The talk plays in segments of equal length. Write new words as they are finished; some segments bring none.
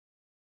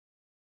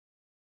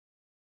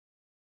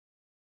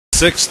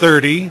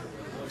6:30,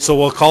 so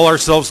we'll call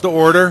ourselves to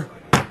order.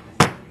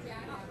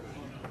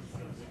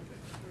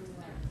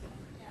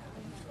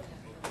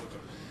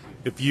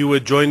 If you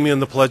would join me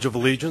in the Pledge of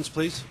Allegiance,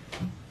 please.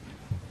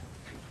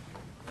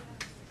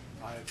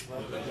 I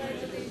pledge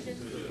allegiance to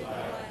the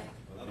flag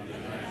of the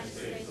United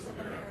States of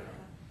America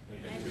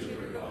and to the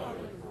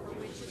republic for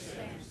which it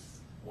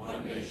stands,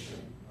 one nation,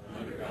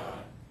 under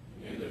God,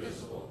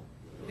 indivisible,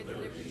 with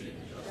liberty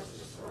and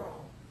justice for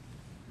all.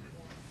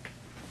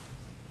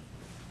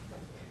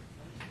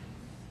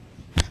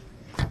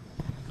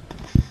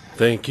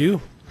 Thank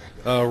you.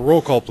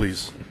 Roll call,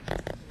 please.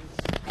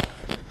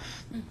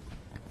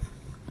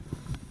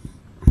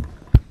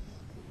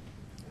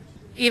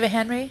 Eva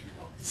Henry,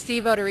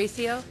 Steve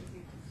Odorizio,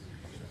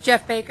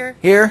 Jeff Baker,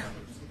 Here.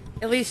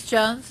 Elise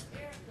Jones,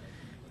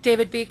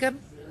 David Beacom,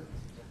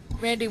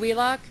 Randy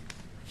Wheelock,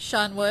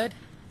 Sean Wood,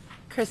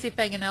 Chrissy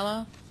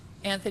Fanganello,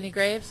 Anthony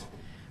Graves,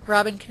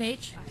 Robin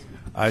Kneech,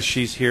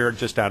 She's here,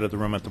 just out of the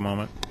room at the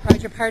moment.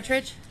 Roger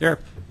Partridge, Here.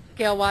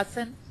 Gail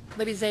Watson,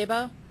 Libby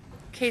Szabo,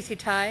 Casey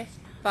Ty,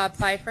 Bob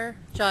Pfeiffer,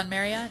 John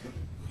Marriott,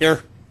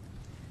 Here.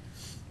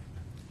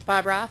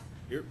 Bob Roth,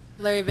 Here.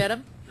 Larry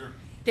Vidham,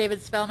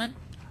 David Spellman,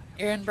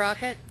 Aaron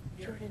Brockett,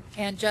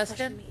 Ann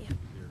Justin,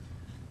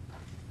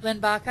 Lynn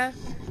Baca,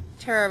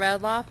 Tara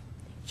Radloff,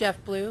 Jeff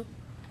Blue,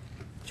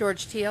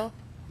 George Teal,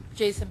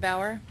 Jason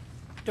Bauer,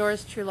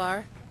 Doris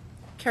Trular,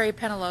 Carrie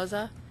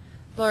Penaloza,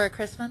 Laura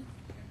Chrisman,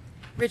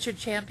 Richard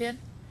Champion,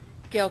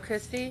 Gail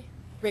Christie,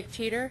 Rick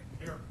Teeter,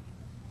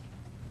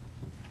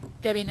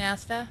 Debbie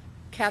Nasta,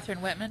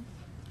 Catherine Whitman,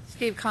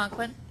 Steve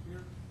Conklin,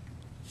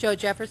 Joe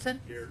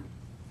Jefferson,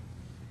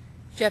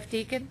 Jeff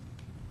Deacon,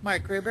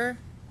 Mark Gruber,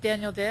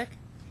 Daniel Dick,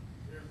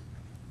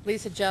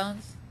 Lisa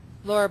Jones,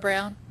 Laura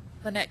Brown,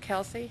 Lynette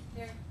Kelsey,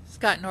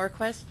 Scott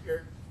Norquist,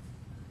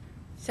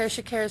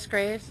 Saoirse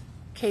Karis-Graves,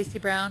 Casey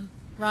Brown,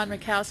 Ron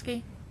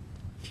Rakowski,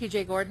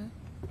 TJ Gordon,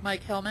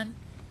 Mike Hillman,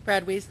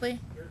 Brad Weasley,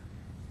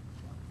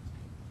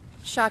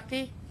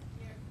 Shakti,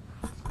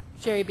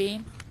 Jerry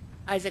Bean,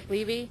 Isaac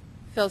Levy,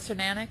 Phil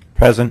Cernanek,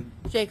 Present.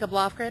 Jacob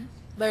Lofgren,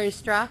 Larry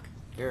Strock,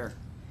 Here.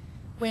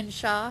 Wynn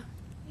Shaw,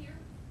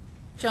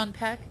 Joan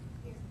Peck,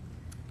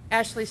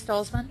 Ashley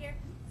Stolzman,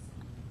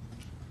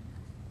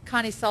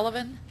 Connie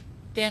Sullivan,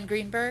 Dan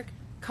Greenberg,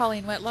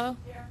 Colleen Whitlow,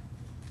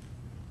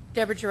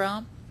 Deborah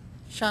Jerome,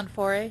 Sean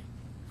Forey,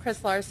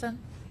 Chris Larson,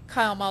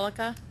 Kyle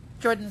Mullica,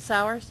 Jordan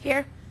Sowers,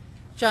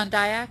 John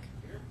Dyack,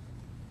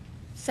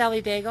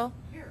 Sally Daigle,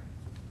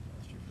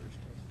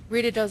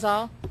 Rita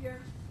Dozal,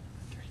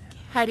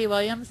 Heidi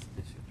Williams,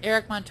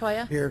 Eric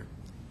Montoya, Here.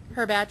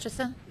 Herb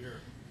Atchison,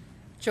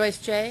 Joyce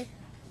J.,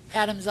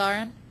 Adam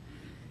Zarin,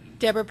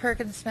 Deborah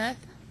Perkins Smith,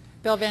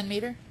 Bill Van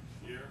Meter,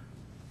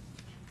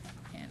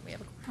 and we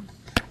have a quorum.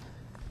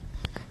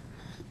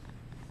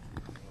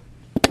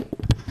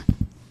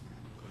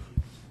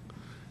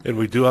 And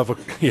we do have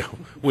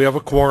we have a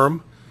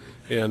quorum,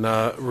 and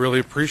really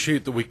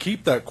appreciate that we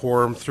keep that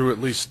quorum through at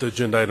least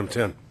agenda item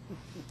 10.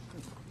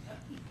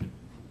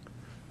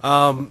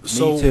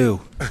 Me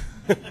too.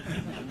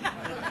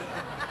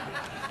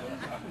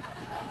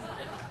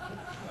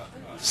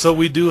 So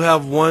we do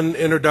have one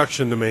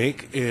introduction to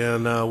make,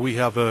 and we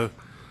have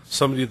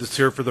somebody that's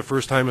here for the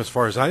first time, as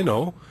far as I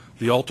know,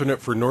 the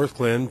alternate for North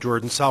Glen,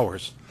 Jordan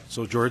Sowers.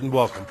 So Jordan,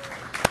 welcome.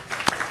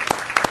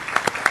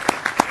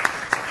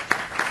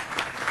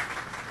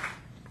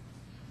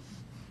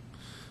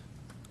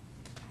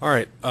 All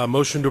right,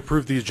 motion to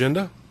approve the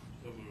agenda.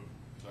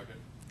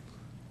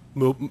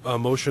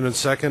 Motion and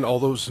second. All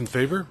those in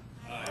favor?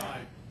 Aye.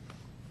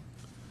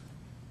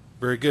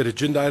 Very good.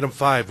 Agenda item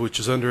 5,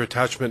 which is under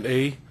attachment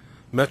A,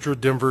 Metro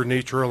Denver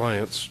Nature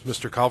Alliance.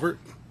 Mr. Calvert.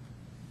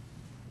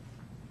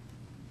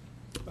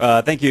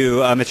 Thank you,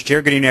 Mr.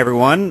 Chair. Good evening,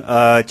 everyone.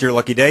 It's your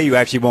lucky day. You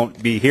actually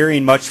won't be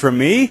hearing much from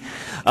me,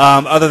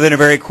 other than a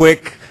very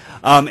quick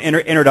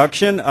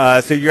introduction.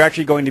 So you're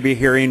actually going to be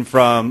hearing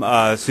from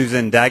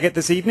Susan Daggett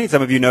this evening.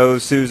 Some of you know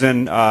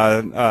Susan.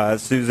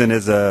 Susan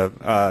is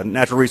a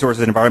natural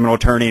resources and environmental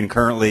attorney and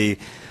currently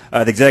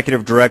the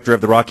executive director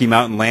of the Rocky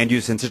Mountain Land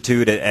Use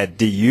Institute at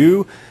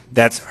DU.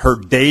 That's her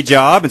day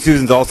job, and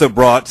Susan's also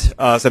brought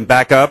some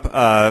backup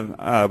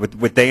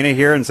with Dana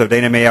here, and so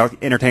Dana may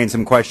entertain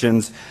some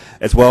questions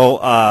as well.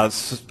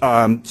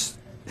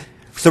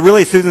 So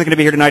really, Susan's going to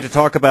be here tonight to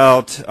talk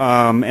about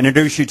and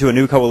introduce you to a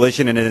new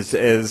coalition, and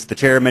as the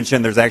chair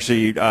mentioned, there's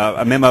actually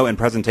a memo and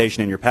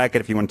presentation in your packet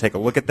if you want to take a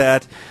look at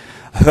that.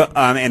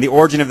 And the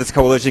origin of this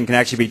coalition can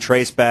actually be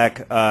traced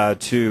back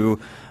to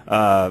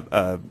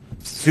the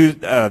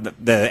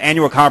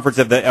annual conference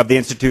of the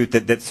Institute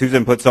that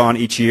Susan puts on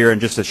each year, and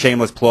just a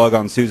shameless plug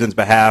on Susan's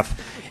behalf.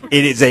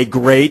 It is a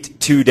great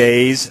 2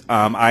 days.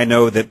 I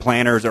know that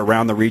planners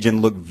around the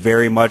region look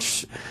very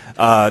much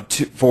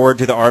forward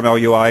to the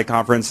RMLUI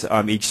conference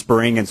each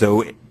spring, and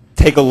so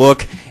take a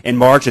look in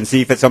March and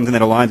see if it's something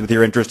that aligns with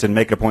your interest and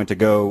make it a point to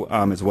go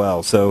as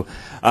well. So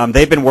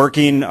they've been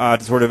working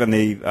sort of in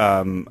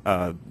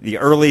the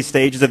early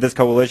stages of this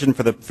coalition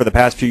for the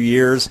past few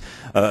years,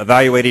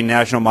 evaluating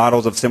national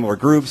models of similar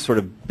groups, sort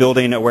of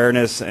building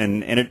awareness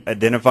and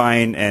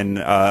identifying and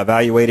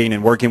evaluating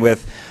and working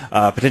with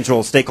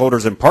potential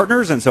stakeholders and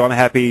partners. And so I'm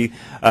happy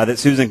that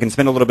Susan can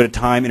spend a little bit of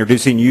time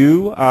introducing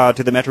you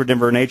to the Metro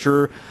Denver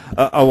Nature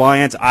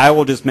Alliance. I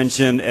will just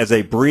mention as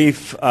a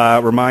brief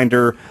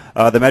reminder,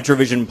 the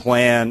MetroVision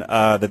plan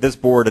that this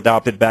board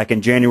adopted back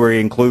in January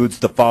includes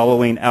the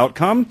following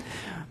outcome.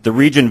 The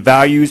region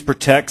values,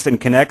 protects,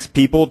 and connects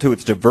people to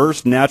its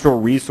diverse natural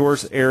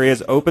resource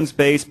areas, open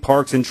space,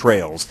 parks, and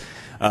trails.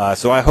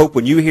 So I hope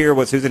when you hear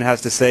what Susan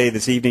has to say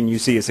this evening, you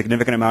see a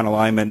significant amount of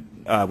alignment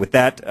with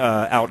that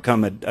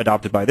outcome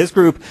adopted by this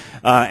group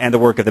and the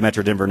work of the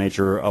Metro Denver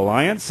Nature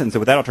Alliance. And so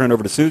with that, I'll turn it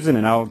over to Susan,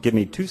 and give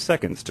me 2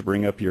 seconds to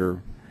bring up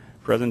your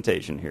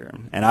presentation here.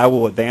 And I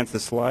will advance the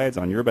slides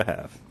on your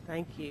behalf.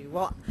 Thank you.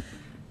 Well,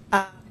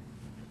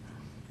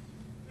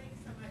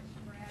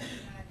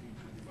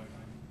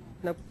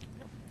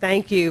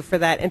 thank you for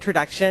that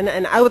introduction.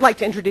 And I would like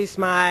to introduce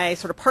my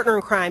sort of partner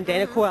in crime,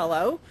 Dana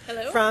Coelho.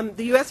 Hello. From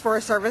the U.S.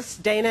 Forest Service.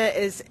 Dana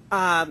is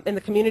in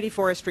the Community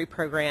Forestry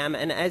Program.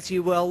 And as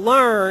you will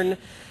learn,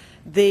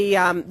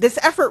 this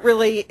effort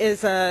really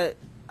is a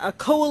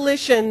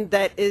coalition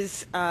that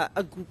is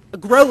a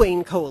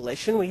growing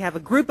coalition. We have a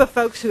group of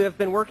folks who have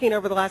been working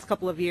over the last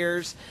couple of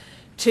years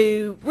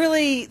to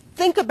really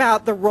think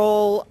about the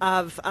role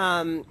of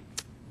a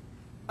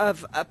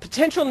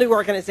potential new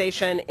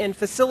organization in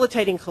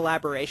facilitating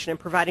collaboration and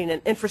providing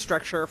an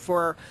infrastructure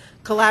for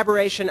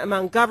collaboration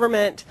among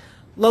government,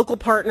 local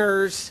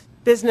partners,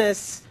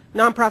 business,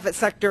 nonprofit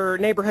sector,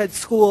 neighborhood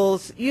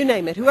schools, you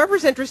name it.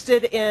 Whoever's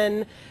interested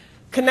in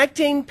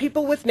connecting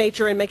people with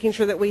nature and making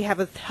sure that we have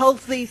a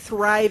healthy,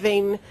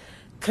 thriving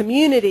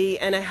community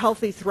and a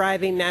healthy,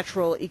 thriving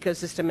natural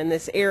ecosystem in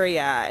this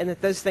area, and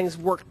that those things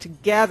work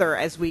together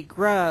as we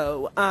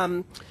grow.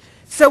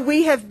 So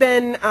we have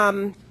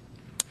been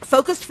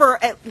focused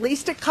for at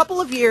least a couple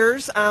of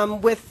years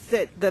with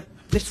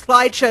the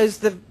slide shows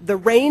the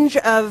range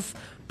of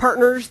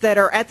partners that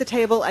are at the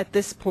table at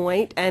this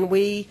point, and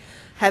we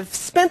have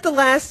spent the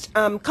last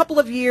couple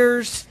of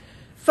years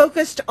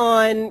focused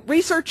on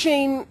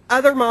researching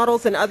other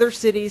models in other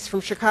cities from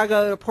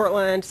Chicago to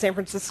Portland, San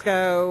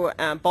Francisco,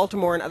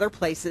 Baltimore, and other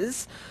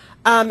places,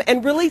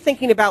 and really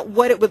thinking about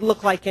what it would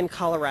look like in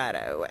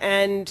Colorado.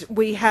 And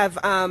we have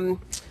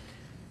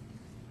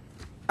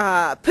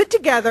put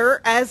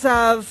together, as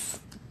of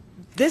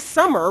this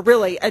summer,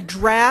 really, a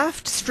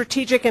draft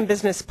strategic and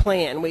business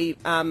plan. We,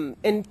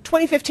 in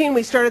 2015,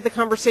 we started the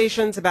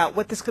conversations about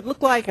what this could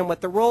look like and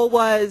what the role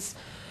was.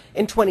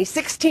 In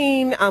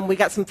 2016, we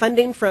got some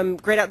funding from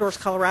Great Outdoors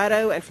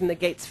Colorado and from the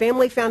Gates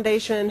Family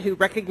Foundation, who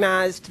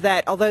recognized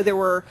that although there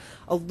were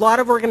a lot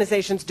of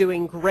organizations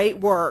doing great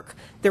work,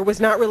 there was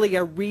not really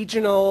a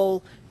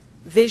regional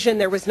vision.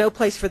 There was no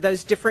place for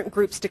those different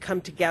groups to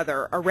come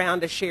together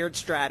around a shared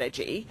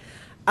strategy.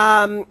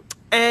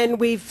 And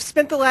we've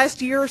spent the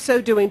last year or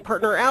so doing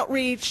partner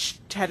outreach,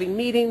 having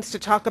meetings to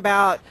talk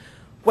about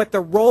what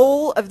the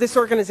role of this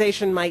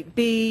organization might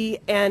be,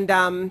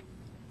 and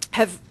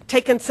have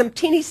taken some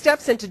teeny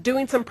steps into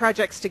doing some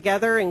projects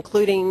together,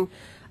 including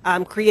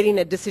creating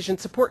a decision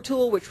support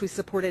tool, which we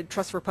supported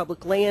Trust for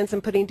Public Lands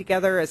in putting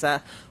together as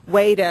a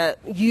way to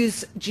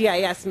use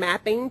GIS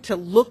mapping to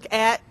look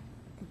at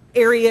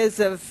areas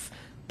of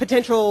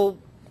potential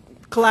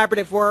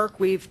collaborative work.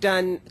 We've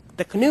done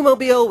the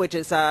Canoe-mobile, which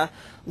is a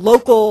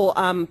local,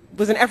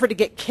 was an effort to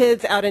get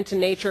kids out into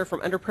nature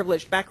from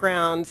underprivileged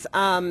backgrounds.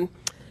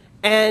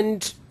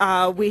 And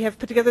we have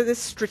put together this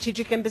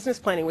strategic and business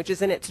planning, which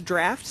is in its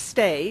draft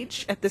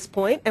stage at this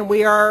point, and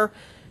we are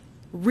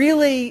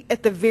really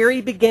at the very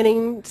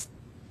beginning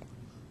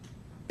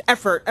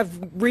effort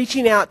of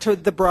reaching out to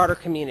the broader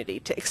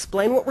community to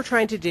explain what we're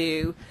trying to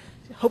do,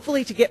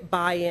 hopefully to get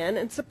buy-in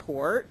and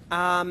support,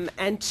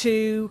 and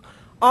to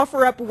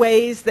offer up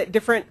ways that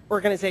different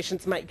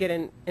organizations might get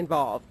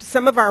involved.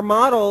 Some of our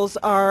models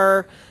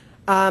are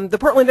the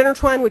Portland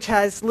Intertwine, which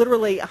has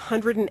literally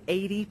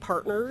 180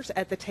 partners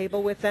at the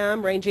table with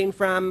them, ranging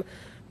from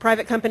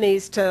private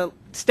companies to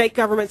state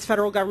governments,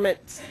 federal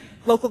governments,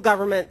 local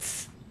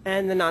governments,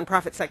 and the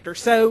nonprofit sector.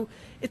 So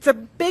it's a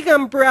big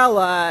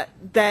umbrella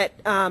that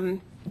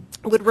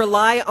would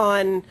rely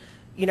on,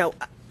 you know,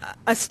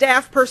 a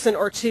staff person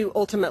or two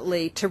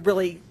ultimately to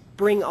really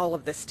bring all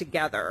of this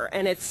together.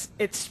 And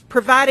it's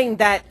providing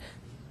that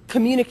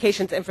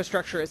communications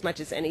infrastructure as much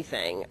as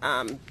anything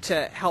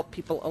to help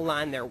people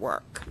align their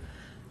work.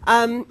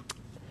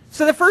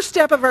 So the first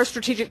step of our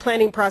strategic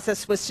planning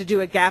process was to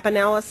do a gap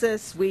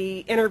analysis.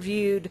 We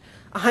interviewed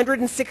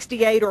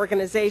 168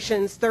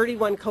 organizations,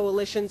 31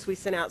 coalitions. We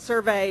sent out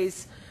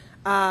surveys,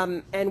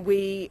 and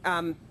we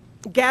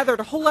gathered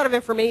a whole lot of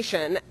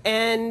information.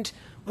 And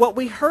what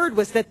we heard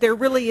was that there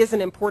really is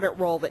an important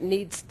role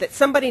that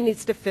somebody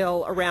needs to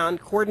fill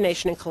around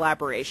coordination and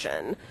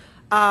collaboration.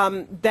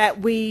 That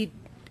we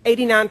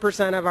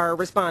 89% of our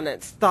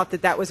respondents thought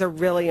that that was a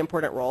really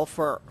important role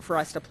for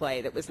us to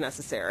play that was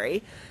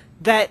necessary.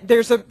 That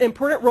there's an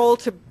important role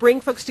to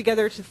bring folks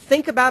together to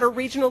think about a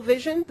regional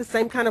vision, the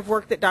same kind of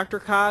work that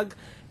DRCOG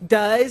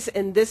does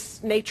in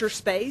this nature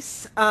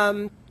space.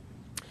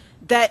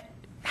 That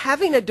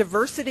having a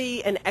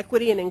diversity and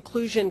equity and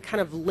inclusion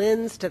kind of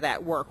lens to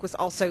that work was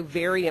also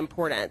very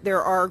important.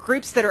 There are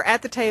groups that are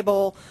at the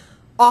table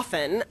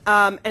often,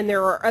 and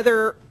there are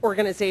other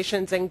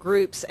organizations and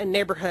groups and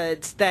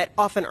neighborhoods that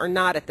often are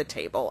not at the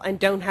table and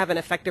don't have an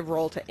effective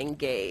role to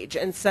engage.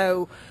 And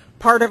so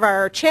part of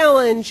our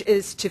challenge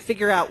is to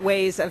figure out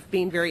ways of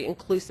being very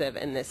inclusive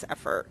in this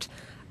effort.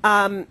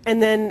 And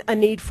then a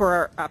need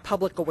for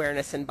public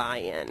awareness and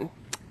buy-in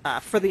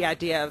for the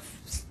idea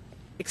of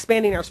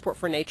expanding our support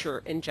for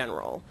nature in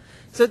general.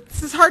 So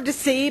this is hard to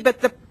see,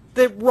 but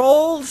the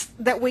roles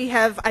that we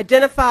have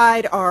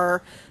identified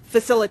are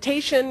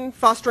facilitation,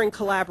 fostering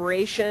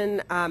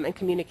collaboration and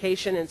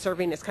communication, and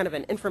serving as kind of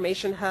an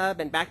information hub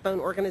and backbone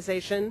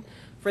organization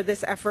for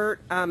this effort.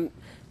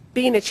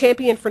 Being a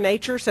champion for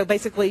nature, so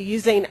basically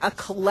using a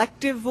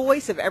collective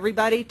voice of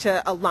everybody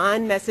to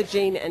align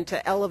messaging and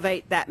to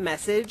elevate that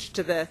message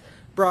to the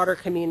broader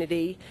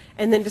community,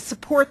 and then to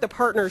support the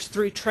partners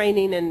through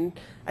training and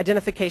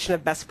identification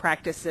of best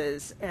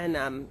practices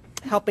and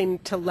helping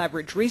to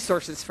leverage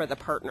resources for the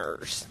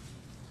partners.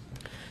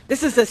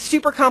 This is a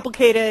super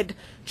complicated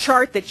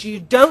chart that you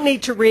don't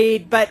need to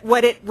read, but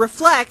what it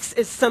reflects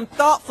is some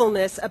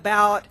thoughtfulness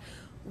about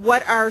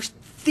what our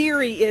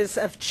theory is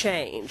of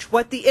change,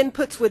 what the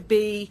inputs would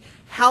be,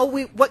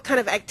 what kind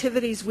of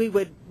activities we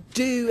would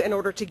do in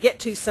order to get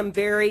to some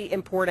very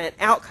important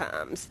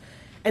outcomes.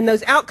 And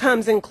those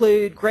outcomes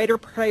include greater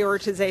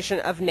prioritization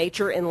of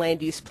nature and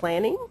land use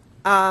planning,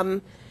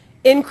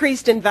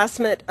 increased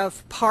investment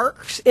of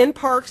parks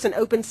and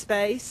open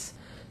space,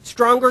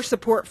 stronger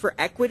support for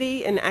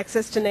equity and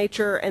access to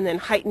nature, and then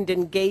heightened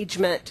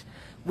engagement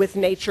with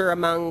nature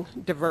among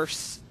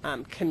diverse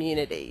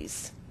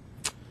communities.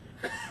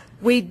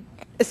 We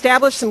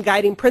established some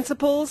guiding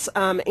principles,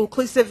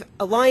 inclusive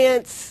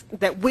alliance,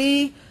 that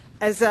we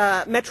as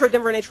a Metro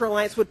Denver Nature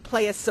Alliance would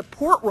play a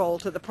support role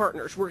to the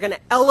partners. We're going to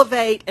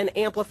elevate and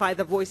amplify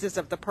the voices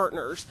of the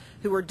partners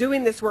who are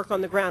doing this work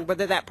on the ground,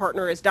 whether that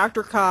partner is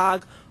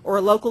DRCOG or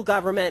a local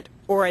government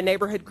or a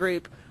neighborhood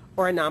group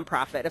or a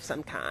nonprofit of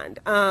some kind.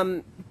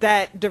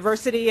 That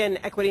diversity and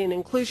equity and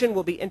inclusion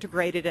will be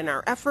integrated in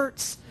our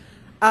efforts.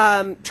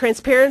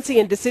 Transparency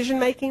and decision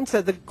making,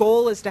 so the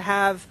goal is to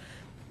have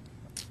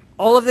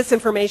all of this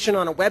information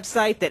on a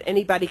website that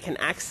anybody can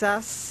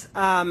access,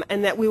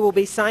 and that we will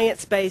be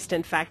science-based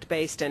and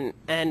fact-based,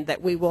 and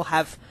that we will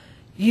have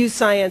used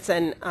science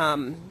and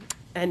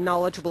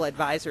knowledgeable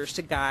advisors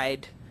to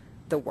guide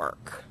the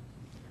work.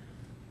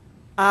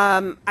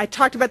 I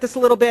talked about this a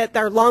little bit.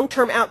 Our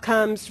long-term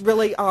outcomes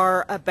really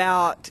are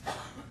about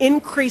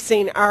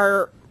recognizing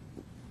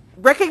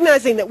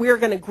that we are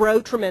going to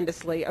grow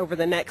tremendously over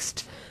the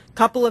next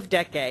couple of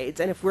decades,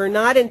 and if we're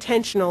not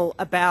intentional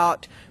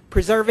about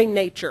preserving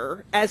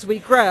nature as we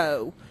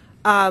grow,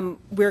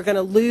 we're going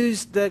to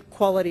lose the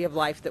quality of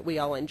life that we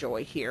all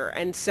enjoy here.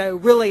 And so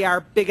really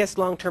our biggest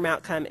long-term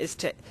outcome is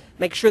to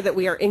make sure that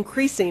we are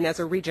increasing as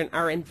a region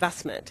our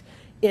investment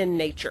in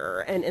nature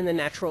and in the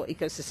natural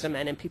ecosystem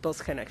and in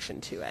people's connection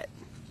to it.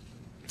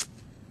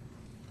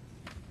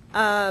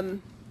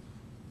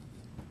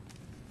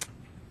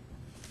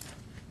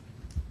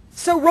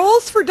 So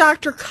roles for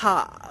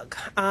DRCOG,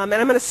 and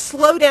I'm going to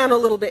slow down a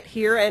little bit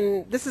here,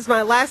 and this is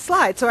my last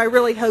slide, so I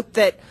really hope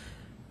that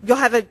you'll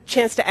have a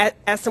chance to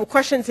ask some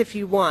questions if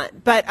you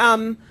want. But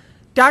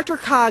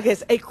DRCOG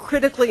is a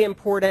critically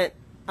important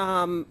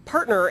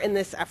partner in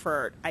this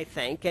effort, I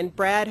think, and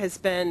Brad has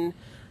been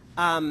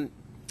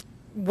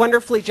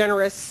wonderfully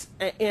generous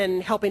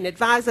in helping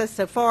advise us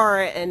so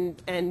far and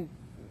kind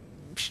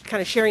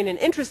of sharing an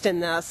interest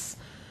in this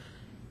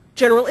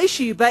general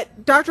issue.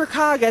 But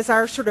DRCOG, as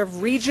our sort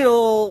of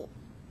regional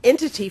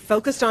entity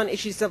focused on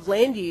issues of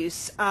land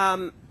use,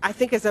 I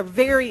think is a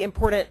very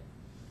important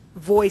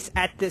voice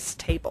at this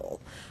table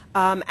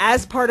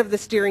as part of the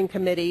steering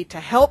committee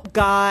to help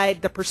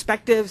guide the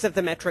perspectives of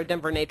the Metro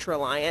Denver Nature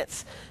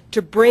Alliance,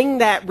 to bring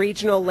that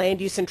regional land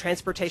use and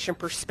transportation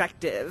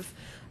perspective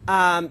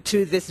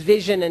to this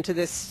vision and to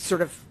this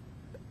sort of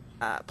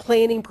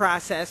planning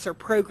process or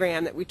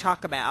program that we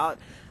talk about.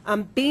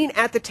 Being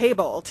at the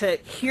table to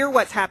hear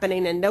what's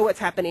happening and know what's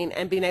happening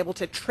and being able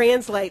to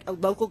translate a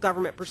local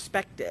government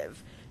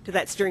perspective to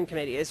that steering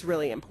committee is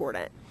really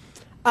important.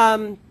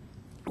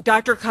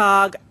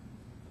 DRCOG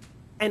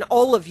and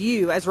all of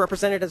you as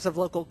representatives of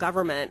local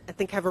government, I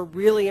think, have a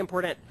really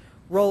important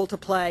role to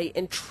play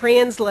in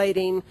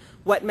translating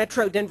what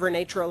Metro Denver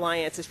Nature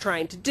Alliance is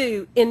trying to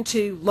do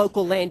into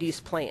local land use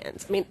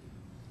plans. I mean,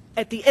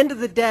 at the end of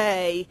the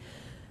day,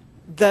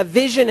 the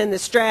vision and the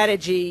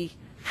strategy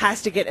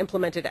has to get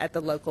implemented at the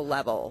local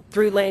level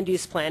through land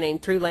use planning,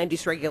 through land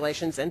use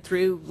regulations, and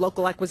through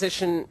local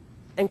acquisition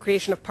and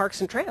creation of parks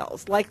and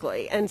trails,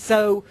 likely. And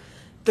so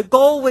the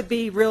goal would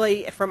be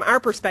really, from our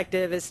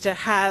perspective, is to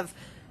have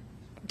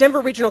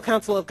Denver Regional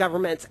Council of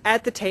Governments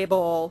at the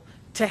table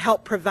to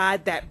help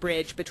provide that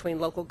bridge between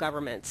local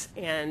governments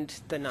and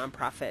the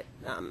nonprofit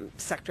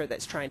sector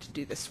that's trying to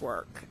do this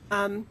work.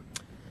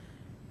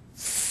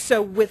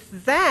 So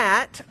with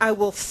that, I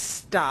will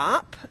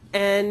stop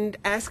and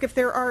ask if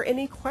there are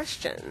any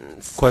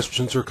questions.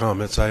 Questions or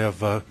comments? I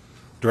have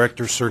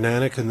Director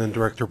Cernanek and then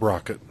Director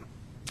Brockett.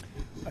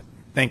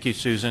 Thank you,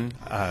 Susan.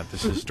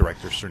 This is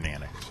Director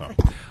Cernanek.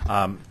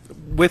 So,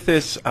 with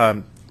this,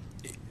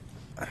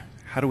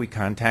 how do we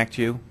contact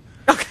you?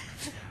 Okay.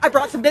 I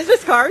brought some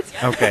business cards.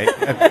 Okay,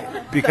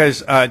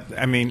 because,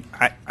 I mean,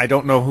 I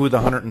don't know who the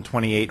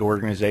 128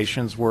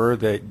 organizations were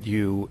that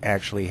you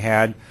actually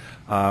had.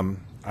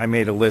 I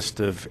made a list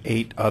of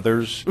 8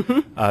 others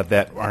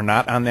that are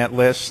not on that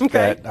list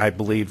that I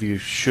believe you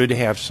should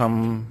have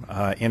some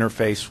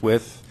interface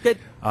with. Good.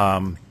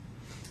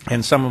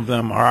 And some of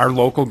them are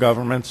local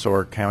governments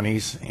or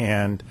counties,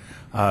 and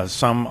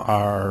some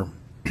are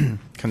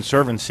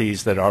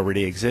conservancies that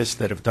already exist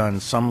that have done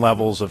some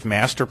levels of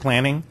master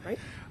planning.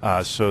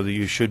 Right. So that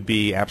you should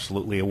be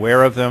absolutely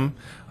aware of them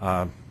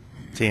to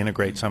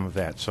integrate some of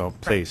that. So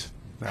please.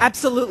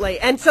 Absolutely.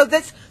 And so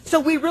so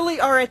we really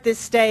are at this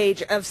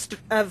stage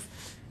of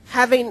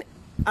having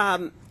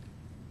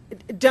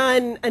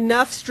done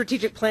enough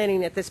strategic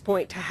planning at this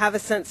point to have a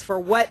sense for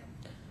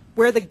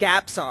where the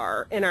gaps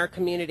are in our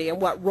community and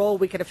what role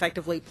we could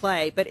effectively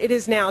play. But it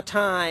is now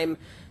time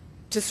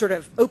to sort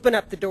of open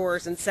up the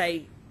doors and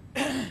say,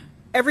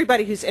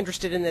 everybody who's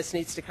interested in this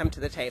needs to come to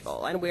the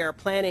table. And we are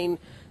planning.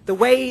 The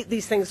way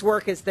these things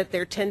work is that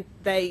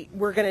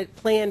we're going to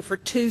plan for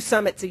 2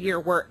 summits a year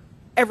where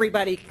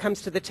everybody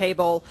comes to the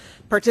table,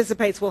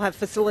 participates. We'll have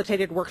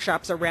facilitated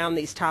workshops around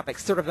these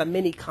topics, sort of a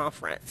mini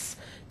conference,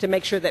 to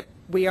make sure that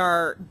we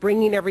are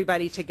bringing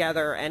everybody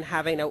together and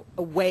having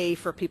a way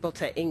for people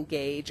to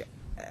engage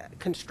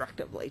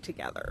constructively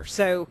together.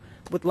 So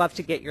would love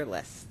to get your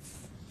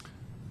lists.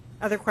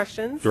 Other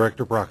questions?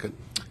 Director Brockett.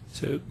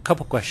 So a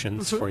couple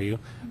questions for you.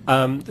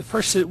 The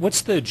first is,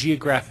 what's the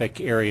geographic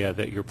area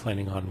that you're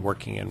planning on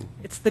working in?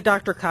 It's the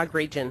DRCOG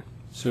region.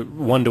 So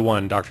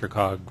 1-to-1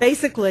 DRCOG.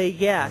 Basically,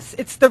 yes.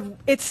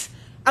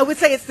 I would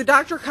say it's the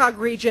DRCOG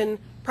region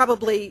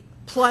probably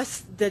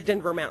plus the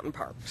Denver Mountain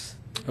Parks.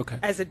 Okay.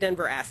 As a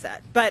Denver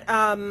asset. But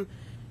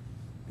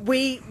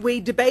we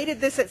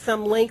debated this at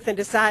some length and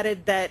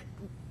decided that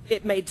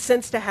it made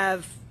sense to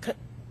have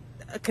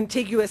a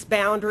contiguous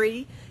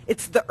boundary.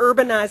 It's the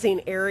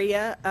urbanizing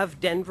area of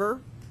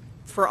Denver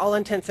for all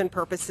intents and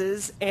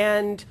purposes.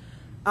 And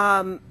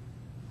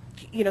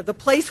the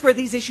place where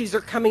these issues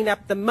are coming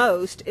up the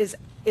most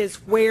is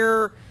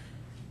where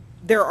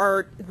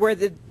where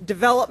the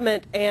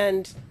development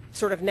and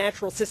sort of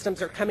natural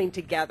systems are coming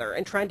together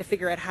and trying to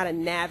figure out how to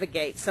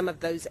navigate some of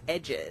those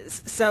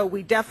edges. So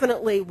we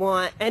definitely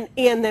want, and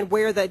then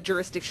where the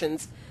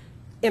jurisdictions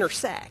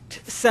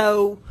intersect.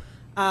 So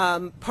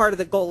part of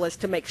the goal is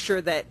to make sure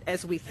that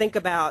as we think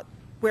about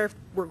where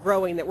we're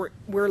growing, that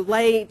we're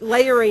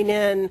layering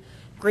in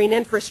green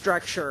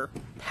infrastructure,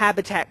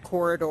 habitat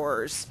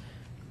corridors,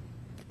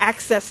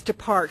 access to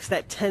parks,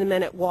 that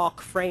 10-minute walk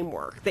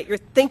framework, that you're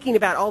thinking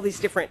about all these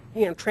different,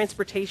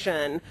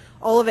 transportation,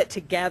 all of it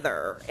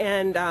together.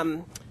 And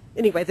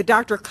anyway, the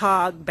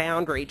DRCOG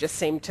boundary just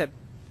seemed to,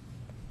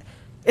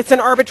 it's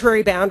an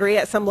arbitrary boundary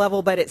at some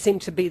level, but it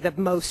seemed to be the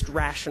most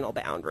rational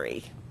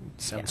boundary.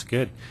 Sounds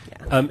good.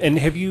 Yeah. And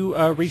have you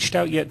reached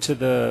out yet to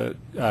the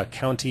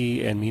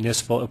county and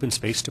municipal open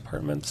space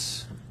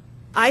departments?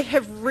 I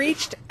have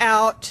reached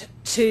out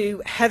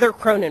to Heather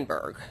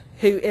Cronenberg,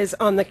 who is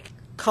on the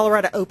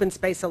Colorado Open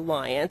Space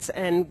Alliance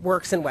and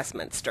works in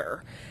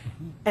Westminster.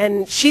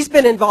 And she's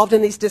been involved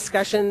in these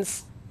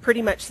discussions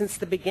pretty much since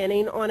the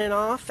beginning, on and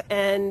off,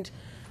 and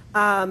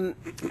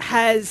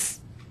has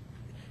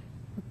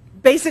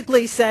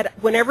basically said,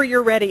 whenever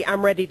you're ready,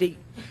 I'm ready to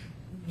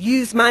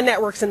use my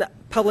networks in the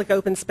public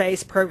open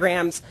space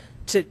programs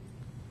to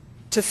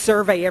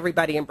survey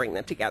everybody and bring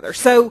them together.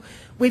 So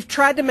we've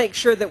tried to make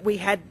sure that we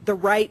had the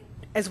right,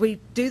 as we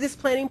do this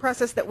planning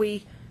process, that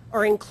we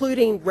are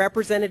including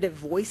representative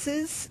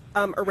voices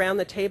around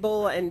the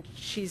table, and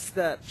she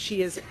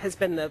has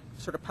been the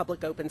sort of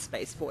public open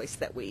space voice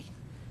that we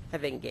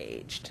have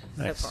engaged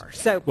so far.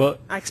 So well,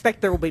 I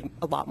expect there will be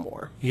a lot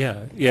more.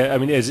 Yeah. I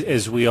mean,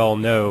 as we all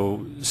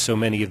know, so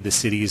many of the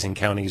cities and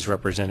counties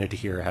represented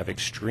here have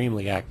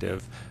extremely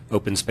active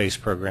open space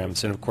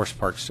programs, and of course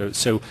parks.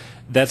 So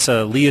that's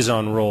a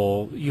liaison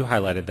role. You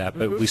highlighted that,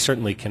 but we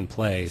certainly can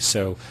play.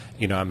 So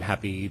I'm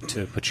happy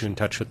to put you in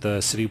touch with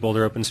the City of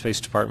Boulder Open Space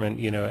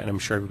Department. And I'm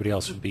sure everybody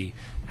else would be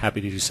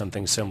happy to do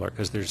something similar,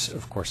 because there's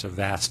of course a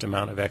vast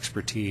amount of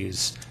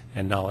expertise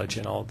and knowledge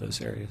in all of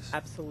those areas.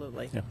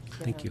 Absolutely. Yeah.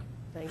 Thank you.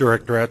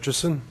 Director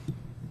Atchison.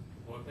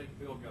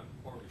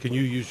 Can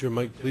you use your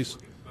mic, please?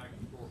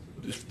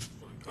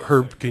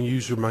 Herb, can you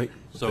use your mic?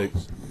 So,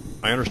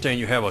 I understand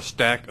you have a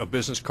stack of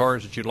business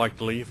cards that you'd like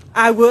to leave?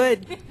 I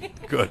would.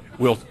 Good.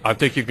 I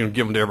think you can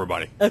give them to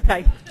everybody.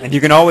 Okay. And you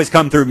can always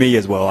come through me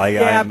as well.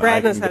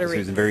 Brad knows how to read.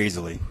 Susan very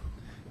easily.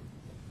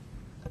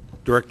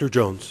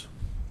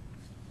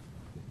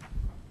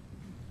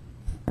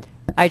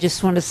 I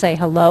just want to say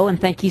hello and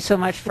thank you so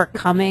much for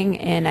coming.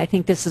 And I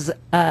think this is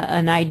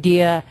an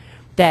idea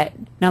that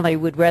not only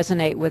would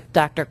resonate with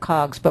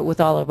DRCOG's, but with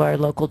all of our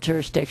local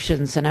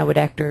jurisdictions. And I would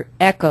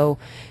echo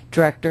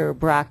Director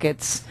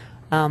Brockett's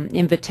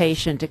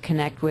invitation to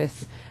connect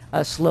with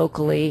us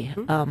locally.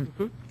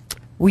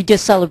 We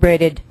just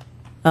celebrated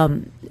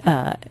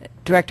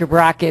Director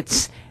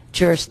Brockett's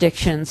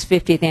jurisdiction's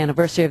 50th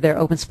anniversary of their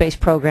open space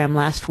program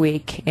last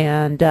week,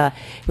 and it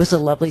was a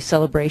lovely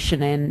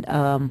celebration and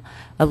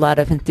a lot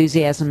of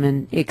enthusiasm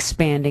in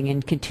expanding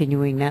and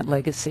continuing that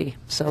legacy.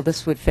 So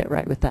this would fit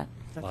right with that.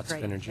 Lots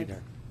of energy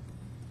there.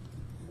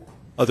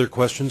 Other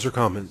questions or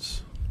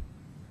comments?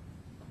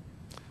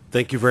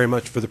 Thank you very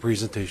much for the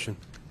presentation.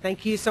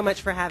 Thank you so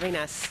much for having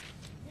us.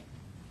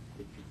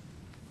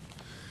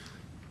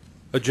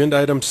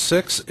 Agenda item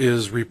 6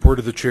 is report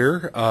of the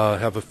chair.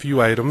 Have a few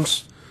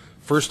items.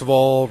 First of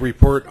all,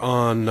 report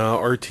on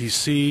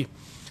RTC.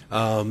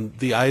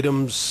 The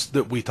items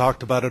that we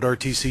talked about at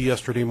RTC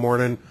yesterday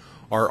morning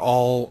are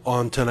all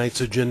on tonight's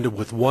agenda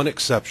with one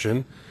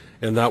exception,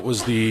 and that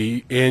was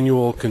the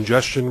annual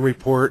congestion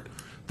report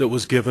that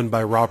was given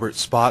by Robert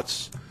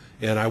Spots.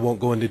 And I won't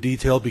go into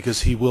detail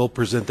because he will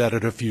present that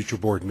at a future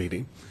board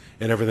meeting,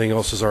 and everything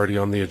else is already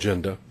on the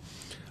agenda.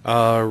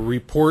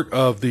 Report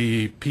of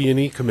the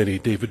P&E committee,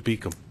 David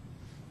Beacom.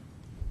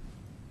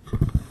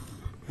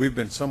 We've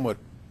been somewhat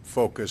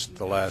focused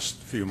the last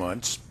few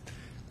months,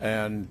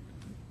 and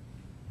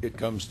it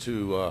comes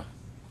to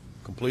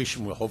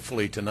completion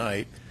hopefully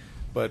tonight,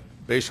 but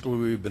basically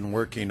we've been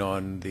working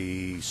on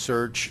the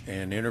search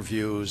and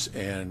interviews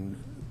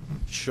and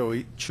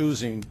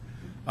choosing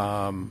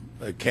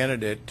a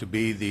candidate to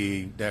be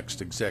the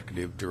next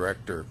executive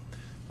director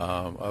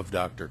of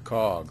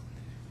DRCOG.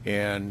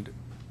 And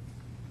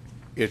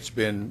it's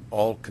been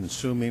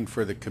all-consuming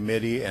for the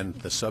committee and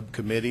the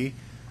subcommittee,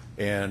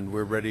 and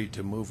we're ready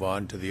to move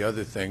on to the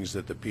other things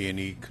that the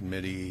P&E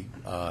committee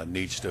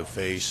needs to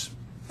face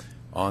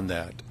on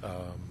that.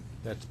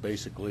 That's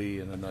basically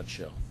in a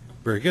nutshell.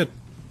 Very good.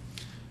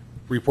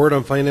 Report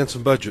on finance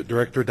and budget,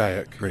 Director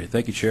Dyack. Great,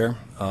 thank you, Chair.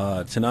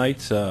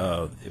 Tonight,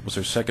 it was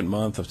our second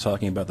month of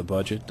talking about the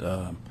budget.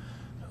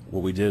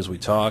 What we did is we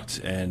talked,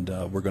 and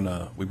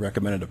we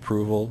recommended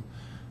approval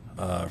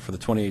for the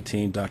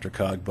 2018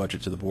 DRCOG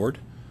budget to the board.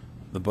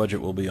 The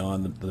budget will be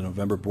on the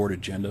November board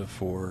agenda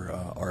for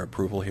our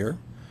approval here.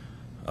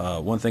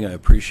 One thing I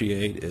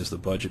appreciate is the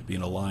budget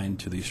being aligned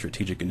to these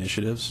strategic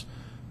initiatives.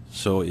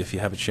 So if you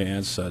have a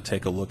chance,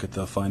 take a look at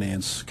the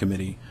Finance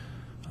Committee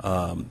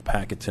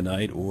packet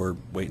tonight, or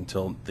wait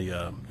until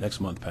the next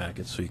month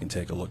packet so you can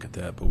take a look at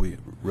that. But we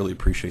really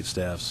appreciate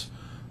staff's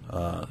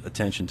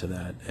attention to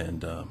that,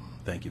 and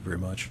thank you very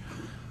much.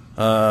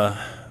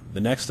 The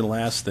next and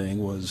last thing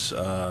was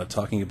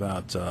talking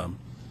about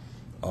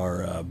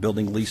our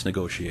building lease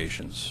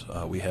negotiations.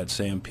 We had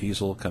Sam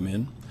Peasel come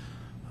in.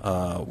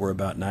 We're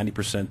about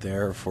 90%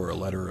 there for a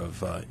letter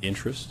of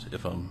interest,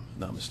 if I'm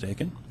not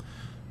mistaken.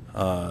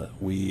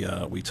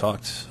 We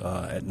talked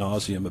ad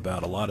nauseum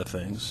about a lot of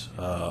things,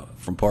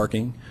 from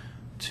parking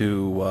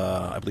to,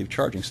 I believe,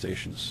 charging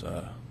stations,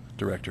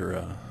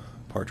 Director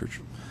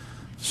Partridge.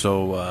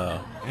 So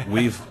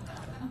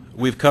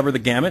we've covered the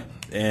gamut,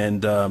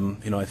 and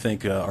I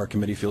think our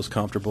committee feels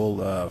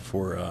comfortable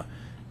for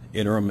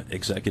interim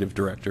executive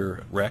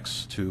director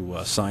Rex to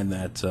sign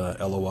that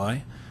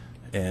LOI,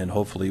 and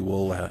hopefully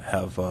we'll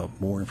have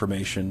more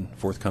information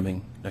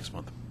forthcoming next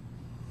month.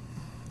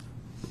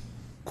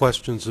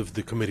 Questions of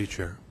the committee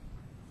chair.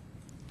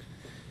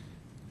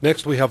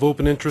 Next, we have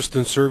open interest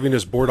in serving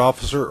as board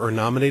officer or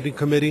nominating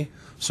committee.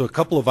 So a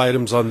couple of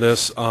items on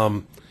this.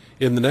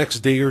 In the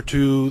next day or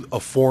two, a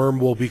form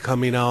will be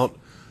coming out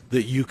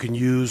that you can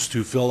use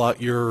to fill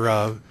out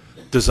your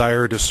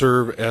desire to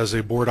serve as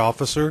a board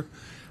officer.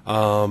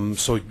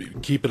 So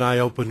keep an eye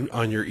open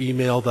on your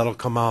email. That'll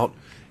come out,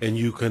 and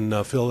you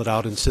can fill it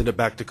out and send it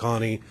back to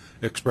Connie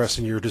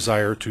expressing your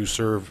desire to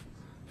serve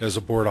as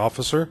a board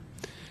officer.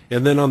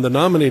 And then on the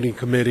nominating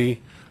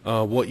committee,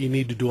 what you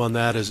need to do on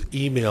that is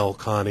email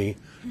Connie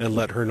and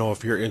let her know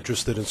if you're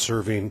interested in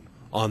serving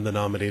on the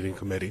nominating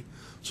committee.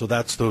 So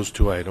that's those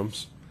two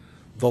items.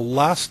 The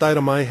last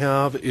item I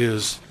have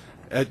is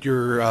at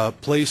your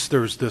place,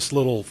 there's this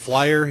little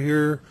flyer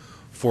here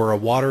for a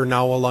Water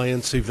Now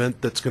Alliance event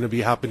that's going to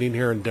be happening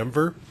here in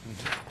Denver.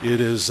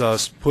 It is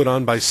put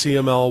on by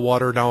CML,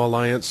 Water Now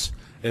Alliance,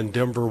 and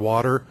Denver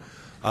Water.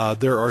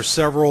 There are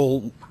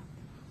several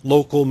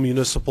local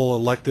municipal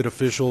elected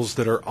officials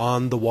that are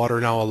on the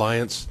Water Now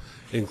Alliance,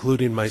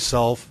 including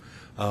myself.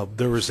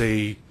 There was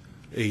a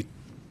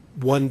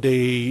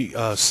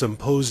one-day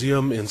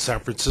symposium in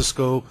San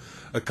Francisco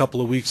a couple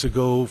of weeks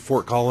ago.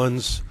 Fort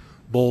Collins,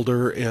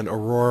 Boulder, and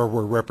Aurora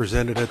were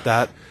represented at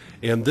that.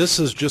 And this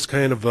is just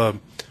kind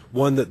of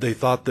one that they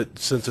thought that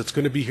since it's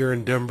going to be here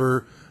in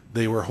Denver,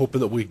 they were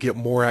hoping that we'd get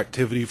more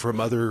activity from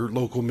other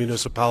local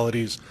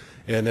municipalities.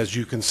 And as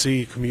you can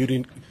see,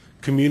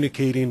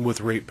 communicating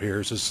with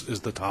ratepayers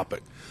is the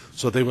topic.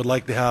 So they would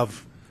like to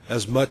have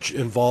as much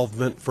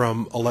involvement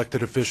from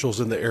elected officials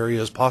in the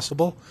area as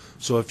possible.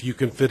 So if you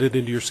can fit it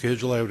into your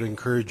schedule, I would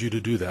encourage you to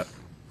do that.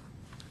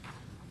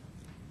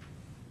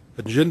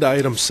 Agenda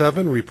item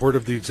 7, report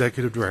of the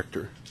executive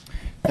director.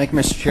 Thank you,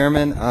 Mr.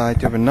 Chairman. I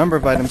do have a number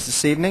of items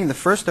this evening. The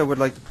first, I would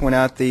like to point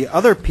out the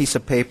other piece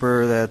of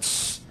paper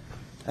that's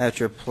at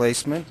your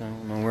placement. I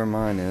don't know where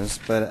mine is,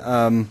 but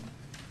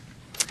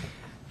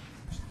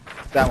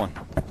that one.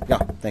 Yeah,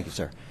 thank you,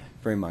 sir,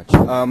 very much.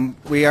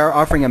 We are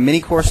offering a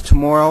mini course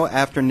tomorrow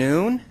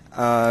afternoon.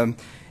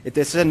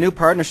 This is a new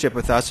partnership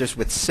with us. It's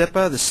with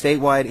SIPA, the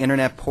Statewide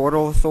Internet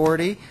Portal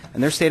Authority,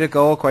 and their stated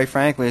goal, quite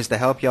frankly, is to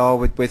help you all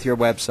with your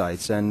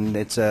websites. And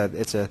it's a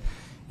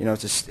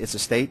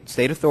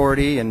state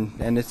authority,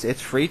 and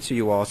it's free to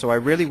you all. So I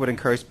really would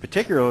encourage,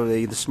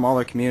 particularly the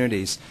smaller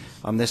communities,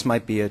 this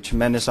might be a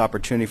tremendous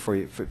opportunity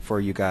for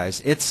you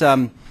guys. It's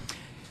sign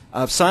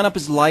up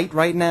is light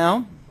right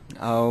now.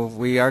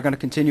 We are going to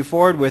continue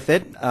forward with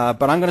it,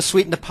 but I'm going to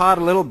sweeten the pot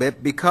a little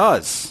bit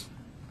because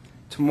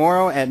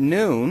tomorrow at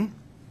noon,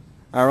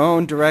 our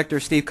own director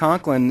Steve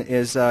Conklin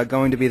is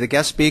going to be the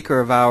guest speaker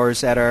of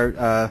ours at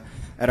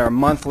our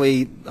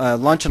monthly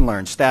lunch and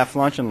learn, staff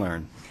lunch and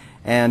learn.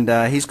 And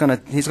he's going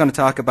to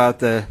talk about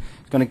going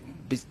to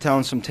be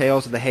telling some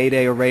tales of the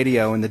heyday of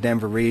radio in the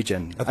Denver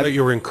region. I thought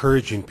you were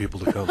encouraging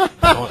people to come.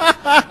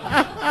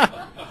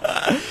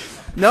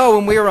 No,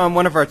 when we were on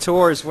one of our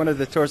tours, one of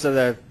the tours of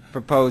the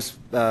proposed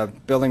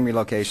building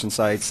relocation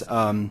sites,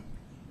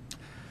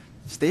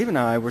 Steve and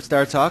I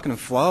started talking to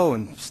Flo,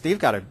 and Steve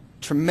got a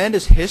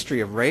tremendous history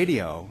of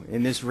radio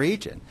in this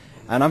region,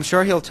 and I'm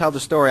sure he'll tell the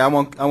story. I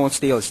won't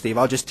steal it, Steve.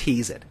 I'll just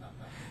tease it.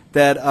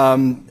 That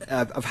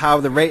of how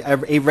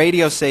a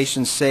radio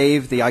station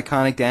saved the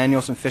iconic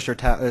Daniels and Fisher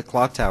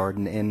clock tower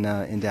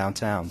in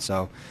downtown.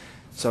 So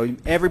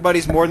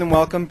everybody's more than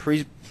welcome.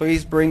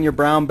 Please bring your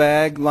brown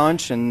bag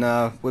lunch, and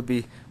we'll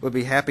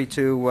be happy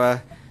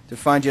to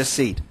find you a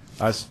seat.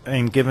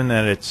 And given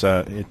that it's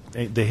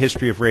the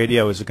history of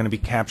radio, is it going to be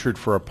captured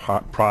for a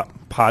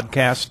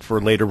podcast for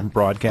later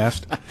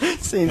broadcast?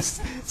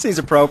 seems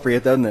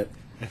appropriate, doesn't it?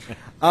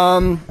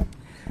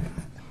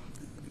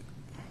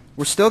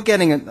 We're still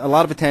getting a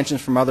lot of attention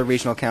from other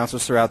regional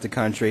councils throughout the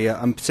country.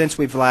 Since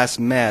we've last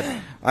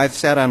met, I've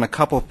sat on a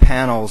couple of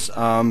panels.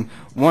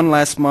 One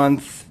last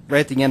month,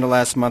 right at the end of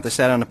last month, I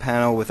sat on a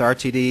panel with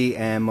RTD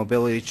and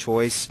Mobility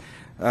Choice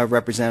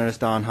representatives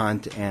Don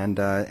Hunt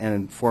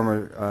and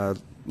former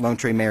Lone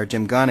Tree Mayor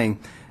Jim Gunning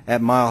at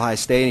Mile High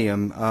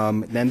Stadium.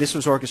 And this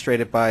was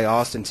orchestrated by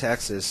Austin,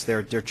 Texas,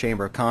 their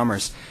Chamber of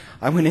Commerce.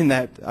 I went in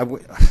that.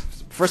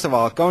 First of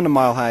all, going to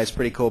Mile High is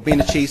pretty cool.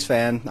 Being a Chiefs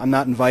fan, I'm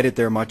not invited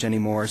there much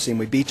anymore, seeing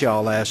we beat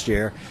y'all last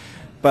year.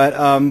 But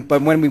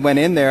when we went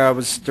in there, I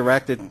was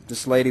directed,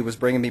 this lady was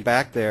bringing me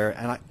back there,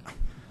 and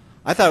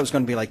I thought it was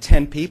going to be like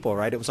 10 people,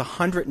 right? It was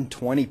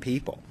 120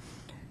 people.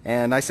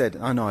 And I said,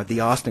 oh, no, the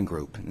Austin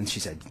group. And she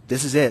said,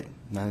 this is it.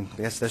 And I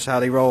guess that's how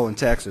they roll in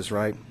Texas,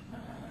 right?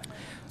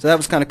 So that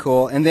was kind of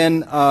cool. And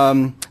then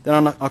on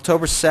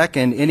October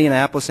 2nd,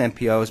 Indianapolis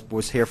MPO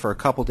was here for a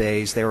couple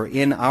days. They were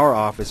in our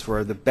office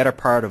for the better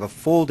part of a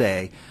full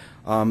day,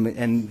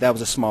 and that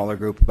was a smaller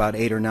group, about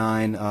 8 or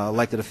 9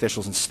 elected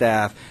officials and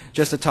staff,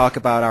 just to talk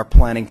about our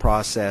planning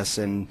process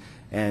and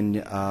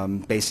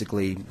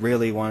basically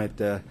really wanted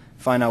to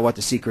find out what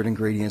the secret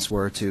ingredients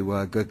were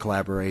to good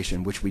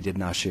collaboration, which we did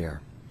not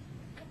share.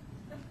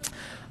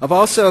 I've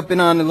also been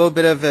on a little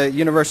bit of a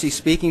university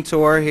speaking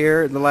tour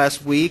here the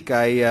last week.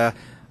 I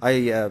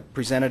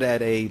presented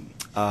at a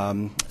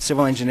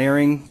civil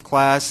engineering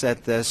class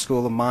at the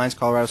School of Mines,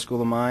 Colorado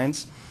School of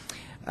Mines,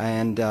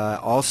 and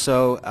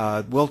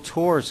also Will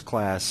Torr's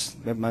class.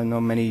 I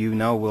know many of you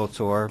know Will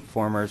Torr,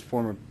 former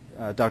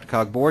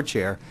DRCOG board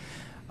chair.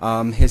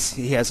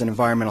 He has an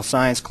environmental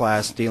science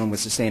class dealing with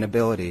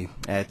sustainability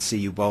at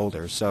CU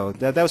Boulder. So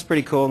that was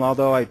pretty cool, and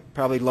although I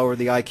probably lowered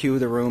the IQ of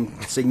the room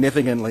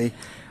significantly,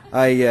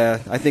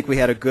 I think we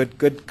had a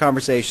good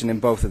conversation in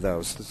both of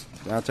those.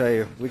 I'll tell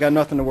you, we got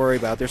nothing to worry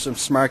about. There's some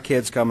smart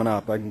kids coming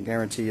up, I can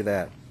guarantee you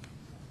that.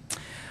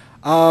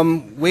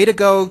 Way to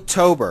Go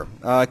Tober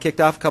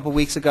kicked off a couple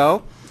weeks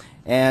ago,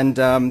 and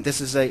this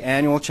is an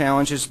annual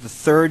challenge. It's the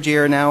 3rd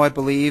year now, I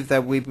believe,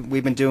 that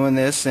we've been doing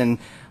this, and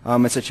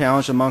it's a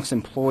challenge amongst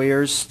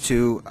employers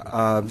to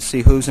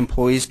see whose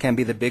employees can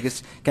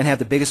have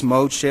the biggest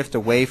mode shift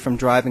away from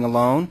driving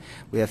alone.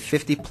 We have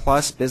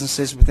 50+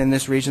 businesses within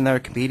this region that are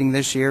competing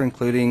this year,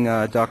 including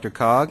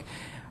DRCOG.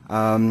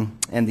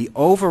 And the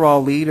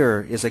overall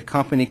leader is a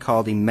company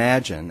called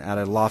Imagine out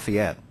of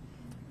Lafayette.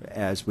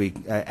 As we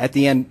at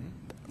the end,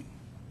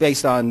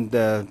 based on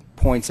the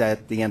points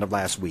at the end of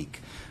last week,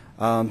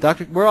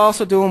 we're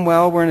also doing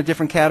well. We're in a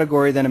different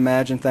category than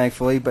Imagine,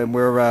 thankfully, but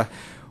we're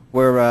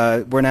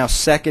now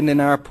 2nd in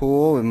our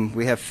pool, and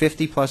we have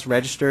 50+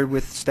 registered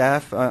with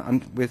staff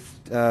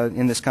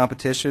in this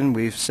competition.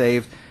 We've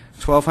saved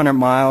 1,200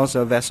 miles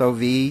of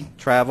SOV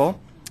travel,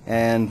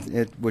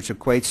 and which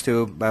equates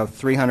to about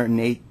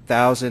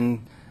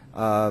 308,000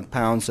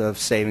 pounds of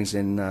savings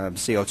in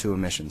CO2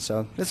 emissions.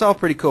 So it's all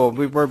pretty cool.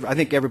 I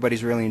think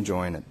everybody's really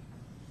enjoying it.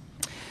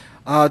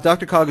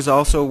 DRCOG is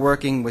also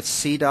working with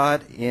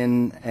CDOT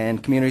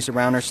and communities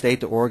around our state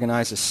to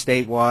organize a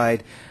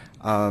statewide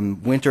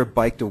winter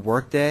bike to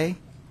work day.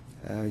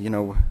 You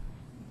know,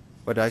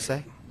 what did I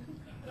say?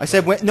 I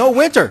said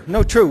winter.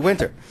 No, true,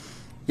 winter.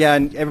 Yeah,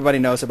 and everybody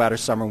knows about our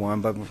summer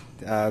one, but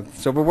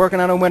so we're working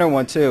on a winter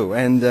one too.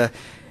 And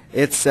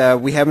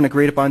we have an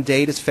agreed upon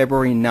date. It's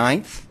February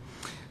 9th.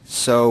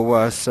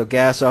 So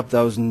gas up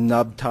those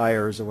nub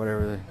tires or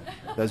whatever,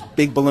 those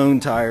big balloon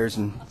tires,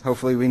 and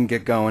hopefully we can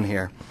get going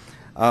here.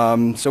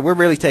 So we're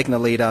really taking the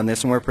lead on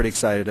this, and we're pretty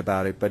excited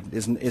about it, but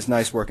it's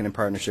nice working in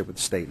partnership with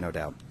the state, no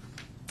doubt.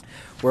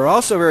 We're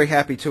also very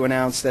happy to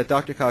announce that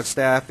DRCOG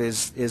staff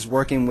is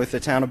working with the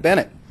town of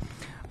Bennett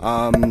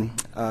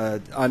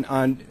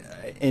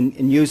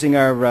in using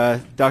our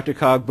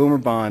DRCOG Boomer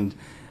Bond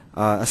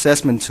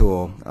assessment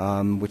tool,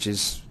 which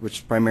is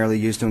primarily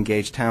used to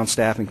engage town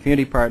staff and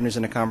community partners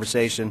in a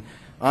conversation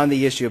on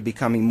the issue of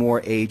becoming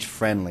more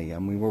age-friendly.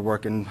 We were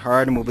working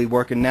hard, and we'll be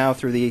working now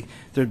through the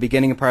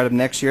beginning part of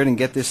next year to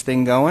get this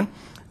thing going.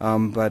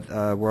 But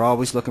we're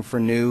always looking for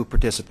new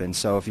participants.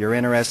 So if you're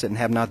interested and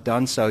have not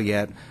done so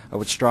yet, I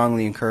would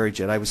strongly encourage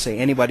it. I would say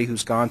anybody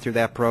who's gone through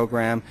that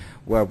program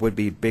would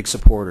be big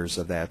supporters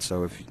of that.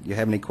 So if you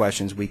have any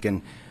questions, we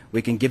can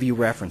give you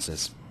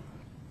references.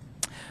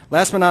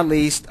 Last but not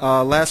least,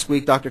 last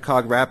week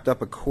DRCOG wrapped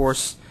up a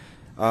course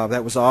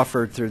that was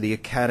offered through the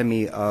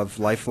Academy of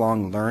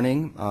Lifelong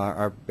Learning.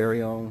 Our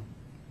very own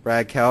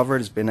Brad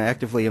Calvert has been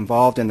actively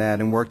involved in that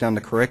and worked on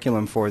the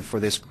curriculum for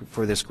this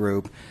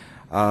group,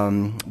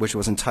 which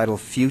was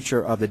entitled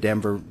Future of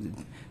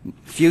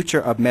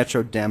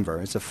Metro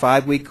Denver. It's a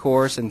 5-week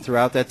course, and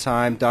throughout that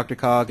time,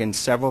 DRCOG and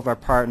several of our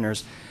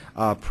partners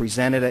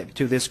presented it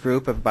to this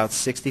group of about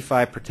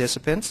 65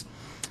 participants.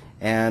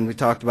 And we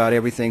talked about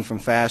everything from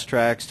fast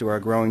tracks to our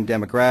growing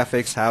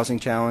demographics, housing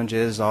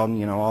challenges,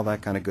 all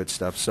that kind of good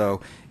stuff. So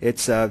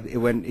it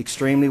went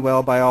extremely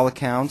well by all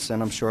accounts,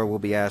 and I'm sure we'll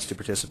be asked to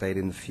participate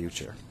in the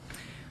future.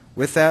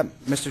 With that,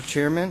 Mr.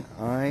 Chairman,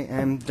 I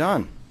am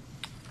done.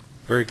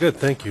 Very good,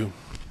 thank you.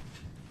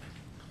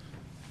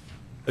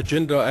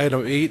 Agenda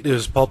item 8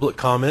 is public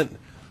comment.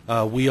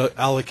 We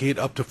allocate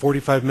up to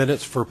 45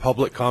 minutes for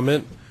public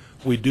comment.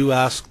 We do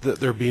ask that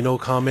there be no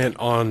comment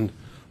on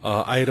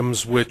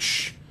items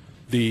which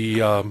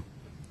we've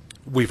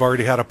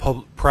already had a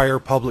prior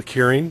public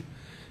hearing.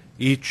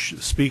 Each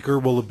speaker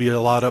will be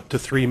allowed up to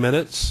 3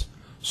 minutes.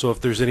 So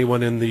if there's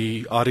anyone in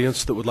the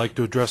audience that would like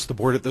to address the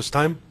board at this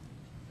time.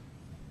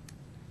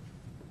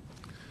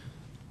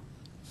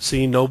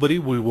 Seeing nobody,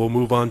 we will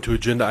move on to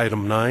agenda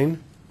item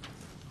 9,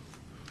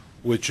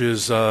 which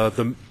is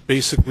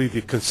basically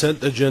the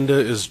consent agenda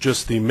is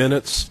just the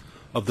minutes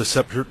of the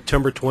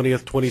September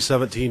 20th,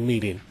 2017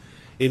 meeting.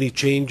 Any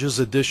changes,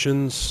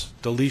 additions,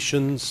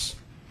 deletions?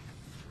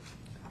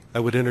 I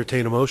would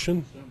entertain a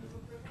motion.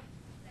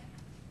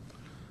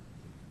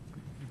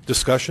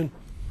 Discussion?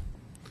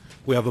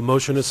 We have a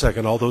motion and a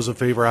second. All those in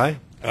favor, aye?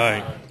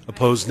 Aye.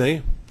 Opposed,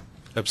 nay?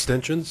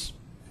 Abstentions?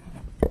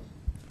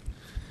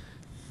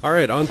 All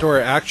right, on to our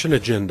action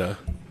agenda.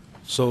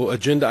 So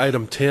agenda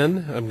item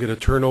 10, I'm going to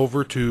turn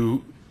over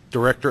to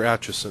Director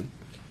Atchison.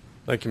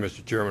 Thank you,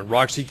 Mr. Chairman.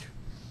 Roxy,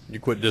 you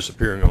quit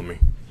disappearing on me.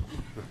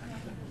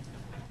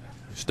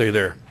 Stay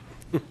there.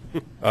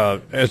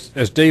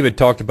 As David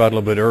talked about a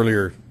little bit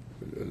earlier,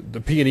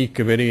 the P&E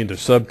committee and the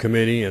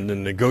subcommittee and the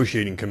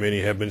negotiating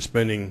committee have been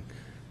spending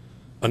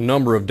a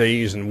number of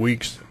days and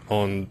weeks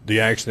on the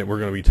action that we're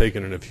going to be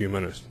taking in a few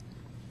minutes.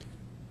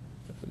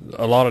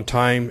 A lot of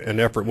time and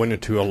effort went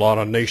into a lot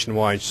of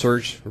nationwide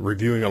search,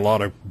 reviewing a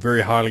lot of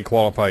very highly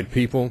qualified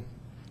people,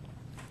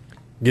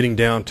 getting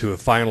down to a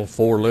final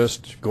 4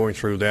 list, going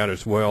through that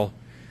as well,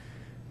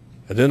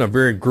 and then a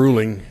very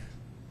grueling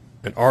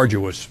and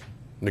arduous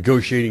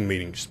negotiating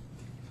meetings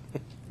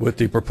with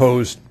the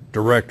proposed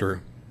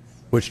director,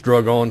 which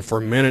drug on for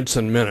minutes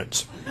and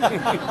minutes.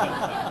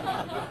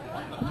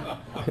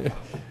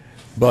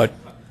 But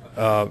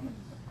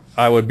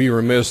I would be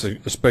remiss,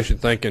 especially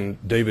thanking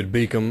David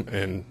Beacom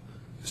and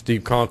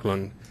Steve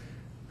Conklin,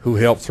 who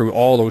helped through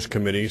all those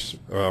committees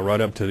right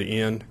up to the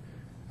end.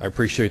 I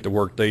appreciate the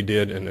work they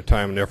did and the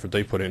time and effort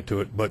they put into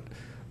it. But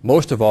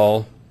most of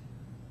all,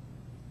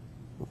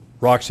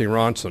 Roxy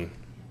Ronson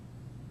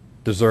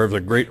deserves a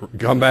great,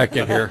 come back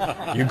in here,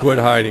 you quit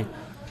hiding.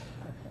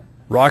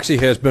 Roxy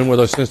has been with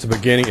us since the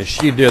beginning, and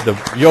she did the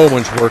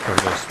yeoman's work on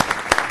this.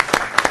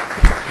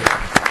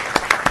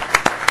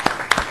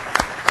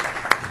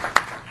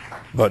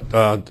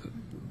 But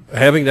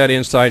having that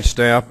inside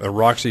staff,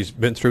 Roxy's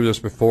been through this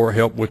before,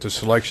 helped with the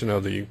selection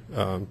of the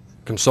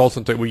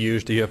consultant that we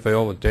used,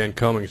 EFL, with Dan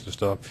Cummings and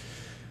stuff.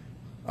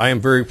 I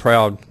am very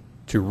proud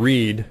to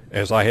read,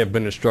 as I have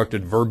been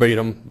instructed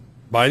verbatim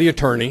by the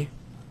attorney,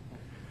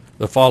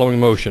 the following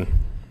motion.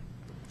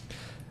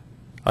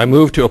 I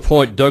move to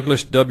appoint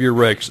Douglas W.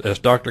 Rex as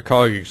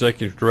DRCOG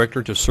Executive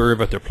Director to serve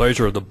at the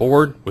pleasure of the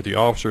Board with the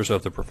officers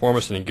of the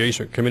Performance and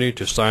Engagement Committee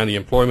to sign the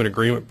employment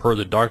agreement per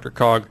the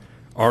DRCOG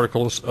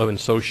Articles of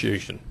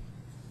Association.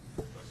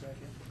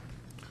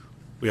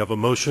 We have a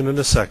motion and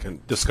a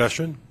second.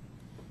 Discussion?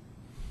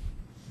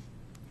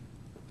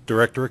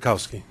 Director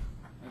Rakowski.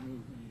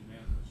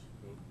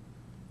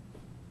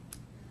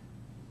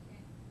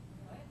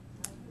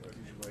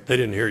 They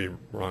didn't hear you,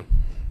 Ron.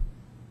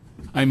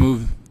 I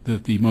move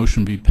that the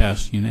motion be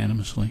passed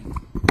unanimously.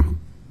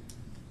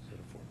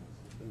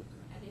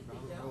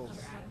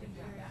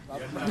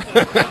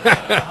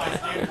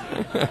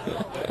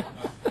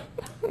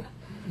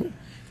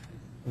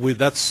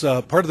 That's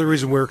part of the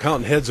reason we were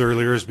counting heads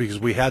earlier is because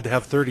we had to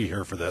have 30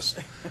 here for this.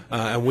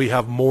 And we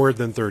have more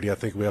than 30. I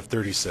think we have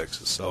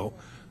 36, so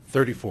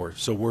 34.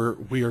 So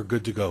we are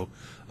good to go.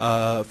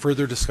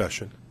 Further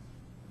discussion?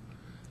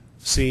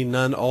 Seeing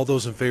none, all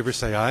those in favor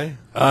say aye.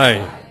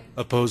 Aye.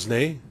 Opposed,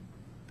 nay.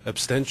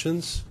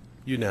 Abstentions?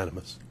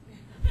 Unanimous.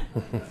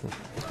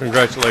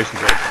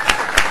 Congratulations, Ed.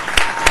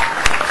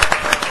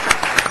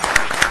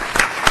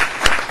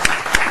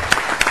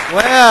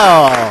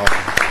 Well,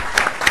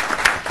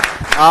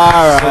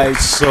 all right.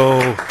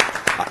 So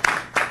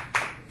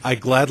I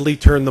gladly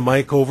turn the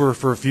mic over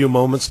for a few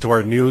moments to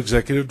our new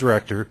executive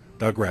director,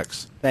 Doug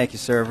Rex. Thank you,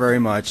 sir, very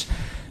much.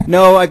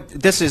 No,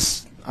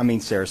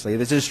 seriously,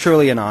 this is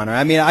truly an honor.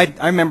 I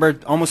remember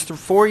almost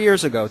 4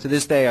 years ago to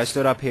this day, I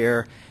stood up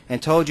here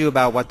and told you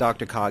about what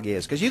DRCOG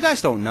is, because you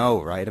guys don't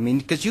know, right?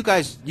 Because you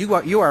guys,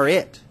 you are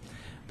it.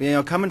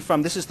 But, coming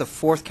from, this is the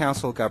 4th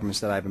Council of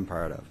Governments that I've been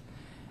part of.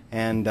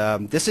 And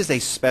this is a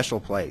special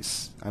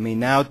place.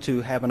 Now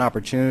to have an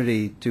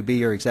opportunity to be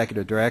your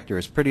executive director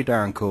is pretty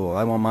darn cool.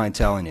 I won't mind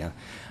telling you.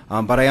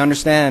 But I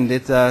understand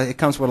it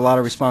comes with a lot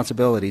of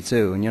responsibility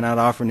too. And you're not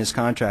offering this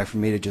contract for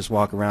me to just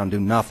walk around and do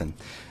nothing.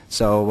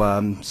 So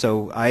I'm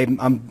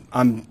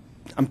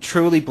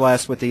truly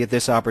blessed with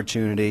this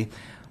opportunity.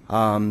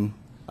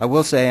 I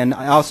will say, and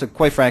I also,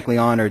 quite frankly,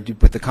 honored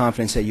with the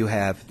confidence that you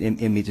have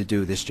in me to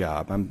do this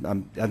job.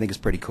 I think it's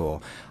pretty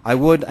cool. I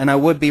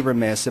would be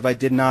remiss if I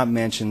did not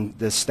mention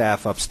the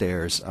staff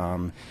upstairs,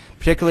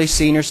 particularly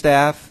senior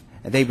staff.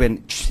 They've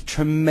been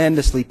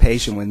tremendously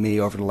patient with me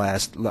over the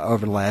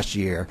last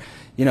year.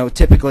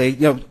 Typically,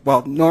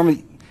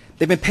 normally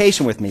they've been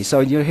patient with me.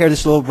 So you hear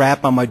this little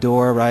rap on my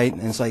door, right?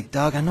 And it's like,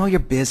 Doug, I know you're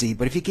busy,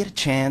 but if you get a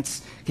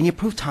chance, can you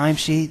approve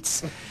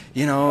timesheets?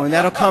 And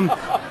that'll come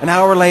an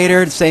hour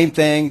later, the same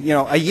thing.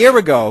 A year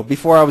ago,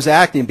 before I was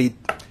acting,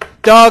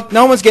 Doug,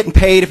 no one's getting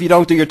paid if you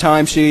don't do your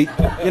timesheet.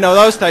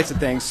 Those types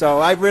of things. So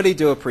I really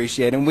do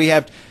appreciate it. And we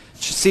have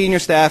senior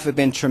staff have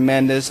been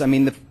tremendous.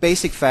 The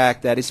basic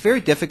fact that it's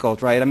very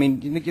difficult, right?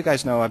 You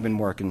guys know I've been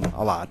working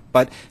a lot,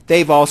 but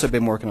they've also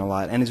been working a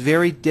lot. And it's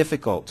very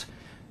difficult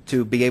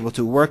to be able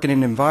to work in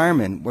an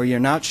environment where you're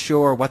not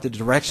sure what the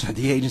direction of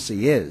the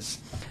agency is.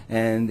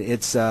 And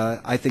it's,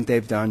 I think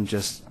they've done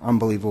just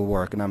unbelievable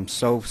work, and I'm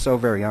so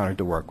very honored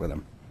to work with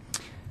them.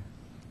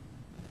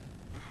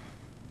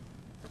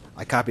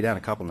 I copied down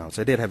a couple notes.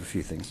 I did have a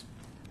few things.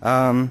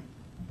 No,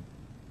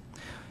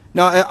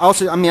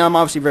 I'm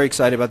obviously very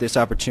excited about this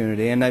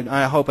opportunity, and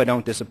I hope I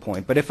don't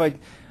disappoint.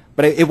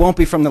 But it won't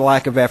be from the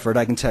lack of effort,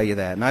 I can tell you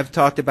that. And I've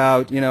talked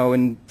about,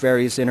 in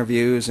various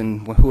interviews,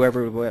 and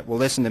whoever will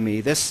listen to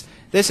me, this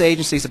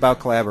agency is about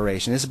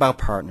collaboration. It's about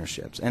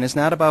partnerships. And it's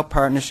not about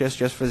partnerships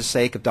just for the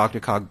sake of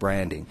DRCOG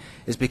branding.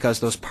 It's because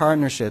those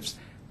partnerships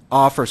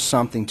offer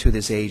something to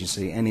this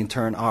agency and in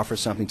turn offer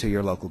something to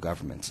your local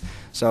governments.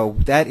 So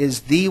that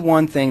is the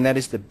one thing, that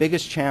is the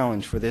biggest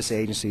challenge for this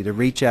agency, to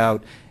reach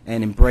out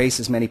and embrace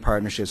as many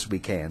partnerships as we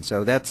can.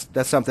 So that's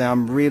something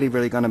I'm really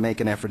going to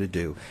make an effort to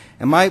do.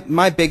 And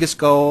my biggest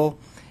goal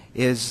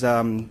is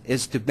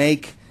to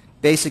make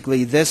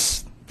basically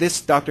this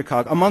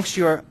DRCOG, amongst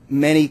your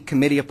many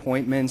committee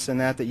appointments and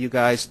that you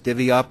guys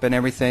divvy up and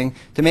everything,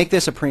 to make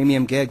this a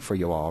premium gig for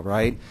you all,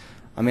 right?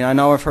 I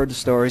know I've heard the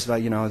stories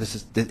about,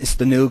 it's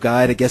the new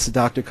guy that gets the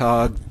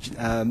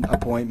DRCOG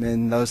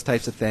appointment, those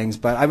types of things.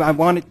 But I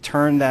want to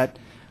turn that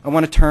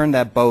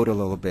boat a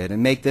little bit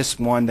and make this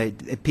one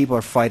that people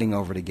are fighting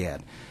over to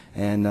get.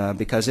 And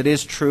because it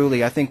is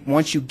truly, I think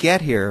once you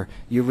get here,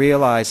 you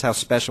realize how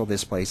special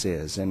this place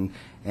is. And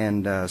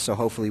so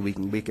hopefully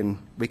we can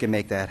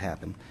make that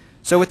happen.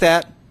 So with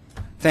that,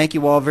 thank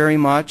you all very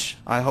much.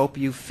 I hope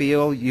you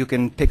feel you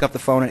can pick up the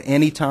phone at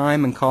any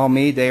time and call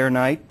me day or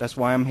night. That's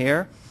why I'm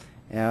here.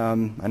 I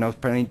know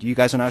you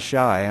guys are not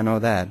shy. I know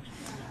that.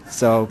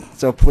 So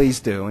please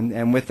do.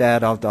 And with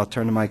that, I'll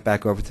turn the mic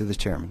back over to the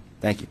chairman.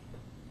 Thank you.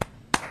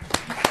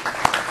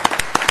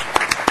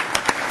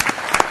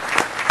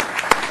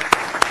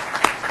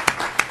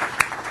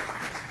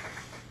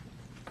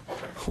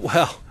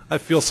 Well, I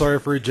feel sorry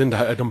for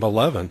agenda item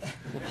 11.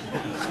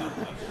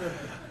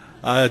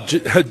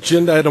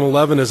 Agenda item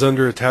 11 is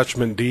under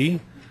attachment D,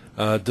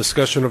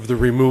 discussion of the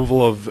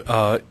removal of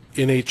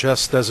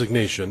NHS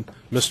designation.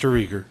 Mr.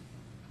 Rieger.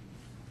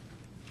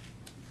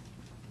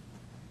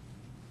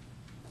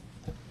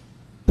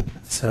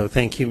 So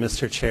thank you,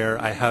 Mr. Chair.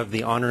 I have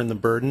the honor and the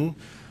burden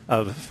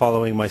of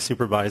following my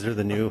supervisor,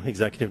 the new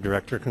executive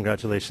director.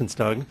 Congratulations,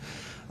 Doug.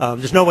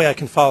 There's no way I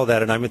can follow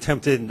that, and I'm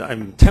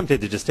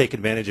tempted to just take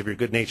advantage of your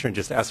good nature and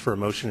just ask for a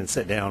motion and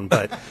sit down,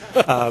 but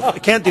I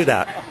can't do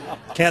that.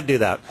 Can't do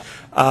that.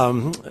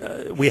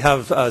 We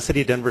have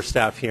City of Denver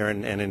staff here,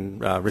 and in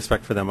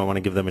respect for them, I want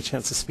to give them a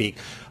chance to speak.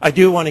 I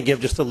do want to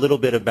give just a little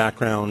bit of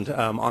background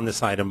on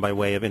this item by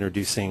way of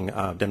introducing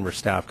Denver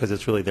staff, because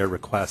it's really their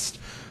request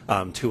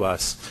to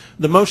us.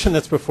 The motion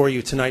that's before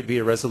you tonight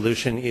via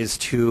resolution is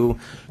to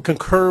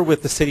concur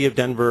with the City of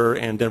Denver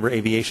and Denver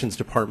Aviation's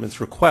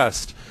Department's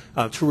request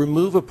to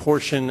remove a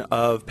portion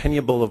of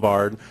Pena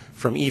Boulevard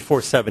from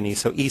E470,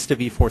 so east of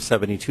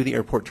E470 to the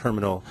airport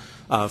terminal,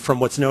 from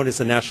what's known as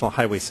the National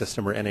Highway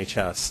System, or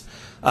NHS.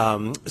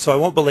 So I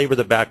won't belabor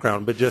the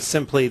background, but just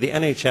simply the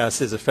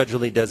NHS is a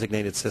federally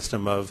designated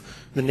system of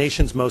the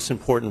nation's most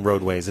important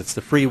roadways. It's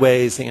the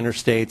freeways, the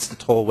interstates, the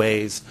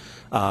tollways,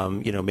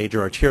 major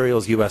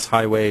arterials, U.S.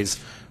 highways,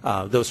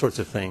 those sorts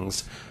of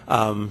things.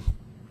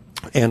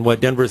 And what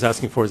Denver is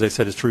asking for, as I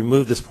said, is to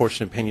remove this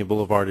portion of Pena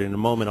Boulevard. In a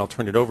moment, I'll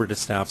turn it over to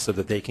staff so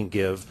that they can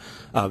give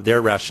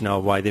their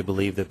rationale why they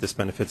believe that this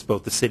benefits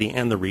both the city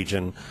and the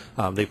region.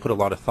 They put a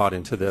lot of thought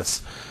into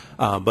this.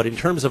 But in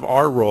terms of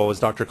our role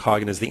as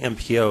DRCOG and as the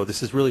MPO,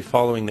 this is really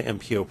following the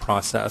MPO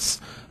process.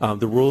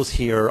 The rules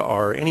here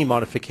are any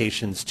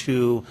modifications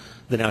to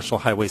the National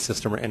Highway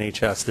System, or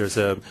NHS. There's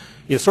a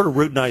sort of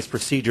routinized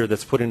procedure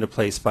that's put into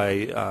place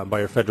by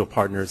our federal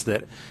partners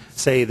that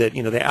say that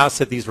they ask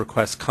that these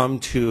requests come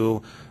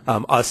to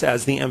us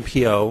as the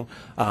MPO,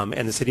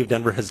 and the City of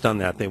Denver has done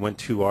that. They went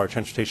to our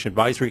Transportation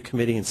Advisory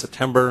Committee in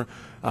September,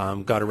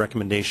 got a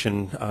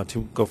recommendation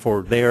to go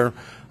forward there.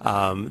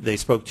 They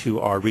spoke to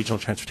our Regional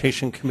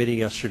Transportation Committee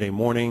yesterday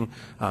morning,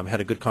 had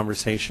a good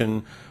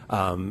conversation,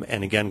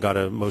 and again got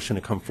a motion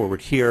to come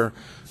forward here.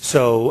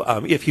 So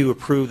if you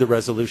approve the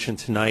resolution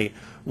tonight,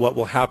 what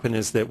will happen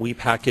is that we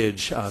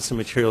package some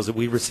materials that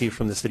we received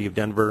from the City of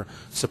Denver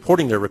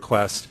supporting their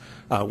request.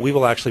 We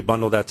will actually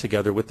bundle that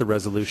together with the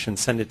resolution,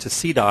 send it to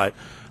CDOT,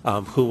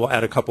 who will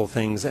add a couple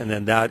things, and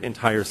then that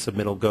entire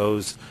submittal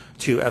goes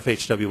to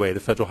FHWA, the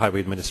Federal Highway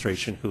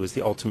Administration, who is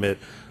the ultimate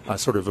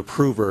sort of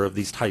approver of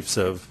these types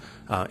of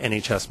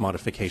NHS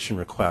modification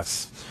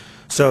requests.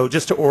 So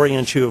just to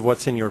orient you of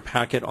what's in your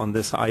packet on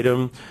this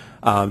item,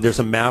 there's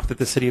a map that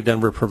the City of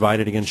Denver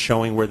provided, again,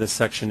 showing where this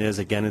section is.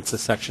 Again, it's a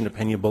section of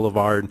Pena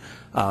Boulevard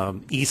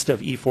east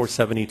of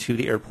E470 to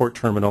the airport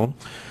terminal.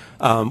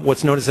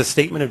 What's known as a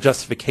statement of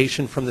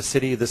justification from the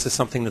city. This is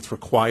something that's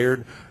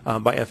required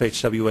by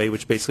FHWA,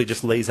 which basically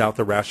just lays out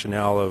the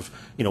rationale of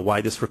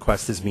why this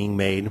request is being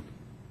made.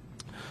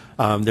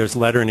 There's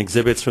letter and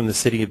exhibits from the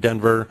City of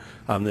Denver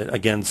that,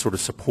 again, sort of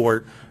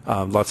support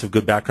lots of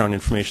good background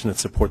information that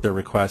support their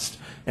request,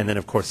 and then,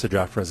 of course, the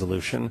draft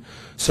resolution.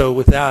 So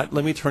with that,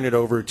 let me turn it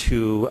over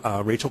to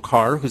Rachel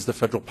Carr, who's the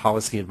Federal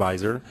Policy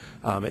Advisor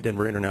at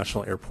Denver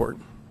International Airport.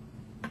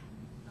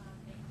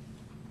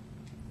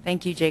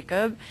 Thank you,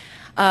 Jacob.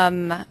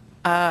 I'm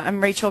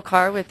Rachel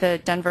Carr with the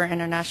Denver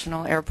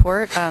International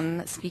Airport,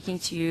 speaking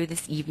to you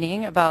this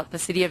evening about the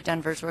City of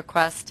Denver's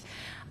request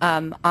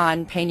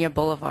on Pena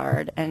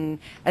Boulevard. And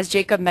as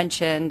Jacob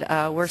mentioned,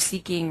 we're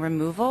seeking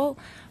removal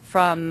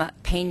from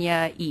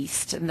Pena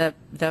East,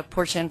 the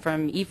portion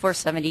from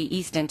E470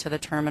 east into the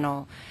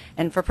terminal.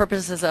 And for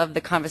purposes of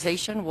the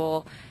conversation,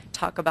 we'll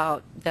talk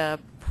about the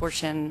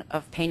portion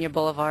of Pena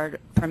Boulevard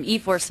from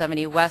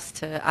E470 west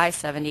to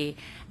I-70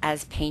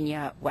 as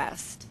Pena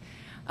West.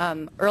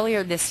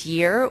 Earlier this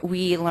year,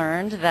 we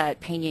learned that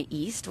Pena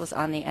East was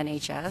on the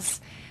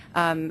NHS.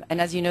 And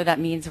as you know, that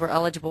means we're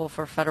eligible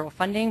for federal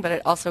funding, but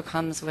it also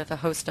comes with a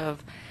host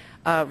of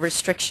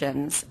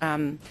restrictions,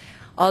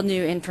 all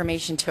new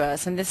information to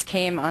us. And this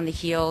came on the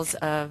heels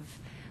of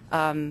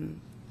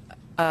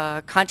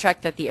a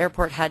contract that the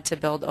airport had to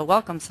build a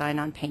welcome sign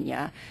on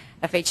Pena.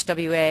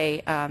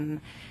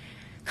 FHWA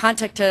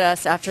contacted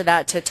us after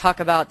that to talk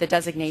about the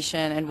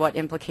designation and what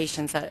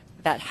implications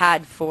that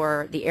had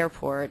for the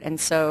airport. And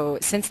so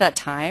since that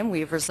time,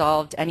 we've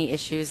resolved any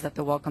issues that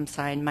the welcome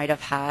sign might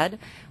have had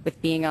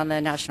with being on the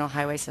National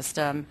Highway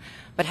System,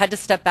 but had to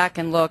step back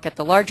and look at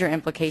the larger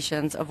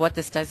implications of what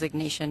this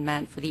designation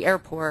meant for the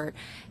airport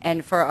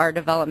and for our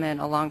development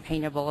along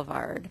Pena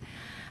Boulevard.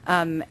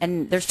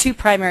 And there's two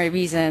primary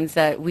reasons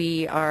that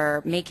we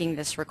are making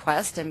this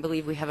request and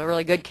believe we have a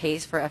really good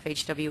case for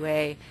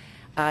FHWA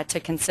to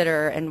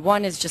consider, and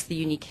one is just the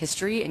unique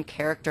history and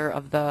character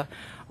of the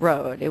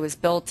road. It was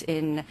built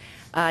in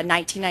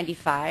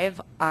 1995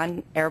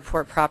 on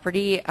airport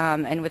property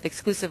and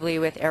exclusively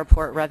with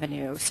airport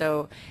revenue.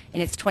 So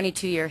in its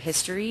 22-year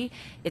history,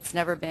 it's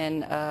never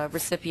been a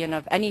recipient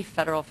of any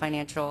federal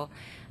financial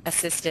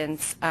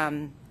assistance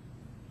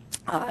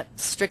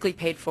strictly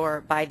paid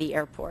for by the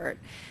airport.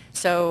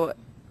 So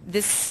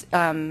this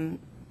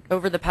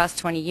over the past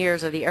 20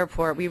 years of the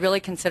airport, we really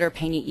consider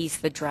Pena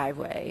East the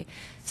driveway.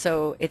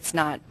 So it's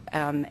not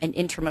an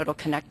intermodal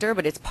connector,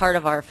 but it's part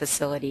of our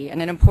facility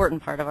and an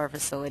important part of our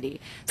facility.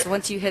 So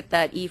once you hit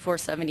that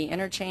E470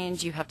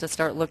 interchange, you have to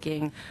start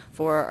looking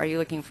for, are you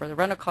looking for the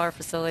rental car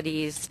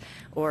facilities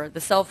or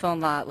the cell phone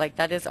lot? Like,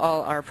 that is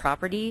all our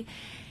property.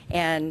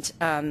 And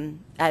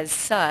as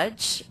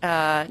such,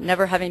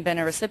 never having been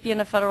a recipient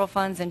of federal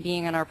funds and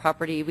being on our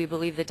property, we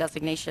believe the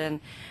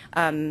designation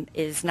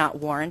is not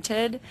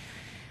warranted.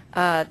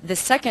 The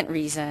second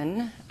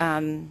reason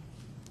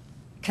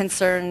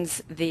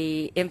concerns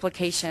the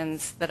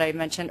implications that I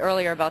mentioned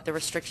earlier about the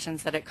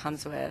restrictions that it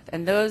comes with.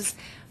 And those,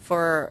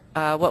 for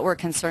what we're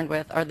concerned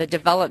with, are the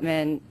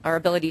development, our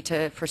ability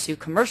to pursue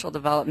commercial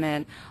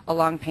development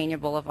along Pena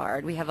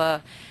Boulevard. We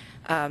have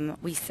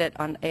we sit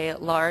on a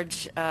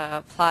large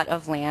plot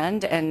of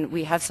land, and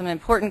we have some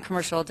important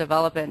commercial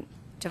development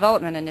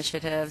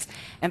initiatives,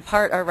 and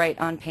part are right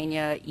on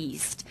Pena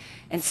East.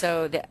 And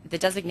so the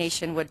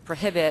designation would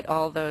prohibit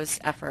all those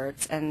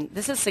efforts. And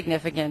this is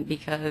significant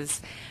because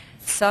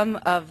some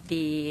of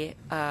the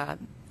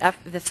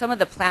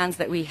plans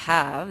that we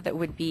have that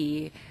would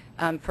be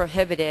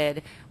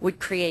prohibited would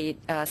create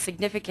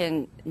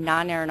significant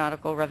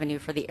non-aeronautical revenue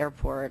for the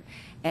airport.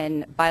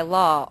 And by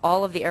law,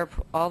 all of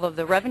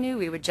the revenue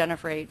we would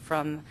generate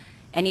from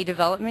any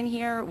development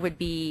here would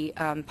be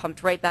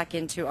pumped right back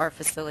into our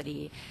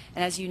facility.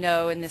 And as you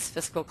know, in this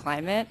fiscal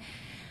climate,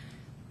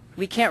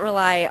 we can't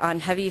rely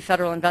on heavy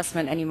federal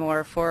investment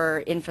anymore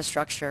for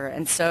infrastructure.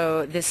 And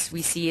so this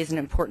we see as an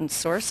important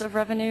source of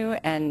revenue.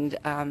 And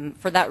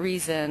for that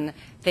reason,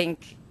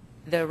 think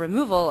the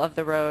removal of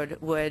the road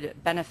would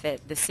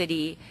benefit the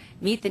city,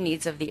 meet the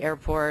needs of the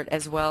airport,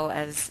 as well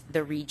as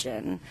the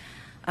region.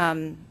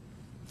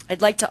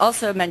 I'd like to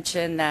also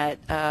mention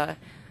that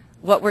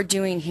what we're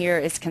doing here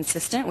is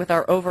consistent with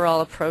our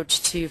overall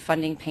approach to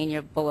funding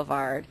Pena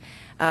Boulevard.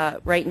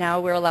 Right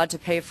now, we're allowed to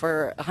pay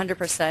for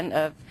 100%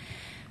 of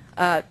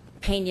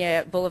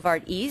Pena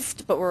Boulevard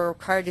East, but we're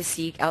required to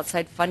seek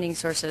outside funding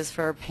sources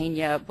for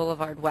Pena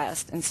Boulevard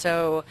West. And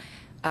so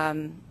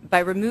by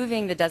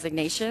removing the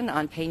designation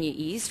on Pena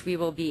East, we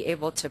will be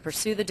able to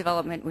pursue the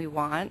development we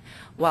want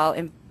while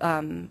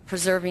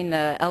preserving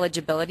the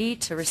eligibility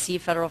to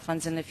receive federal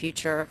funds in the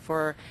future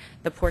for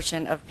the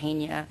portion of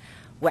Pena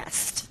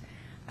West.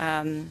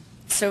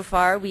 So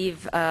far,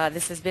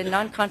 this has been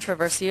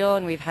non-controversial,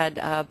 and we've had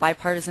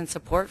bipartisan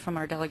support from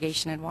our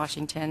delegation in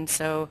Washington.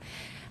 So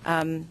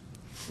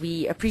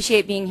we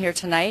appreciate being here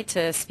tonight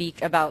to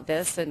speak about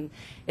this, and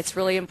it's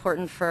really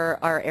important for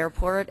our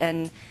airport.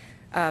 And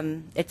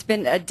it's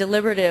been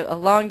a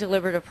long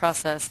deliberative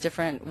process,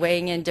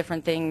 weighing in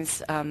different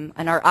things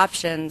and our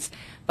options,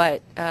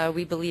 but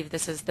we believe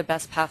this is the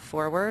best path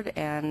forward.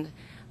 And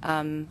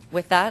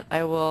with that,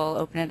 I will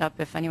open it up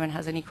if anyone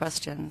has any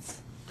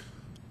questions.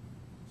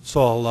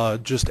 So I'll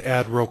just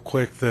add real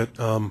quick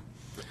that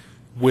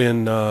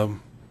when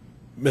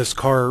Ms.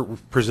 Carr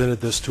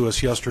presented this to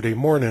us yesterday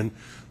morning,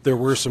 there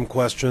were some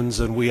questions,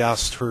 and we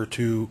asked her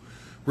to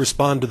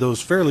respond to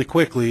those fairly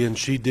quickly, and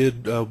she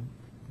did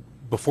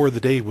before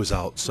the day was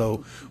out.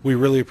 So we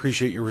really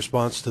appreciate your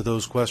response to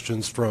those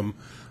questions from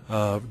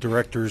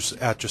Directors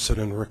Atchison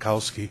and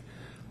Rakowski.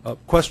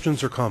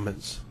 Questions or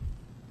comments?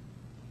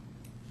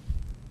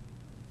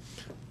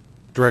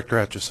 Director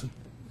Atchison.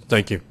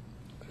 Thank you.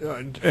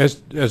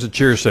 As the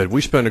chair said,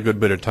 we spent a good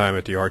bit of time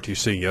at the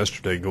RTC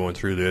yesterday going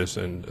through this,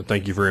 and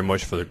thank you very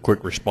much for the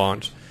quick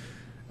response.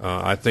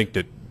 I think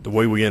that the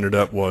way we ended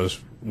up was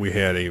we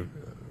had a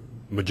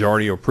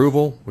majority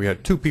approval. We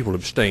had 2 people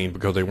abstain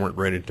because they weren't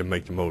ready to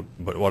make the vote.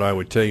 But what I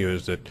would tell you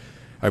is that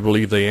I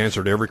believe they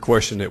answered every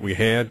question that we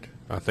had.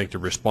 I think the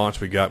response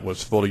we got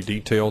was fully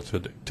detailed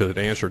to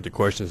answer the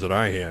questions that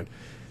I had,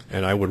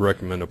 and I would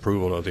recommend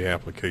approval of the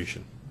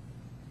application.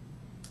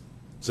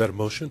 Is that a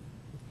motion?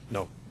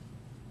 No.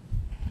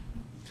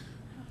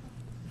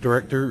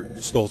 Director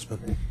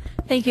Stolzman.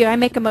 Thank you. I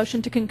make a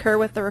motion to concur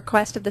with the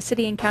request of the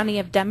City and County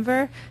of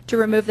Denver to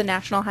remove the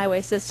National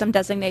Highway System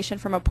designation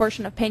from a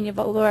portion of Pena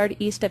Boulevard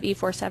east of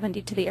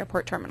E470 to the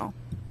airport terminal.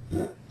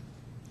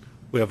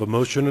 We have a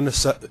motion and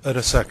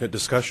a second.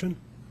 Discussion?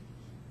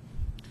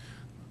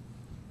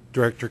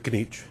 Director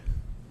Kinich.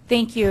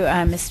 Thank you,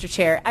 Mr.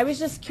 Chair. I was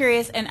just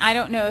curious, and I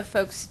don't know if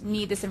folks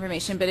need this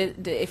information, but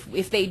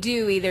if they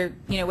do, either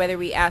whether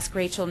we ask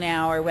Rachel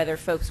now or whether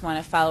folks want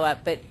to follow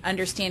up, but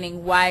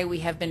understanding why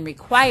we have been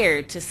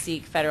required to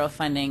seek federal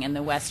funding in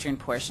the western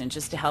portion,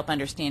 just to help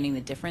understanding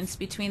the difference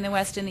between the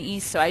west and the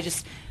east. So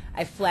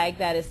I flag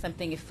that as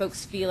something if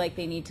folks feel like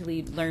they need to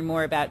learn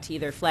more about, to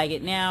either flag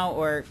it now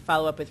or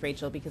follow up with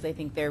Rachel, because I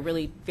think they're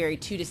really very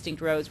 2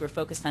 distinct roads. We're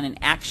focused on an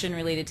action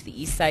related to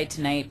the east side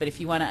tonight, but if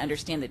you want to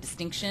understand the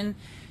distinction,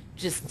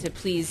 just to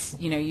please,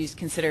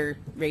 consider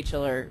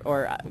Rachel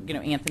or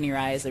Anthony or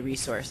I as a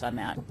resource on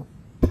that.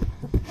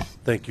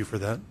 Thank you for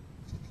that.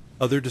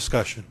 Other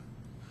discussion?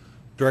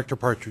 Director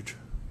Partridge.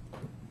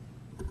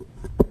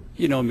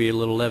 You know me, a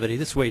little levity.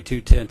 This is way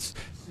too tense.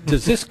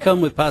 Does this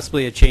come with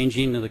possibly a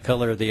changing of the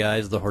color of the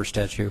eyes of the horse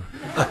statue?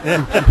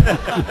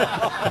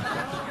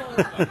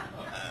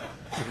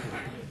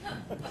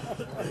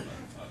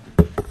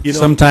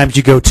 Sometimes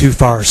you go too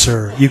far,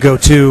 sir. You go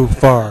too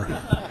far.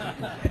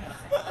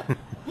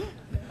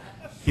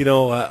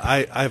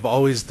 I've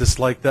always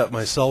disliked that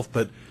myself,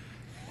 but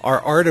our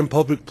Art and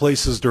Public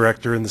Places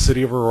Director in the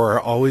City of Aurora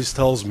always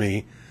tells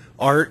me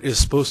art is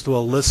supposed to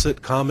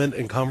elicit comment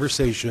and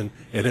conversation,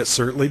 and it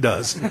certainly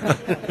does.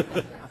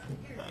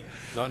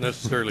 Not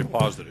necessarily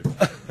positive.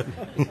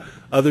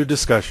 Other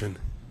discussion?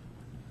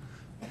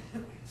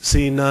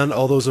 Seeing none,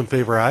 all those in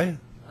favor, aye?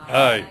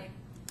 Aye.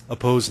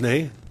 Opposed,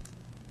 nay.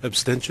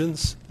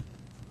 Abstentions?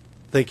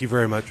 Thank you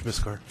very much, Ms.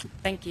 Carr.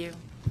 Thank you.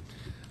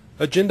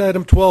 Agenda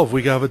item 12,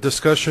 we have a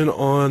discussion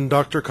on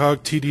DRCOG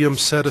TDM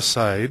set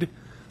aside,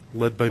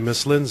 led by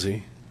Ms.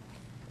 Lindsay.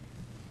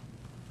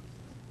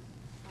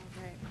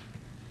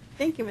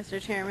 Thank you,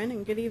 Mr. Chairman,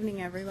 and good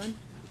evening, everyone.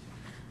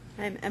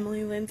 I'm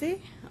Emily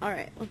Lindsay. All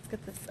right, let's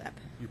get this up.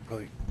 You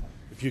probably,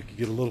 if you could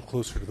get a little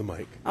closer to the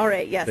mic. All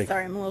right, yes, Thank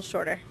sorry, I'm a little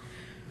shorter.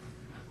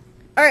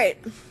 All right,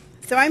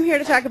 so I'm here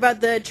to talk about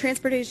the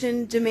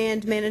transportation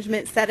demand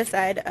management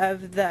set-aside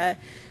of the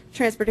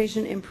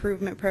Transportation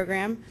Improvement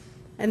Program,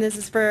 and this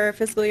is for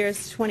fiscal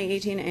years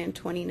 2018 and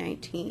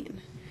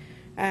 2019.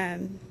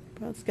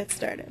 Let's get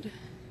started.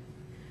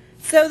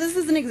 So this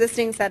is an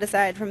existing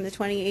set-aside from the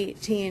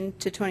 2018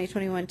 to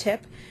 2021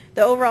 TIP.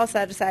 The overall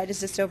set-aside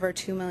is just over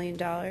 $2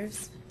 million.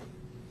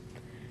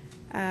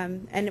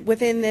 And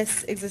within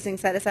this existing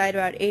set-aside,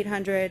 about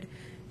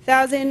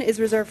 $800,000 is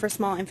reserved for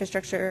small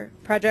infrastructure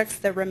projects.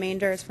 The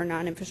remainder is for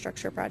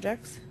non-infrastructure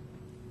projects.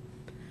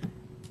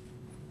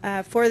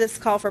 For this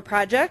call for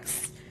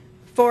projects,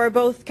 for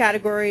both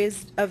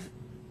categories of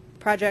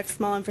projects,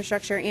 small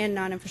infrastructure and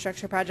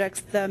non-infrastructure projects,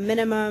 the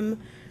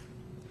minimum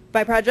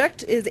by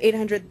project is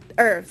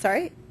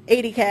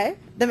 $80K,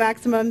 the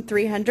maximum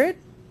 $300.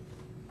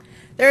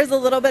 There is a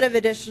little bit of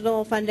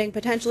additional funding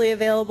potentially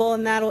available,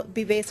 and that will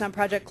be based on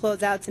project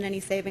closeouts and any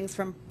savings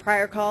from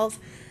prior calls.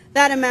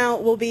 That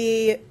amount will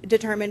be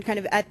determined kind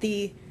of at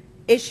the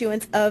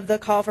issuance of the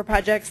call for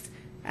projects,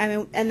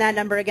 and that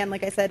number, again,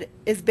 like I said,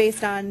 is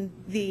based on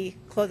the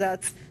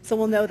closeouts, so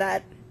we'll know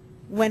that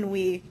when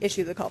we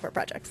issue the call for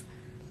projects.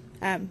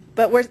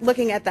 But we're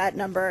looking at that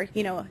number,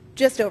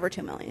 just over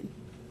 $2 million.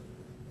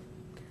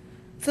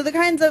 So the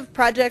kinds of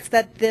projects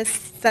that this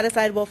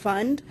set-aside will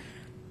fund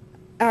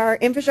are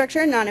infrastructure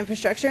and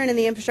non-infrastructure, and in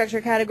the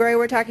infrastructure category,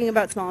 we're talking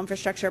about small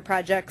infrastructure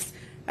projects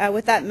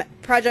with that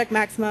project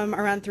maximum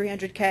around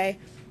 $300K.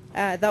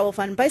 That will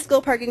fund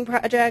bicycle parking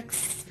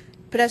projects,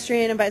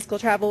 pedestrian and bicycle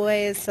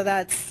travelways, so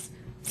that's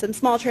some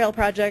small trail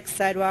projects,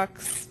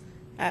 sidewalks,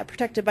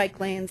 protected bike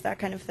lanes, that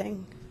kind of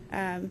thing.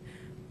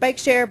 Bike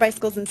share,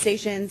 bicycles and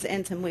stations,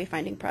 and some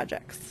wayfinding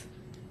projects.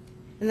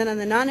 And then on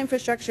the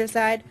non-infrastructure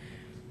side,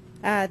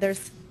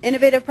 there's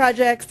innovative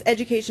projects,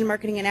 education,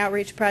 marketing, and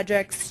outreach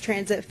projects,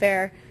 transit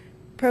fare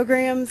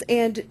programs,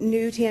 and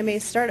new TMA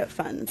startup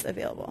funds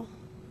available.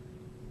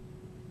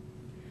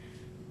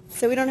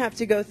 So we don't have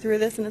to go through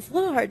this, and it's a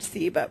little hard to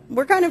see, but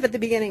we're kind of at the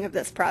beginning of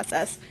this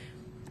process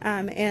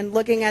and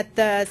looking at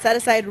the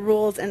set-aside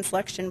rules and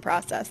selection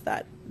process,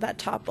 that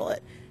top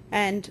bullet.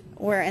 And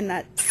we're in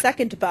that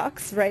second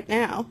box right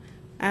now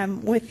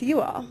with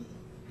you all.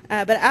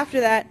 But after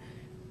that,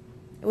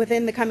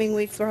 within the coming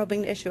weeks, we're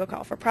hoping to issue a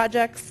call for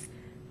projects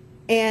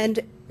and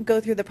go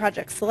through the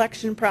project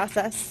selection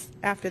process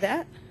after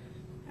that.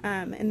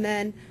 And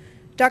then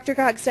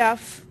DRCOG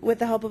staff, with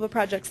the help of a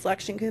project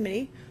selection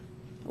committee,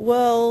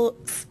 will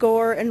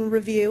score and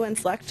review and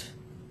select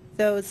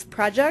those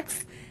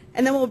projects.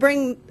 And then we'll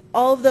bring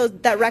all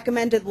of that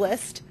recommended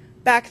list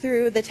back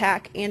through the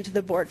TAC and to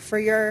the board for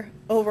your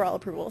overall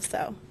approval.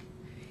 So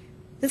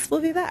this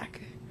will be back.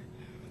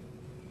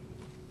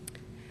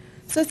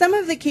 So some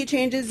of the key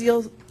changes,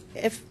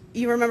 if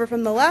you remember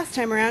from the last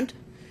time around,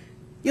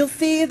 you'll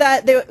see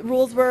that the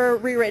rules were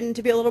rewritten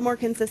to be a little more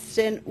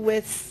consistent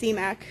with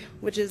CMAQ,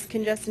 which is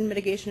Congestion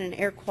Mitigation and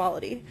Air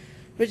Quality,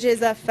 which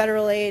is a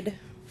federal aid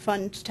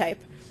fund type.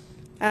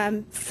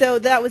 So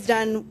that was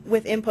done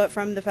with input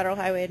from the Federal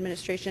Highway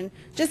Administration,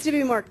 just to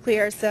be more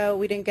clear, so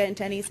we didn't get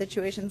into any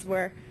situations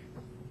where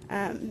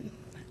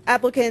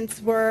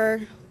applicants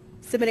were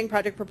submitting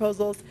project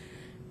proposals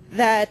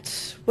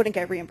that wouldn't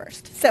get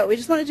reimbursed. So we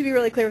just wanted to be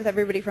really clear with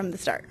everybody from the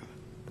start.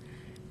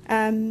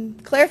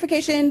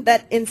 Clarification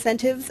that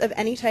incentives of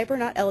any type are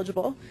not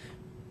eligible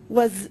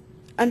was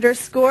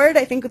underscored.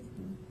 I think,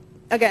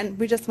 again,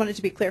 we just wanted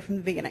to be clear from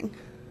the beginning.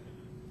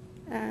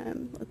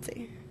 Let's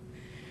see.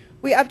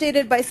 We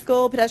updated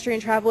bicycle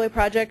pedestrian travelway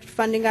project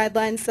funding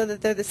guidelines so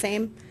that they're the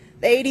same.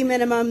 The 80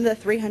 minimum, the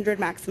 300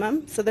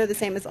 maximum, so they're the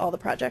same as all the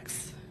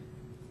projects.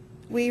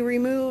 We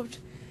removed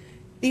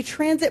the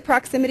transit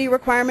proximity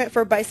requirement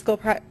for bicycle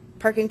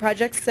parking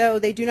projects, so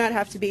they do not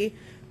have to be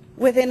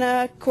within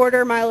a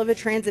quarter mile of a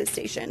transit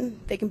station.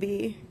 They can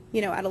be,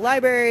 at a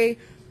library,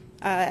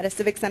 at a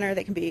civic center,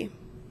 they can be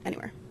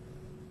anywhere.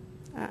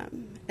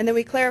 And then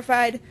we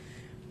clarified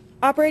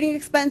operating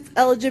expense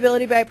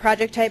eligibility by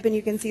project type, and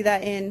you can see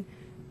that in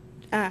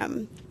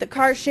the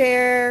car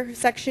share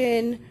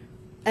section,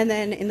 and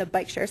then in the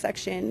bike share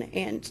section,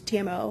 and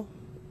TMO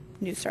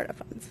new startup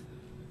funds.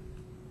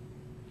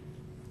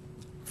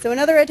 So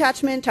another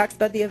attachment talks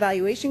about the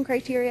evaluation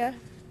criteria,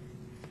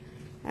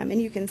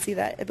 and you can see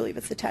that, I believe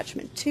it's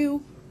attachment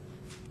 2.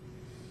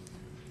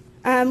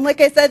 Like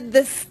I said,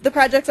 the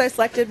projects are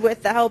selected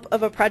with the help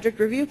of a project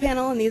review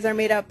panel, and these are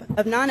made up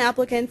of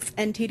non-applicants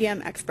and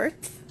TDM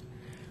experts.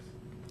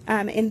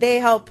 And they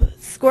help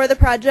score the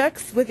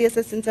projects with the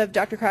assistance of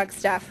DRCOG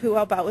staff, who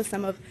help out with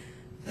some of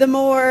the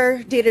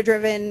more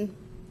data-driven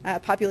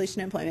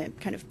population employment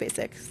kind of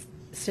basic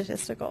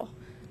statistical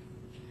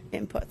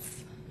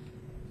inputs.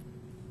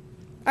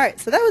 All right,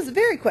 so that was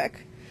very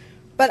quick,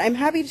 but I'm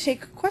happy to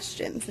take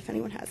questions if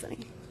anyone has any.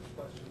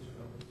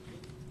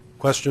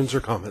 Questions or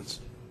comments?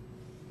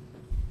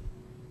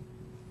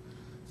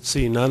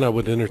 Seeing none, I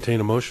would entertain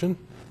a motion.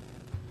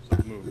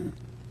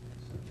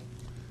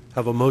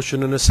 Have a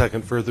motion and a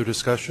second. Further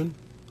discussion?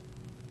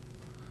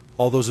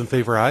 All those in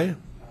favor, aye.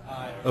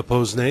 Aye.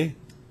 Opposed, nay.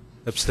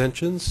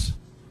 Abstentions?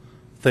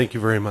 Thank you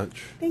very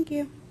much. Thank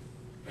you.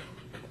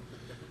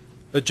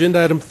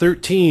 Agenda item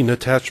 13,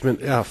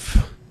 attachment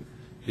F,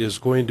 is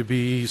going to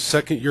be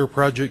second-year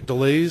project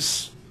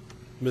delays.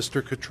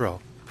 Mr.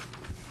 Cottrell.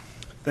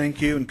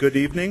 Thank you and good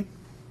evening.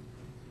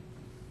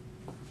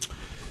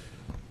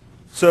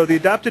 So the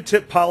adopted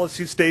TIP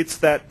policy states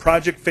that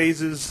project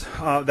phases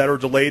that are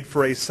delayed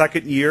for a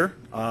second year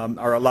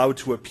are allowed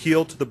to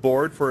appeal to the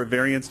board for a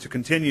variance to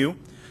continue,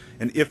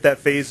 and if that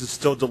phase is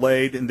still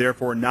delayed and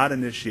therefore not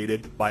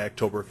initiated by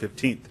October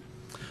 15th.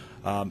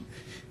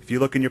 If you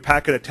look in your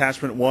packet,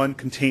 attachment 1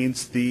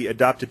 contains the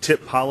adopted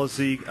TIP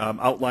policy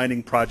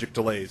outlining project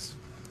delays.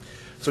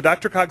 So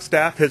DRCOG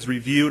staff has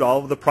reviewed all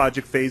of the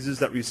project phases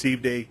that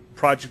received a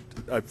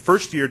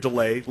first year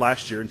delay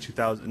last year in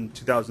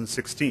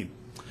 2016.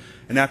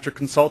 And after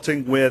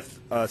consulting with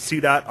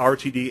CDOT,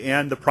 RTD,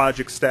 and the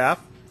project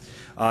staff,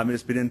 it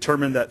has been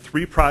determined that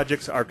 3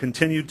 projects are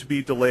continued to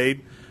be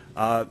delayed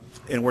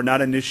and were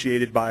not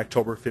initiated by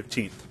October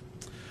 15th.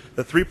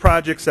 The 3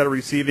 projects that are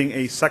receiving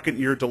a second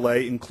year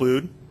delay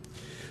include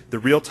the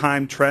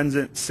real-time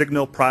transit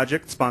signal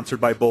project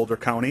sponsored by Boulder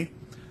County.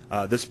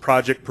 This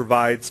project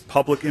provides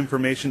public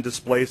information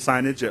display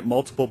signage at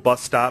multiple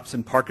bus stops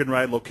and park and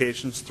ride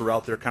locations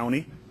throughout their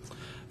county.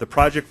 The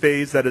project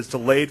phase that is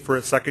delayed for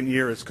a second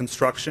year is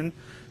construction,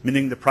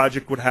 meaning the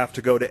project would have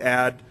to go to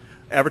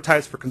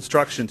advertise for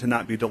construction to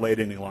not be delayed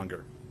any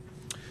longer.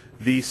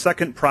 The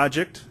second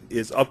project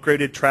is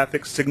upgraded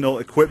traffic signal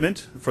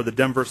equipment for the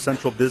Denver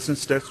Central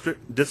Business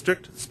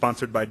District,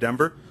 sponsored by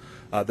Denver.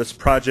 This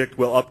project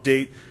will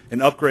update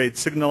and upgrade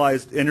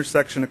signalized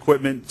intersection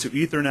equipment to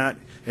Ethernet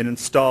and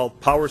install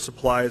power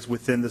supplies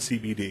within the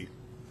CBD.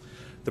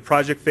 The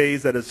project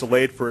phase that is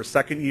delayed for a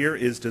second year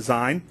is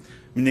design,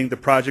 meaning the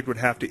project would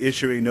have to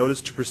issue a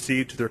notice to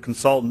proceed to their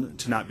consultant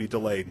to not be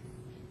delayed.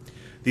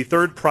 The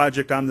third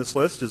project on this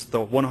list is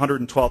the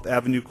 112th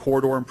Avenue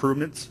corridor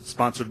improvements,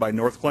 sponsored by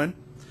Northglenn.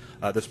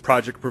 This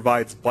project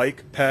provides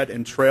bike, ped,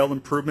 and trail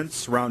improvements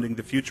surrounding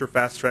the future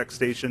fast track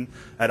station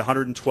at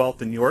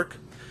 112th and York,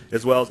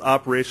 as well as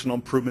operational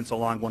improvements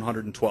along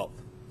 112th.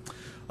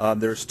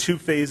 There's 2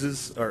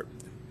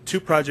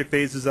 project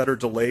phases that are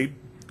delayed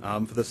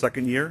for the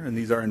second year, and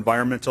these are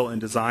environmental and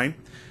design,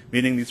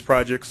 meaning these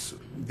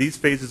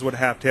phases would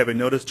have to have a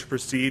notice to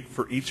proceed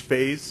for each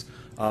phase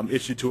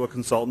issued to a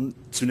consultant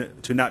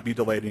to not be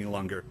delayed any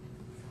longer.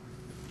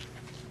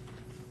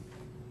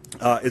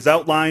 As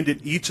outlined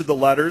in each of the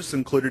letters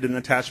included in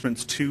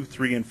attachments 2,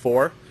 3, and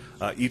 4,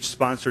 each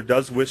sponsor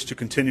does wish to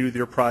continue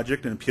their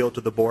project and appeal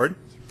to the board.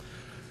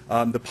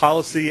 The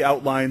policy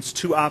outlines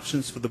 2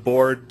 options for the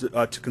board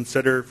to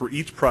consider for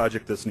each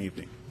project this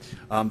evening.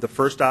 The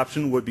first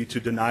option would be to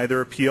deny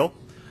their appeal.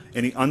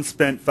 Any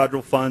unspent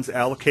federal funds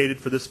allocated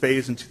for this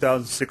phase in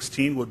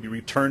 2016 would be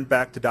returned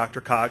back to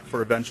DRCOG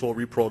for eventual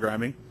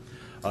reprogramming.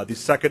 The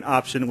second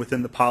option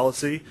within the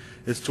policy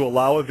is to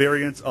allow a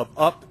variance of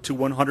up to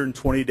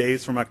 120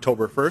 days from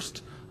October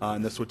 1st,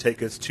 and this would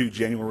take us to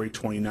January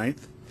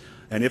 29th.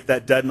 And if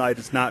that deadline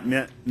is not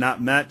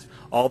met,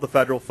 all the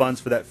federal funds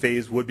for that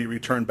phase would be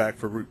returned back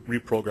for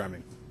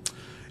reprogramming.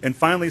 And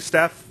finally,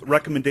 staff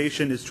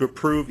recommendation is to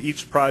approve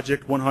each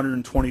project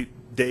 120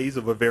 days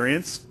of a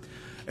variance.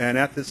 And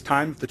at this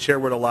time, if the chair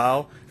would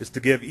allow, is to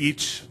give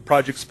each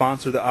project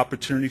sponsor the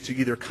opportunity to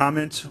either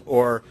comment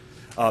or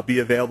be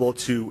available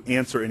to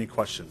answer any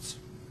questions.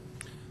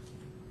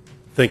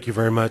 Thank you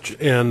very much.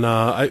 And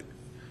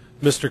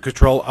Mr.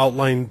 Cottrell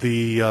outlined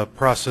the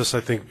process, I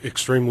think,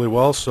 extremely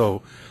well.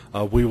 So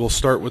we will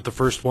start with the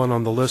first one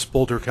on the list,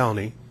 Boulder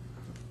County.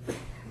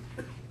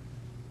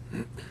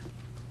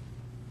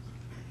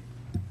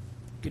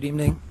 Good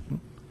evening.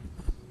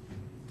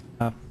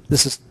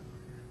 This is...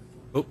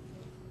 Oh.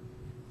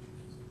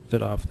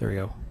 It off. There we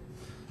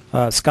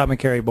go. Scott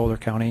McCary, Boulder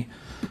County.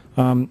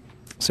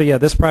 So yeah,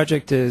 this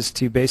project is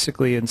to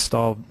basically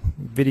install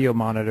video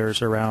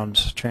monitors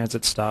around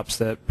transit stops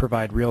that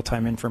provide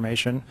real-time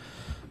information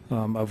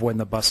of when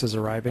the bus is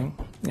arriving.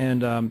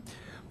 And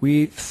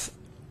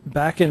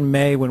back in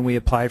May when we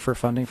applied for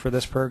funding for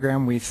this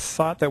program, we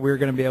thought that we were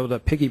going to be able to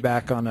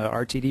piggyback on a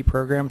RTD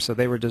program. So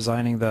they were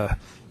designing the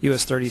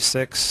US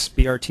 36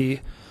 BRT,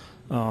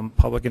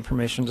 public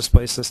information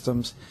display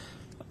systems.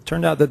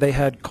 Turned out that they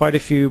had quite a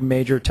few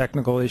major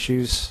technical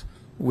issues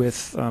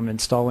with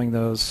installing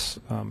those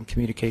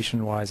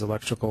communication-wise,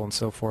 electrical and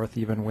so forth,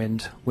 even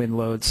wind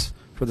loads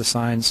for the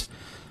signs.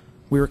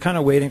 We were kind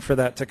of waiting for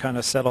that to kind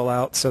of settle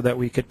out so that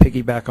we could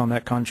piggyback on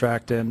that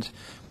contract, and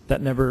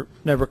that never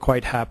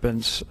quite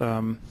happened.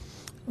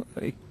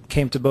 It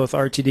came to both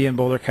RTD and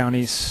Boulder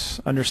County's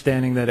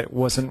understanding that it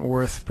wasn't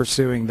worth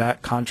pursuing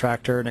that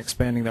contractor and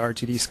expanding the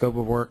RTD scope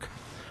of work.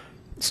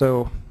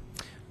 So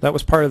that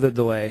was part of the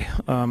delay.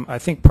 I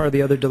think part of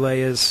the other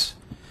delay is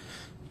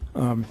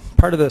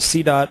part of the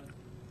CDOT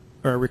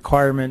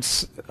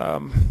requirements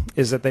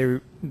is that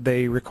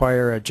they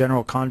require a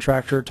general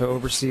contractor to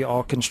oversee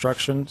all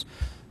constructions,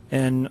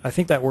 and I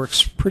think that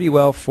works pretty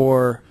well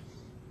for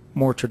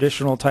more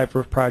traditional type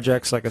of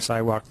projects like a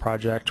sidewalk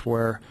project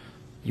where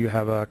you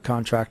have a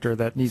contractor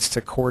that needs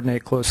to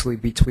coordinate closely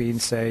between,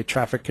 say,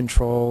 traffic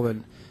control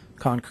and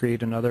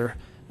concrete and other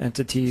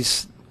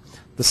entities.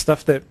 The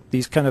stuff that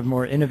these kind of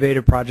more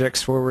innovative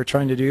projects where we're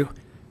trying to do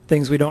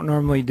things we don't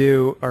normally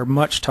do are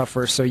much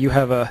tougher. So you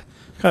have a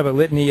kind of a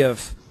litany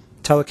of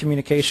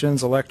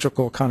telecommunications,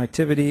 electrical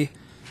connectivity,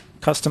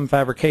 custom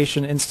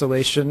fabrication,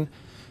 installation,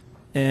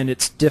 and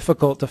it's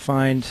difficult to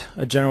find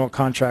a general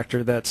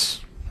contractor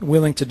that's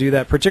willing to do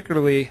that,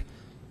 particularly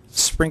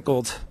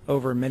sprinkled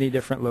over many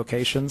different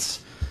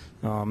locations.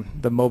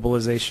 The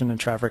mobilization and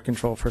traffic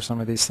control for some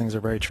of these things are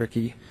very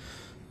tricky.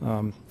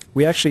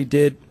 We actually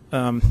did,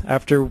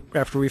 after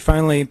we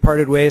finally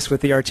parted ways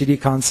with the RTD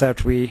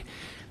concept, we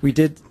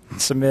did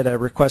submit a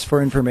request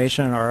for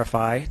information, an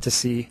RFI, to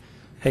see,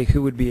 hey,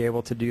 who would be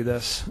able to do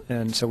this?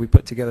 And so we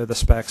put together the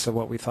specs of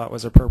what we thought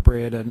was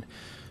appropriate and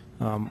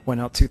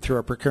went out through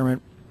our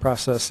procurement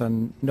process,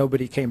 and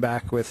nobody came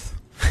back with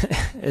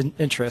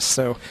interest.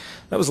 So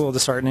that was a little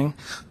disheartening.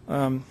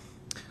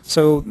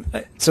 So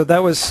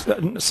that was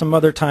some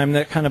other time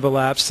that kind of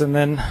elapsed, and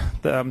then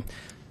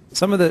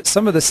some of the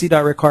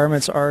CDOT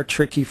requirements are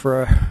tricky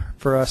for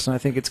us, and I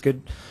think it's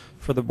good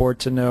for the board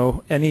to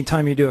know.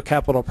 Anytime you do a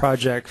capital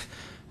project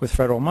with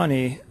federal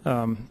money,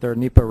 there are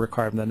NEPA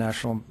requirements, the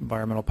National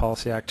Environmental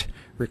Policy Act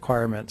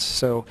requirements.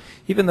 So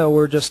even though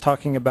we're just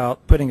talking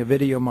about putting a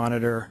video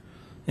monitor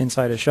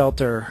inside a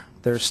shelter,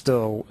 there's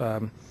still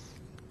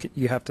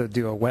you have to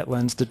do a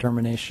wetlands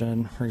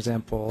determination, for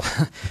example,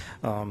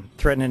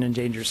 threatened and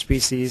endangered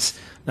species.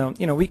 Now,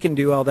 we can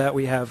do all that.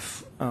 We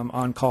have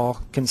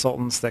on-call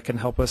consultants that can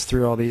help us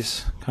through all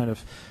these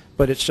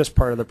but it's just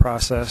part of the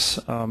process.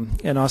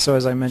 And also,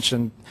 as I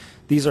mentioned,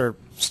 these are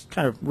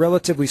kind of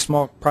relatively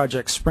small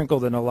projects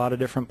sprinkled in a lot of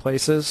different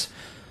places.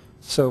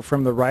 So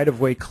from the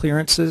right-of-way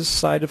clearances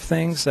side of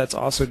things, that's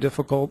also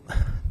difficult.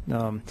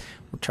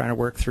 We're trying to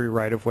work through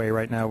right-of-way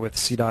right now with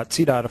CDOT.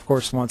 CDOT, of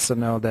course, wants to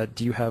know that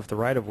do you have the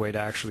right-of-way to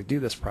actually do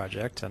this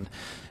project, and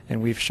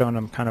we've shown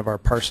them kind of our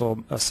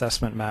parcel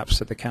assessment maps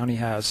that the county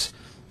has.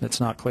 It's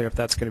not clear if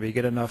that's going to be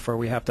good enough, or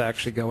we have to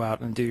actually go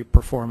out and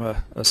perform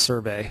a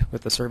survey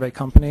with the survey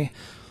company.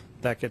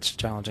 That gets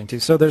challenging too.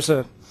 So there's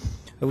a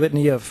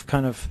litany of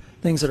kind of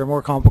things that are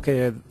more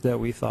complicated that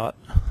we thought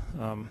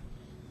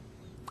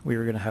we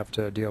were going to have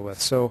to deal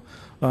with. So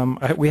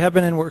we have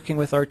been working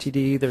with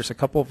RTD. There's a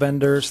couple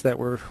vendors that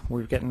we're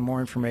getting more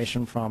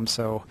information from,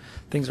 so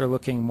things are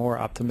looking more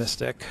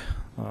optimistic.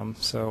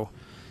 So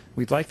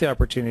we'd like the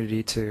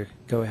opportunity to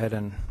go ahead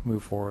and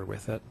move forward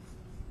with it.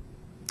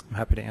 I'm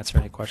happy to answer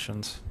any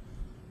questions.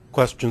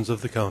 Questions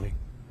of the county.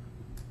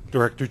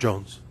 Director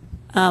Jones.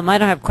 I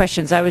don't have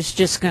questions. I was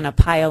just going to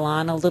pile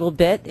on a little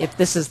bit, if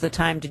this is the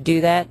time to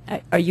do that.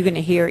 Are you going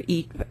to hear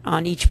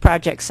on each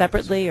project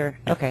separately, or?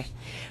 Okay.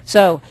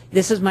 So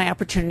this is my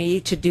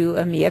opportunity to do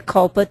a mea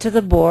culpa to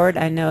the board.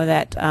 I know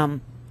that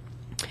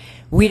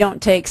we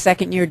don't take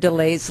second-year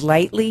delays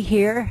lightly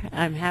here.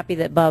 I'm happy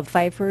that Bob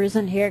Pfeiffer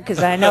isn't here,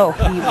 because I know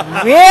he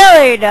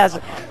really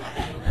doesn't.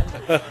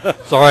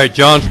 It's all right.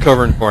 John's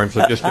covering for him,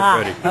 so just get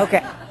ready.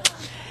 Okay.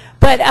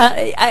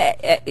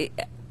 But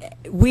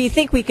we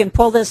think we can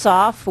pull this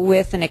off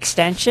with an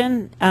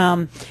extension,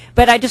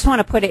 but I just want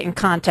to put it in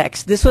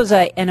context. This was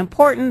an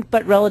important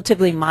but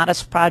relatively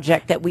modest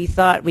project that we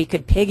thought we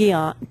could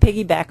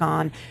piggyback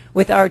on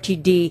with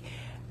RTD.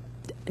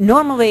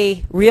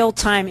 Normally,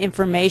 real-time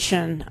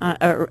information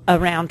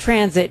around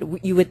transit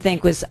you would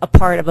think was a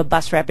part of a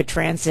bus rapid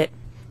transit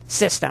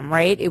system,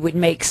 right? It would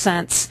make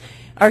sense.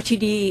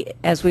 RTD,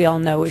 as we all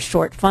know, is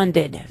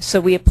short-funded, so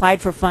we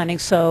applied for funding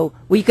so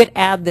we could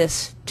add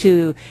this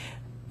to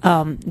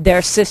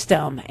their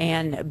system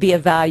and be a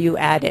value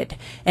added.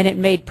 And it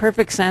made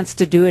perfect sense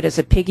to do it as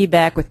a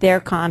piggyback with their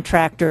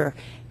contractor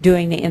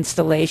doing the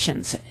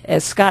installations.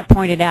 As Scott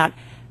pointed out,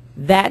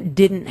 that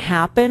didn't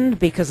happen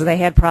because they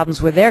had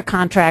problems with their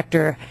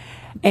contractor,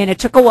 and it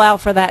took a while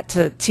for that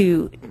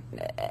to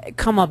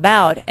come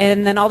about.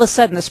 And then all of a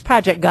sudden this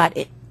project got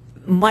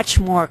much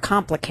more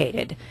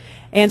complicated.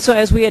 And so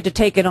as we had to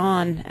take it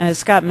on, as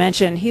Scott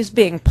mentioned, he's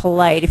being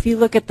polite. If you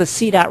look at the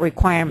CDOT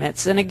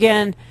requirements, and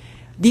again,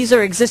 these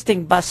are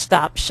existing bus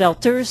stop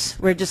shelters.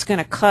 We're just going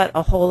to cut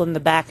a hole in the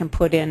back and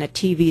put in a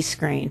TV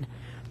screen.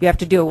 You have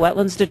to do a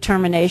wetlands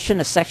determination,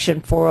 a Section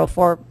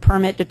 404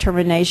 permit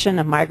determination,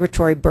 a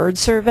migratory bird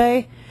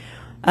survey,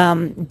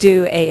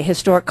 do a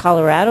historic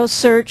Colorado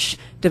search,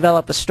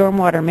 develop a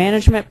stormwater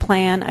management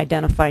plan,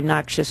 identify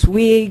noxious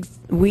weeds,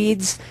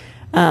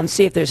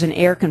 see if there's an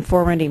air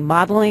conformity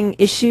modeling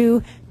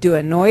issue, do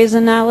a noise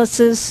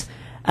analysis,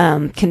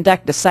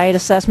 conduct a site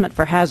assessment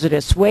for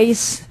hazardous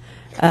waste,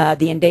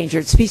 the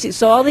endangered species.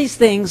 So all these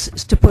things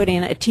to put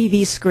in a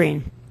TV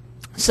screen.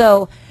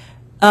 So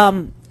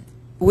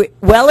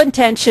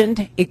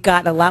well-intentioned. It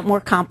got a lot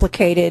more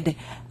complicated,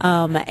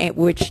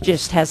 which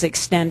just has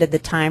extended the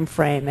time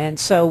frame. And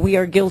so we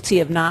are guilty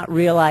of not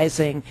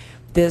realizing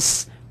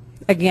this,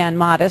 again,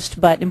 modest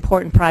but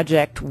important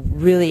project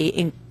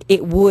really,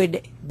 it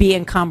would be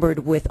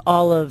encumbered with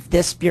all of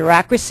this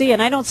bureaucracy.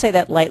 And I don't say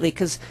that lightly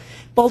because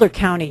Boulder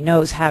County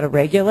knows how to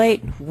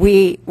regulate.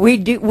 We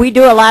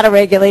do a lot of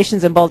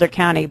regulations in Boulder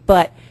County,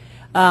 but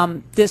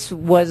this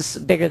was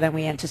bigger than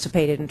we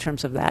anticipated in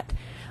terms of that.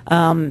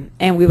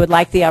 And we would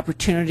like the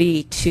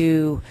opportunity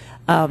to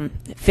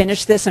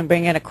finish this and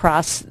bring it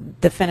across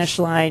the finish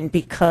line,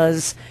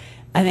 because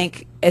I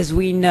think, as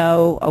we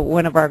know,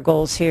 one of our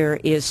goals here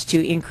is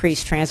to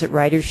increase transit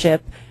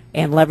ridership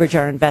and leverage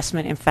our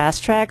investment in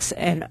fast tracks,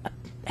 and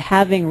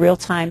having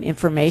real-time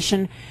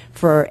information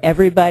for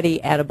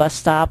everybody at a bus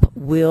stop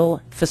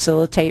will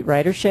facilitate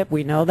ridership.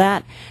 We know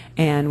that,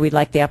 and we'd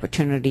like the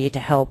opportunity to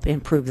help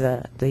improve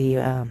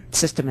the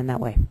system in that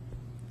way.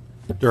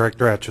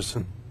 Director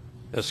Atchison.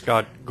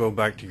 Scott, go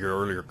back to your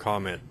earlier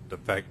comment, the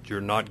fact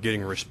you're not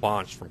getting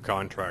response from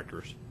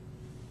contractors.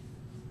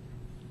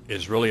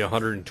 Is really a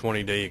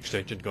 120-day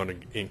extension going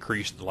to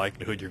increase the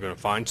likelihood you're going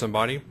to find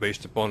somebody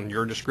based upon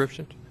your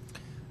description?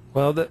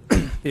 Well,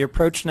 the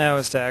approach now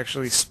is to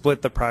actually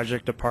split the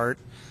project apart.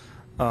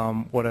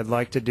 What I'd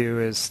like to do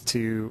is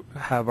to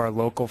have our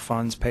local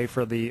funds pay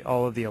for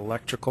all of the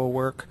electrical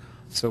work.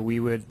 So we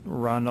would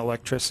run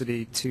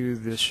electricity to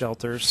the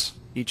shelters,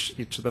 each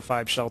of the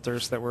 5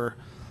 shelters that we're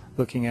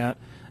looking at,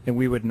 and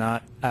we would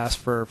not ask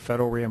for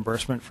federal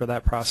reimbursement for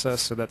that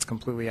process. So that's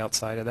completely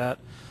outside of that.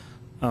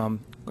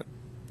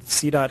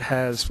 CDOT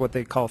has what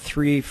they call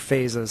 3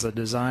 phases: a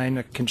design,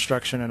 a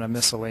construction, and a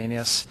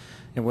miscellaneous.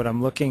 And what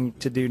I'm looking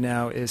to do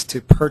now is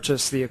to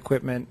purchase the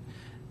equipment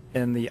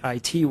and the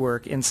IT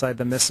work inside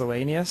the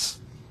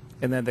miscellaneous,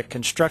 and then the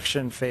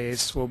construction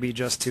phase will be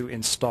just to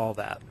install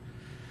that.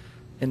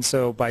 And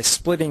so by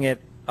splitting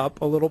it up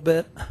a little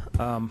bit,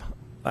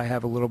 I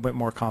have a little bit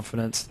more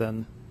confidence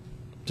than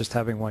just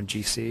having one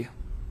GC.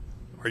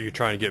 Are you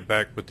trying to get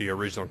back with the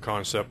original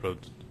concept of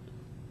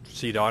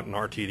CDOT and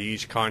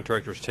RTD's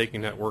contractors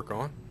taking that work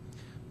on?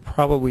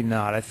 Probably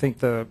not. I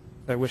think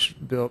I wish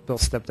Bill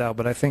stepped out,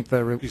 but I think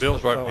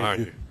Bill's right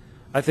behind you.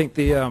 I think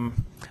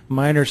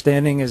my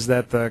understanding is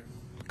that the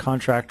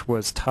contract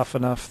was tough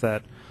enough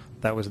that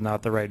that was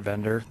not the right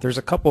vendor. There's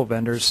a couple of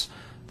vendors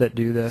that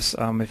do this.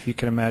 If you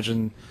can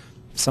imagine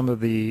some of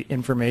the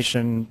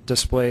information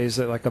displays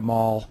at like a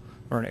mall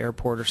or an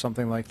airport or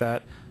something like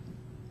that,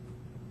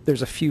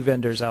 there's a few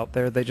vendors out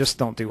there. They just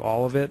don't do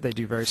all of it. They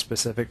do very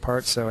specific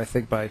parts. So I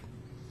think by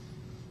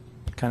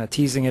kind of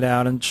teasing it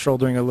out and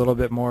shouldering a little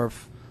bit more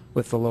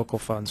with the local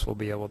funds, we'll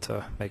be able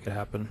to make it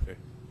happen. Okay.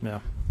 Yeah.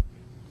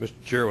 Mr.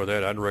 Chair, with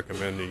that, I'd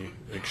recommend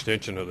the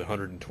extension of the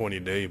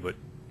 120-day, but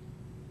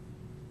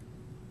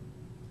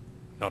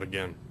not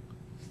again.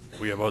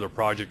 We have other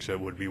projects that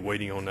would be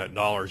waiting on that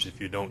dollars if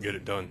you don't get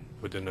it done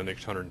within the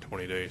next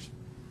 120 days.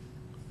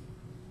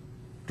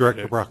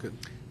 Director Brockett.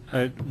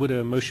 Would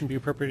a motion be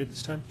appropriate at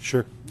this time?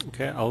 Sure.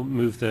 Okay, I'll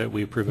move that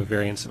we approve a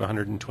variance of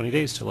 120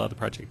 days to allow the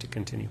project to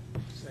continue.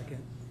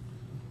 Second.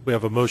 We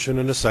have a motion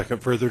and a second.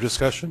 Further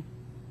discussion?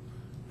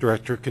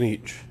 Director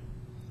Kinich.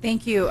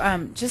 Thank you.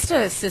 Just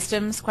a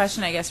systems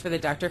question, I guess, for the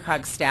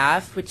DRCOG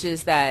staff, which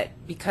is that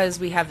because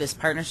we have this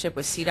partnership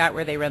with CDOT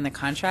where they run the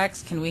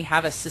contracts, can we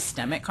have a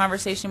systemic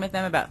conversation with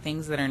them about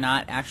things that are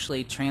not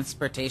actually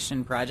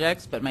transportation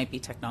projects but might be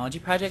technology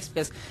projects?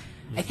 Because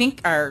I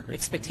think our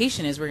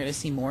expectation is we're going to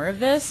see more of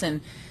this, and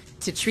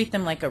to treat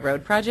them like a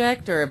road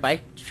project or a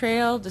bike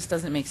trail just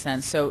doesn't make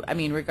sense. So, I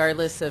mean,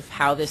 regardless of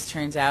how this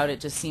turns out, it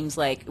just seems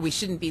like we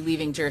shouldn't be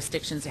leaving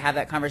jurisdictions to have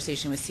that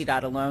conversation with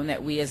CDOT alone,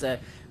 that we as a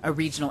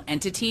regional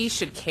entity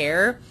should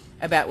care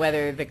about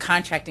whether the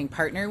contracting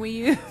partner we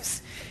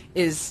use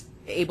is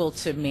able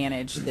to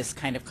manage this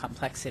kind of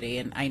complexity.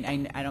 And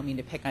I don't mean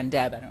to pick on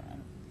Deb. I don't know.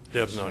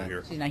 Deb's not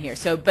here. She's not here.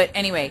 So, but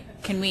anyway,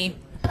 can we,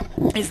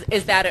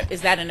 is that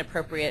an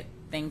appropriate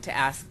thing to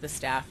ask the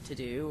staff to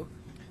do?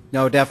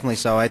 No, definitely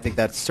so. I think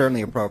that's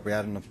certainly appropriate.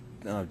 I don't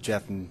know if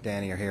Jeff and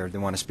Danny are here. They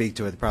want to speak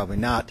to it. Probably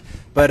not.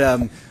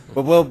 But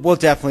we'll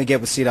definitely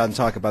get with CDOT and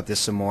talk about this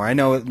some more. I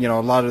know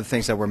a lot of the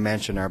things that were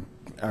mentioned are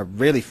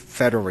really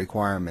federal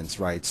requirements,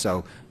 right?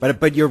 So,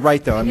 but you're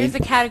right though. I mean, there's a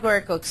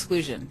categorical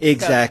exclusion.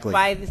 Exactly. So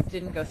why this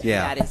didn't go through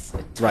that is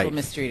a total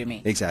mystery to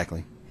me.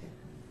 Exactly.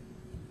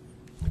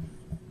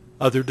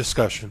 Other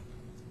discussion?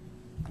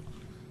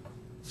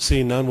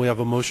 Seeing none, we have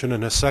a motion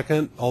and a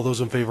second. All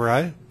those in favor,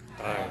 aye.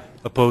 Aye.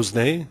 Opposed,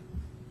 nay.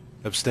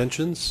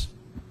 Abstentions?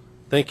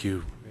 Thank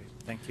you.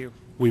 Thank you.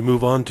 We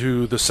move on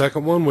to the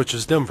second one, which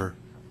is Denver.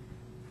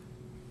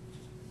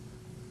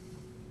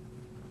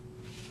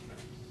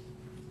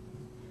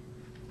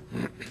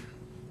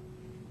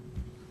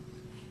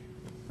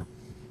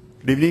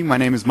 Good evening. My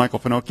name is Michael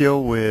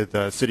Finocchio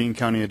with City and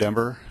County of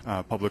Denver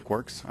Public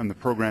Works. I'm the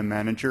program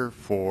manager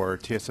for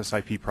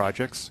TSSIP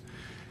projects.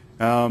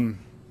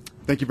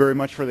 Thank you very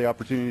much for the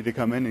opportunity to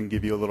come in and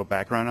give you a little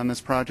background on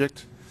this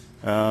project.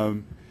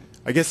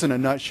 I guess in a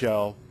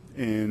nutshell,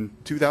 In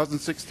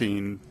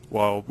 2016,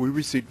 well, we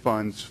received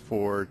funds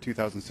for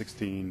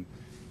 2016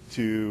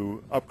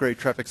 to upgrade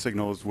traffic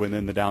signals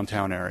within the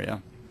downtown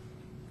area.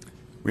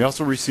 We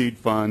also received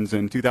funds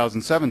in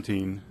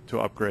 2017 to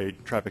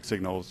upgrade traffic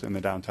signals in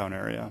the downtown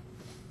area.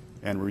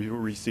 And we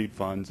received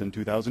funds in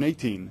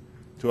 2018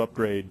 to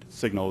upgrade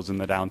signals in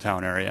the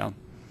downtown area.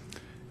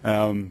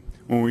 When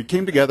we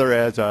came together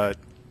as a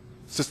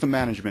system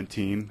management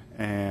team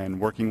and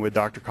working with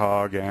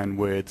DRCOG and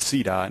with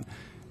CDOT,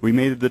 we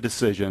made the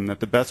decision that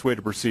the best way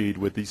to proceed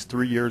with these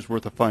 3 years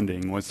worth of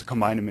funding was to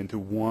combine them into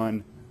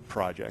one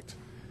project.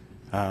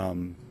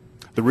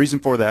 The reason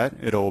for that,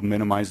 it'll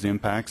minimize the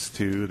impacts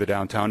to the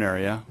downtown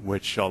area,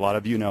 which a lot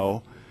of you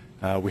know,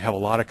 we have a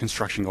lot of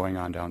construction going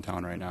on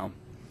downtown right now.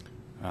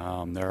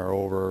 There are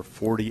over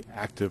 40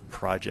 active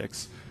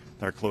projects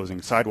that are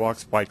closing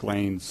sidewalks, bike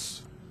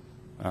lanes,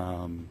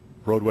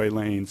 roadway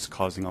lanes,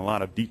 causing a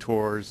lot of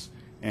detours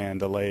and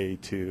delay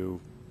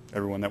to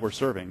everyone that we're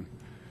serving.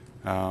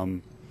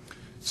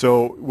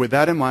 So with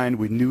that in mind,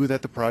 we knew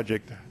that the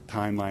project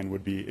timeline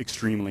would be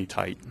extremely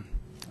tight.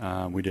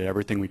 We did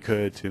everything we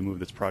could to move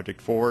this project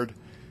forward.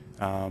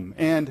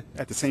 And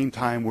at the same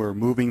time, we're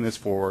moving this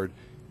forward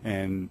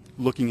and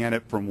looking at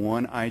it from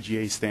one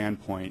IGA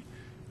standpoint.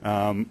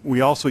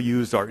 We also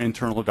used our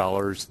internal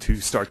dollars to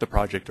start the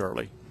project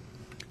early.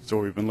 So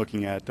we've been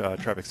looking at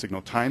traffic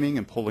signal timing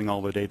and pulling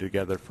all the data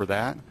together for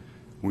that.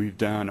 We've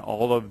done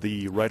all of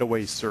the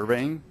right-of-way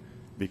surveying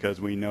because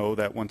we know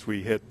that once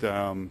we hit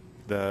the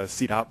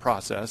CDOT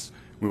process,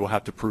 we will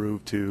have to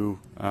prove to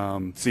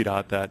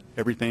CDOT that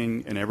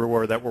everything and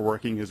everywhere that we're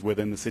working is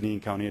within the city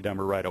and county of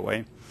Denver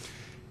right-of-way.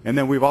 And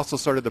then we've also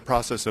started the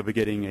process of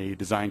getting a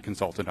design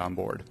consultant on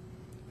board.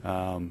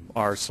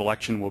 Our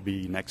selection will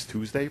be next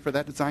Tuesday for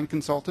that design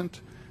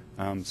consultant.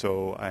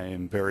 So I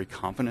am very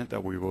confident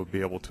that we will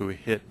be able to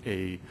hit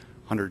a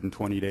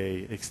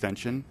 120-day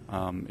extension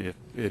if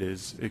it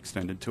is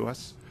extended to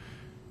us.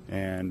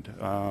 And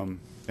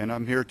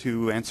I'm here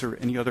to answer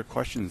any other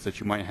questions that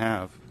you might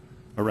have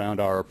around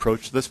our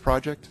approach to this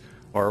project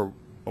or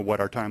what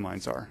our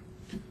timelines are.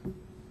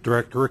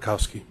 Director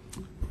Rakowski.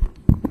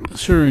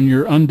 Sir, in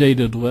your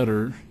undated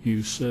letter,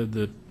 you said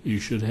that you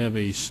should have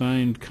a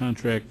signed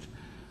contract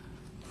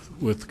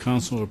with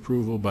council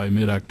approval by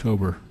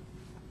mid-October.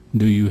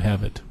 Do you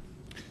have it?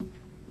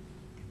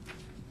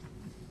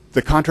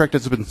 The contract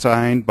has been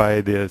signed by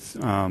the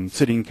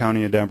City and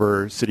County of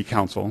Denver City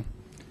Council.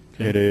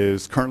 Okay. It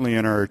is currently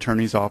in our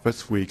attorney's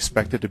office. We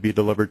expect it to be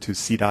delivered to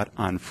CDOT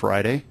on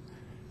Friday.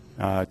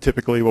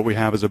 Typically what we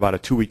have is about a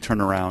 2-week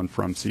turnaround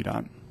from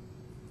CDOT.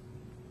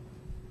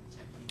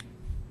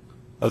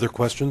 Other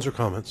questions or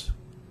comments?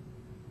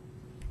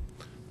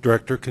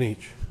 Director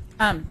Kinich.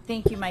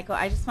 Thank you, Michael.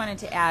 I just wanted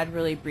to add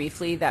really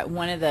briefly that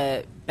one of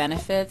the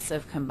benefits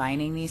of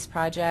combining these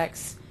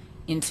projects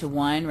into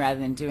one rather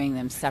than doing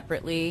them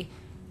separately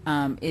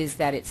is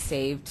that it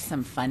saved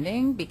some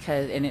funding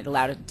and it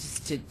allowed us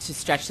to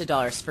stretch the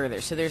dollars further.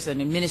 So there's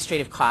an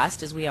administrative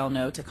cost, as we all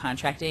know, to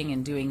contracting,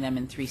 and doing them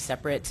in 3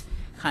 separate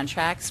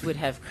contracts would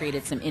have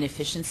created some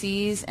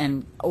inefficiencies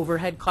and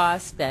overhead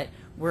costs that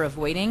we're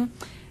avoiding.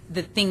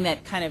 The thing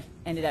that kind of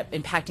ended up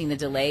impacting the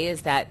delay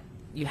is that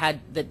you had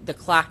the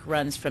clock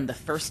runs from the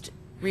first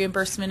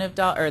reimbursement of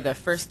the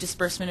first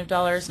disbursement of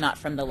dollars, not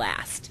from the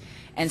last.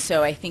 And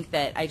so I think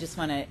that I just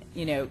want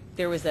to,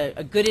 there was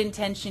a good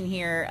intention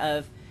here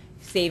of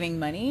saving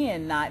money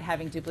and not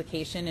having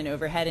duplication and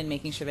overhead, and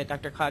making sure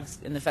that DRCOG's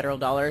and the federal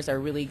dollars are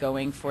really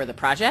going for the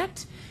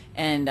project.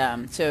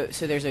 And so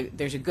there's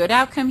a good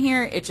outcome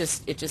here. It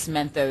just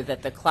meant though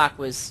that the clock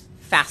was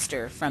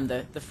faster from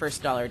the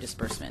first dollar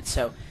disbursement.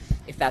 So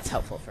if that's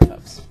helpful for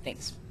folks,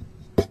 thanks.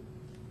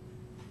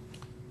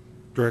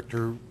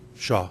 Director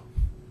Shaw.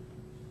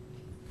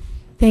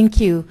 Thank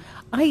you.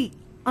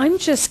 I'm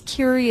just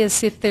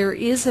curious if there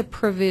is a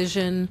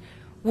provision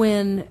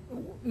when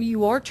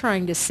you are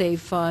trying to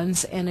save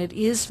funds and it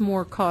is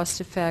more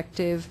cost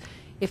effective,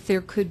 if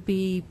there could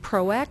be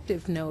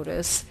proactive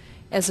notice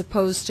as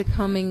opposed to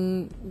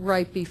coming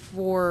right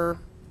before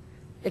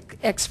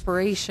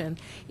expiration.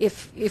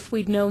 If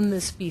we'd known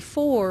this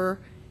before,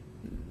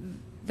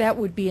 that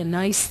would be a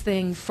nice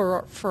thing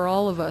for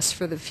all of us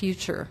for the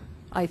future,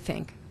 I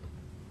think.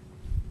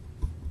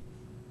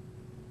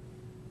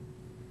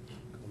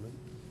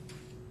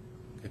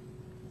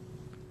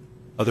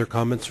 Other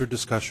comments or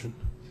discussion?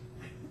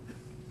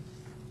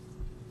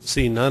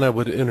 Seeing none, I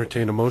would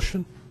entertain a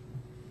motion.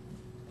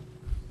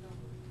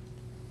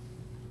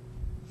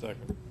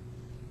 Second.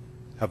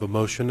 Have a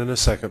motion and a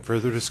second.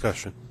 Further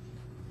discussion?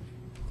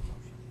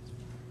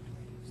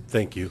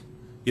 Thank you.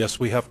 Yes,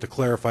 we have to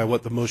clarify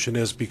what the motion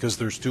is because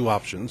there's 2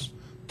 options,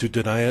 to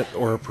deny it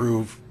or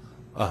approve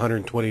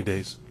 120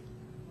 days.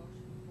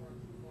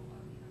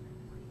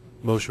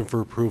 Motion for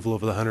approval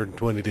of the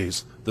 120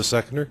 days. The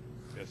seconder?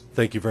 Yes.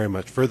 Thank you very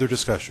much. Further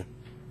discussion?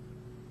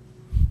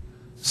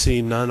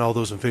 Seeing none, all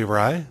those in favor,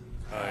 aye.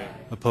 Aye.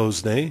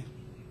 Opposed, nay.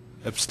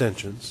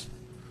 Abstentions.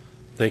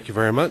 Thank you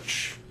very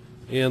much.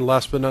 And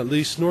last but not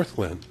least,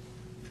 Northland.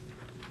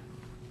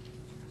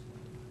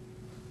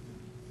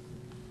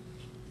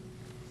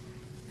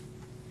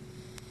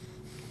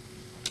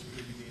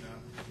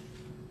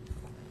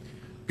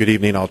 Good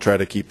evening. I'll try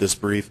to keep this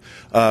brief.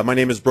 My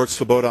name is Brooks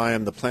Svoboda. I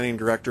am the Planning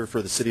Director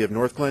for the City of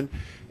Northglenn,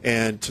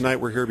 and tonight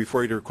we're here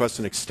before you to request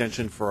an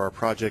extension for our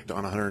project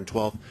on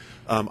 112th.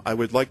 I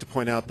would like to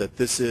point out that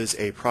this is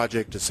a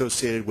project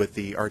associated with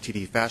the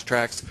RTD Fast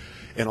Tracks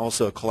and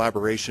also a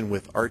collaboration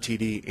with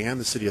RTD and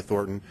the City of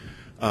Thornton.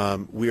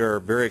 We are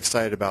very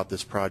excited about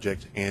this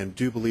project and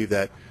do believe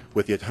that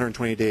with the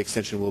 120-day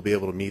extension we'll be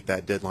able to meet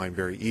that deadline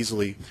very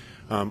easily.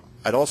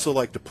 I'd also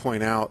like to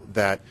point out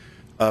that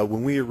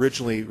when we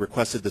originally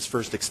requested this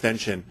first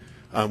extension,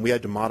 we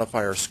had to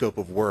modify our scope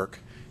of work,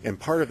 and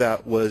part of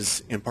that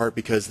was in part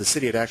because the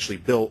city had actually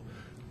built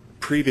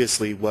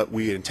previously what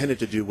we intended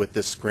to do with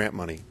this grant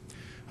money.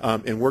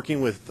 In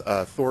working with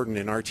Thornton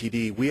and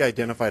RTD, we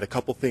identified a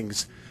couple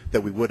things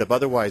that we would have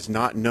otherwise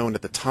not known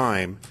at the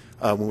time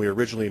when we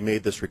originally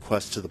made this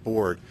request to the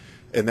board,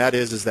 and that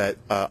is that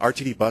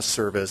RTD bus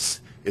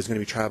service is going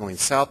to be traveling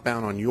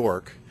southbound on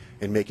York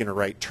and making a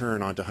right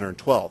turn onto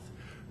 112th.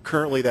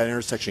 Currently, that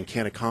intersection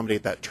can't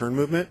accommodate that turn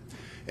movement,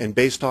 and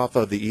based off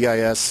of the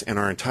EIS and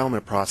our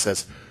entitlement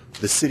process,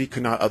 the city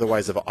could not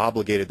otherwise have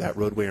obligated that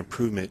roadway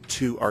improvement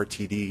to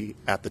RTD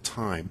at the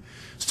time.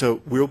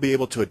 So we'll be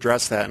able to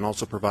address that and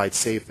also provide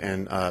safe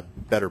and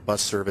better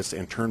bus service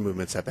and turn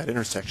movements at that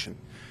intersection.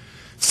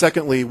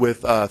 Secondly,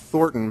 with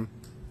Thornton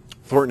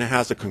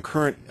has a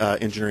concurrent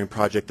engineering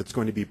project that's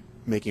going to be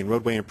making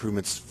roadway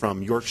improvements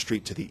from York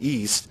Street to the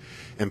east,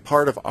 and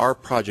part of our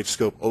project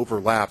scope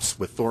overlaps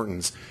with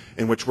Thornton's,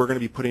 in which we're going to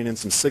be putting in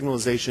some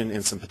signalization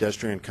and some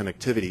pedestrian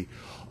connectivity.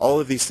 All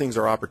of these things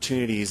are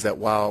opportunities that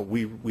while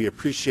we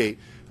appreciate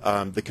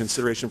the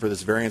consideration for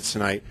this variance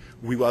tonight,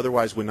 we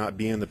otherwise would not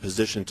be in the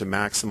position to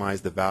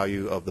maximize the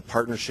value of the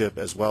partnership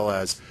as well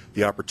as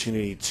the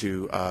opportunity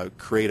to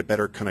create a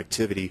better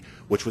connectivity,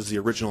 which was the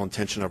original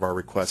intention of our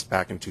request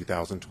back in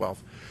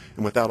 2012.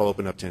 And with that, I'll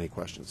open up to any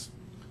questions.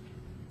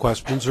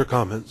 Questions or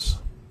comments?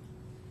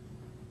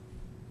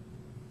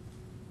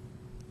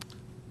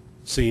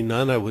 Seeing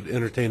none, I would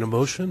entertain a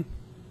motion.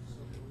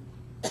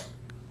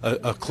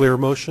 A clear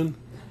motion?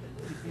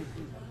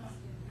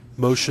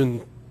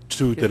 Motion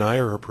to deny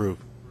or approve?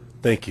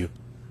 Thank you.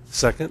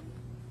 Second?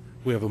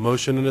 We have a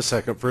motion and a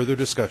second. Further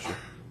discussion?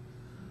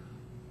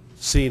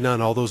 Seeing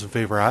none, all those in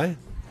favor, aye?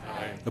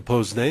 Aye.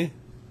 Opposed, nay?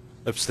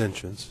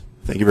 Abstentions?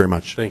 Thank you very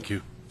much. Thank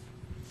you.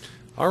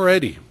 All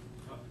righty.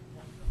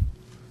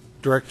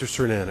 Director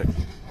Cernanek.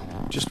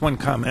 Just one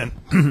comment.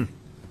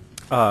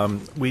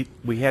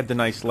 We had the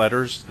nice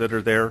letters that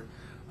are there.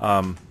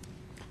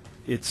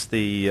 It's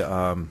the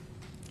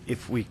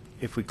if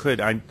we could,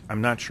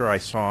 I'm not sure I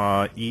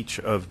saw each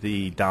of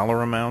the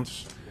dollar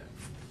amounts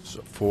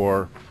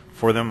for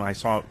them. I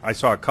saw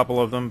a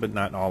couple of them, but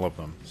not all of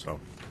them.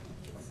 So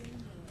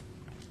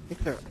I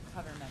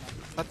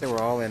thought they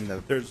were all in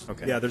the.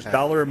 There's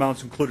dollar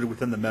amounts included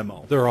within the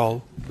memo. They're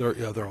all there.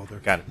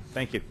 Got it.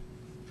 Thank you.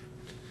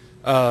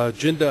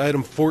 Agenda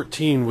item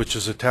 14, which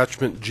is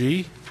attachment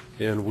G,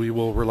 and we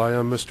will rely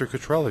on Mr.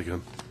 Cottrell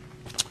again.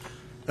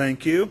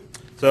 Thank you.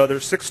 So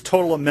there's 6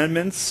 total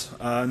amendments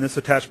in this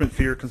attachment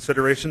for your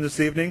consideration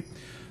this evening.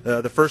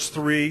 The first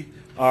 3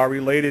 are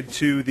related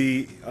to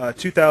the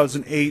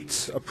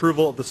 2008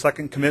 approval of the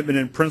second commitment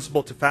in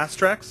principle to Fast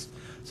Tracks.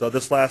 So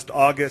this last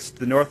August,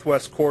 the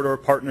Northwest Corridor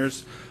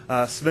Partners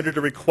submitted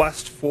a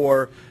request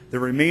for the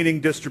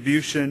remaining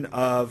distribution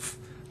of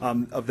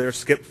their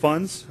SCIP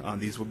funds.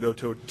 These will go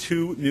to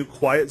 2 new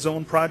quiet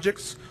zone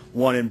projects,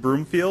 one in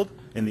Broomfield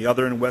and the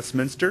other in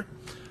Westminster.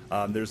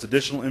 There's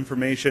additional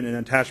information in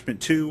attachment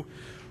 2,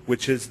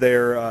 which is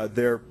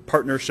their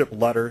partnership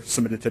letter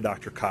submitted to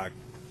DRCOG.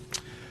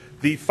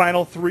 The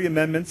final 3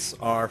 amendments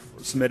are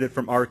submitted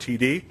from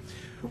RTD,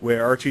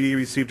 where RTD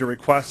received a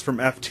request from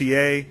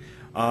FTA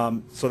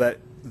so that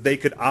they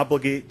could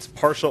obligate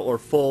partial or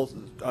full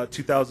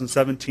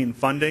 2017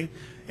 funding,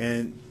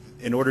 and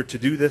in order to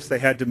do this, they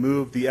had to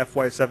move the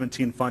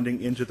FY17 funding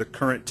into the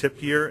current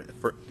TIP year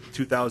for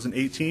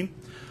 2018.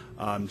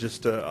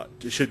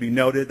 It should be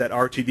noted that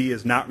RTD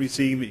is not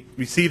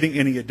receiving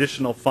any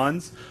additional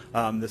funds.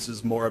 This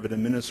is more of an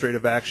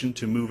administrative action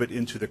to move it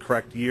into the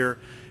correct year,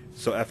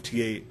 so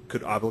FTA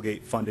could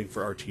obligate funding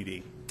for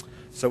RTD.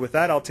 So with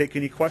that, I'll take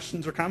any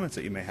questions or comments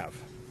that you may have.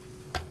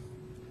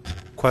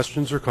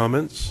 Questions or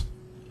comments?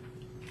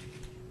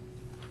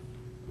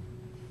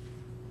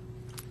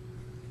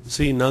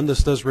 Seeing none,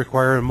 this does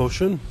require a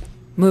motion.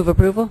 Move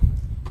approval.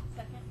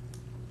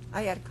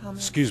 I had a comment.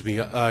 Excuse me,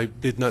 I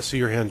did not see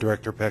your hand,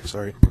 Director Peck,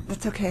 sorry.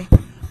 That's okay.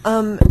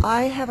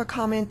 I have a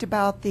comment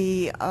about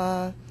the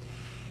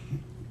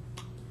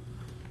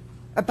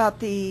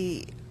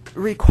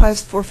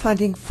request for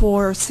funding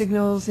for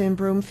signals in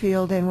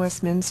Broomfield and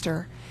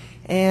Westminster.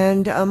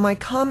 And my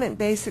comment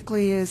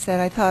basically is that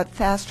I thought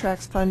Fast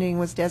Tracks funding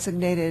was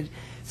designated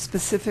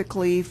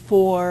specifically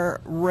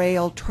for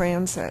rail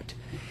transit.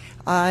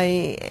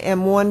 I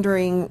am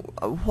wondering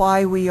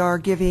why we are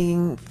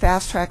giving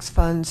Fast Tracks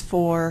funds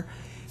for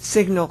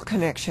signal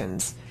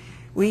connections.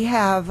 We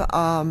have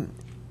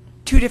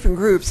 2 different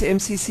groups,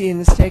 MCC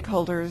and the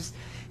stakeholders.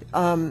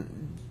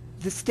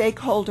 The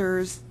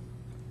stakeholders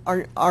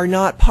are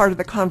not part of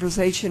the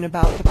conversation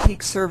about the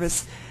peak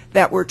service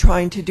that we're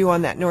trying to do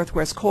on that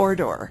Northwest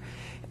corridor.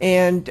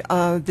 And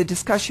the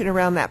discussion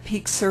around that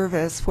peak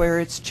service, where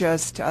it's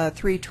just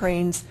 3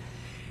 trains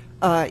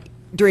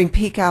during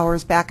peak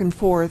hours back and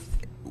forth,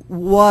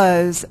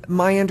 was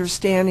my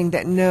understanding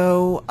that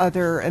no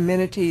other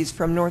amenities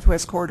from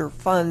Northwest Corridor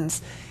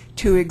funds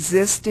to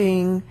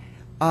existing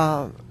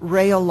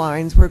rail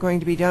lines were going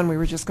to be done. We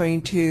were just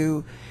going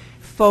to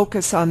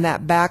focus on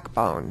that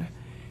backbone.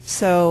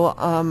 So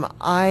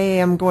I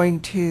am going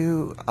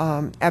to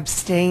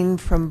abstain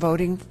from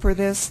voting for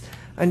this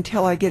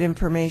until I get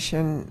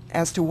information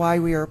as to why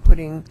we are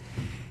putting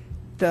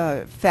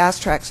the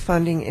Fast Tracks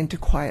funding into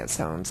quiet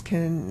zones.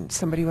 Can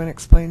somebody want to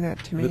explain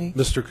that to me?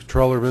 Mr.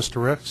 Controller,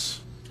 Mr.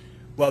 Rex?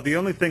 Well, the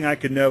only thing I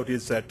can note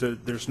is that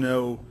there's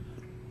no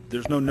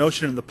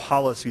notion in the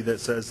policy that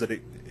says that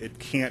it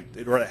can't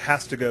or it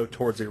has to go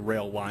towards a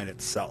rail line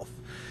itself.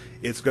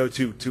 It's go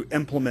to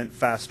implement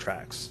Fast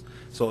Tracks.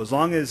 So as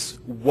long as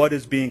what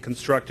is being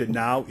constructed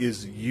now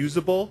is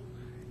usable,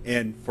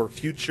 and for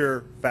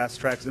future Fast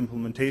Tracks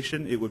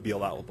implementation, it would be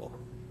allowable.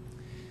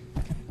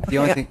 The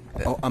only thing,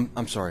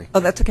 I'm sorry. Oh,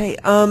 that's okay.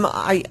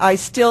 I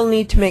still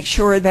need to make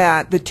sure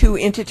that the 2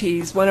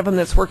 entities, one of them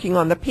that's working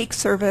on the peak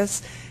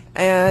service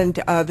and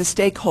the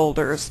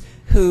stakeholders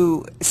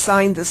who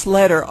signed this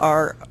letter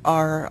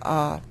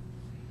are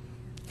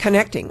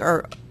connecting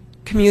or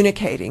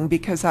communicating,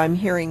 because I'm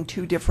hearing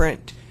two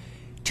different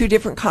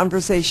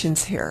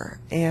conversations here.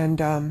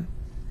 And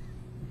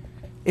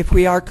if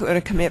we are going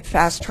to commit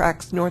Fast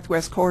Tracks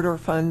Northwest Corridor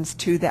funds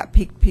to that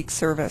peak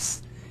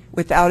service,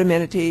 without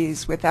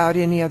amenities, without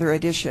any other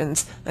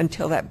additions,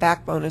 until that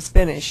backbone is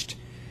finished,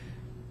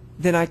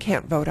 then I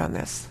can't vote on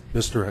this.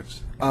 Mr.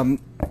 Rex.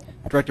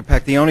 Director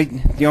Peck, the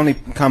only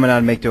comment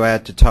I'd make to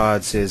add to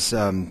Todd's is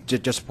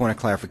just a point of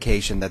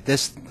clarification that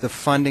the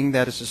funding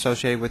that is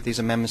associated with these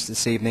amendments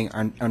this evening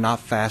are not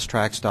Fast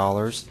Tracks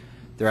dollars.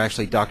 They're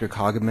actually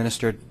DRCOG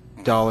administered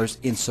dollars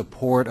in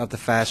support of the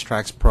Fast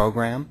Tracks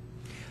program.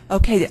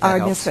 Okay, I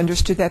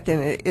misunderstood that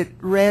then. It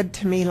read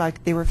to me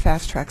like they were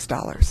Fast Tracks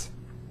dollars.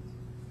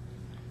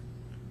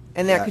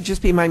 And that could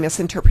just be my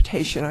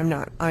misinterpretation.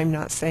 I'm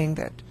not saying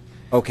that.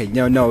 Okay,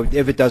 no.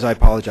 If it does, I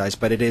apologize.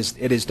 But it is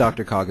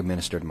DRCOG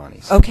administered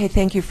monies. Okay,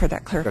 thank you for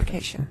that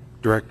clarification.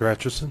 Director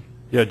Atchison.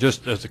 Yeah,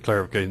 just as a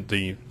clarification,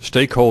 the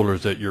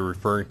stakeholders that you're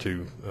referring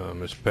to,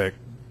 Ms. Peck,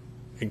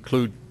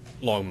 include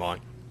Longmont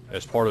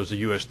as part of the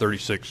U.S.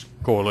 36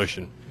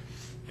 coalition,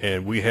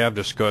 and we have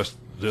discussed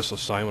this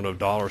assignment of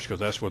dollars because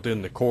that's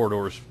within the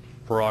corridor's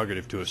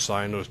prerogative to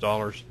assign those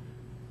dollars.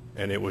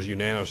 And it was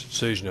unanimous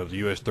decision of the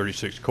U.S.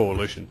 36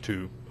 coalition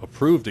to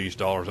approve these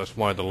dollars. That's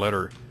why the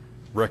letter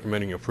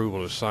recommending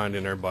approval is signed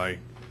in there by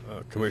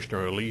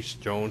Commissioner Elise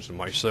Jones and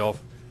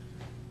myself.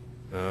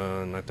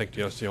 And I think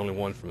that's the only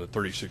one from the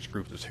 36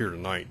 group that's here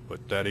tonight.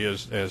 But that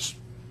is, as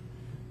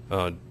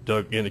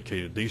Doug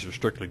indicated, these are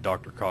strictly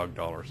DRCOG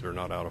dollars. They're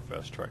not out of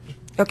Fast Tracks.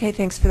 Okay,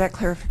 thanks for that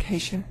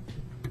clarification.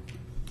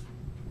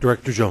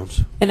 Director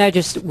Jones. And I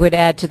just would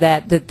add to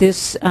that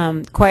this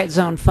quiet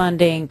zone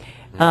funding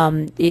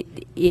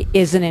it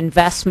is an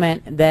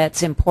investment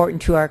that's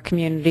important to our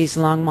communities,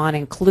 Longmont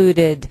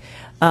included,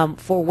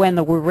 for when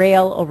the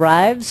rail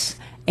arrives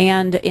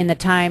and in the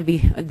time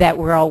that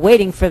we're all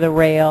waiting for the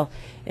rail,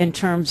 in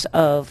terms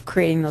of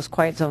creating those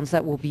quiet zones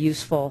that will be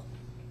useful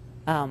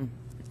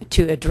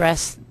to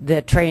address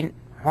the train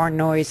horn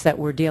noise that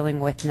we're dealing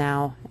with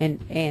now,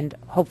 and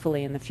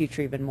hopefully in the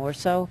future even more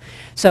so.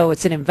 So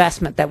it's an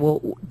investment that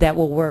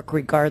will work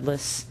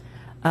regardless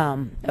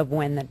of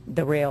when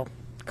the rail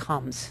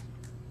comes,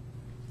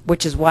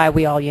 which is why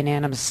we all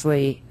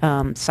unanimously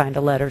signed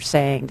a letter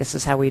saying this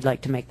is how we'd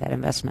like to make that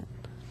investment.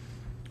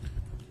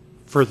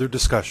 Further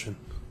discussion.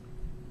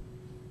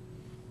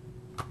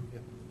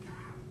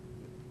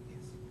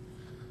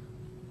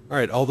 All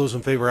right, all those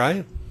in favor,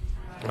 aye?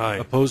 Aye.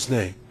 Opposed,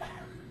 nay.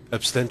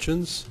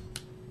 Abstentions?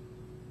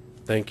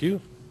 Thank you.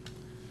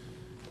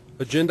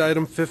 Agenda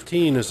item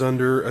 15 is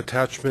under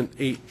attachment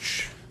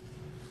H,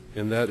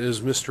 and that is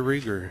Mr.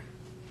 Rieger.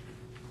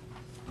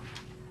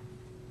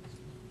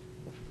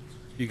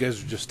 You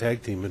guys are just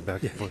tag teaming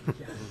back and forth.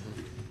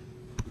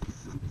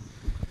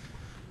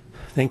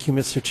 Thank you,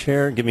 Mr.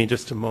 Chair. Give me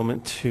just a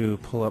moment to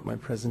pull up my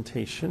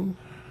presentation.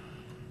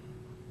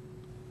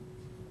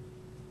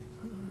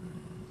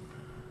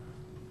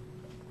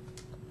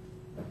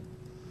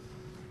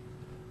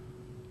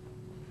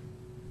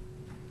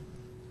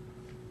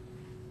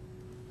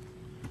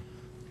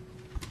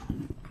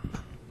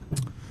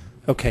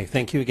 Okay,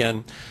 thank you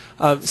again.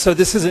 So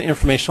this is an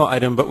informational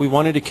item, but we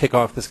wanted to kick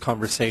off this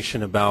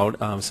conversation about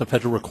some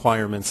federal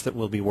requirements that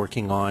we'll be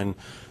working on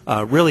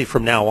really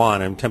from now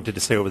on. I'm tempted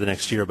to say over the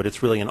next year, but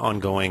it's really an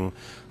ongoing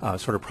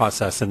sort of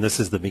process, and this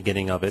is the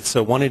beginning of it.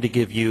 So wanted to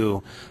give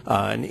you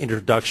an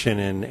introduction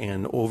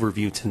and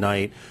overview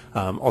tonight,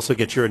 also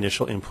get your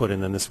initial input,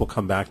 and then this will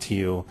come back to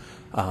you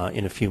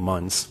in a few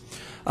months.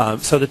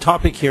 So the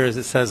topic here, as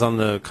it says on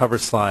the cover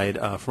slide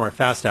from our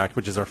FAST Act,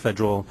 which is our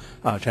federal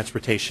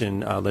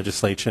transportation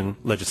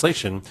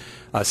legislation,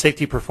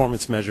 safety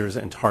performance measures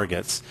and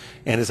targets.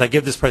 And as I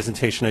give this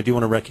presentation, I do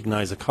want to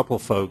recognize a couple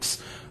of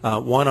folks.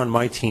 One on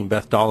my team,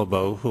 Beth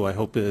Dolabo, who I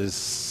hope is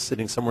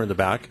sitting somewhere in the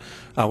back,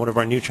 one of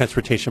our new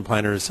transportation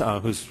planners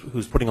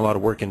who's putting a lot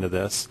of work into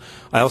this.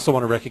 I also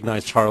want to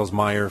recognize Charles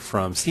Meyer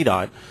from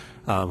CDOT,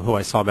 who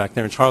I saw back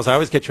there. And Charles, I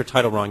always get your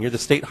title wrong. You're the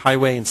State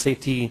Highway and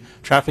Safety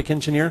Traffic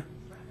Engineer?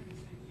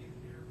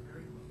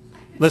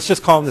 Let's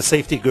just call him the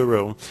safety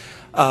guru.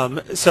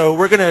 So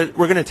we're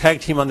gonna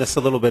tag team on this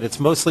a little bit. It's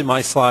mostly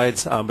my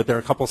slides, but there are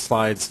a couple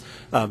slides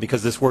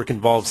because this work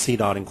involves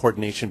CDOT and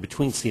coordination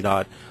between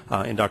CDOT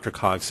and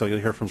DRCOG. So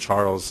you'll hear from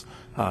Charles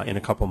in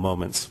a couple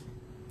moments.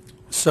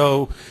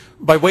 So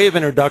by way of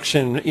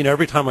introduction,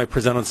 every time I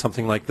present on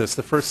something like this,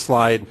 the first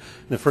slide,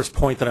 the first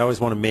point that I always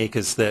want to make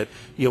is that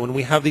when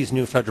we have these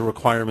new federal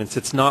requirements,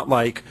 it's not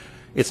like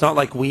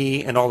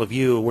we and all of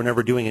you were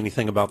never doing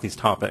anything about these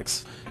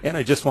topics. And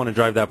I just want to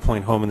drive that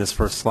point home in this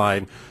first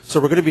slide.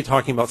 So we're going to be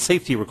talking about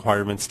safety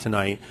requirements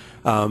tonight.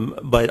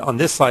 But on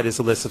this slide is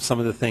a list of some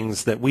of the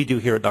things that we do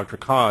here at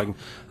DRCOG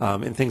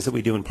and things that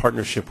we do in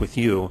partnership with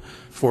you.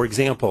 For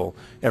example,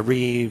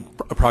 every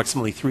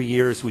approximately 3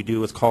 years we do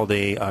what's called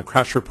a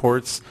crash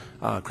report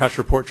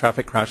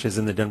traffic crashes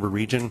in the Denver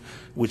region,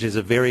 which is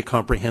a very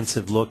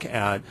comprehensive look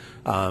at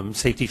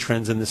safety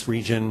trends in this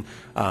region,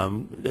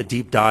 a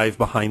deep dive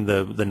behind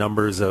the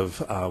numbers of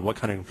what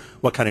kind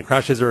of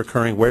crashes are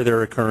occurring, where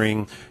they're occurring,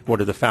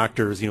 what are the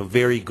factors.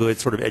 Very good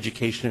sort of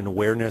education and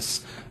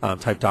awareness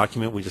type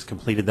document. We just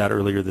completed that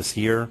earlier this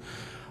year.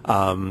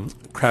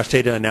 Crash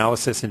data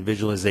analysis and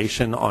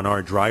visualization on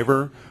our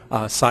driver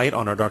site,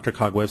 on our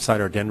DRCOG website,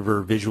 our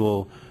Denver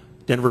Regional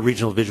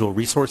Visual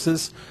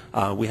Resources.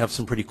 We have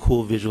some pretty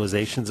cool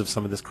visualizations of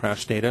some of this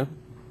crash data.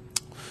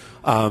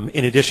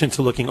 In addition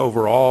to looking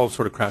overall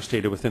sort of crash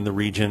data within the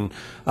region,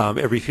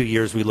 every few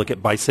years we look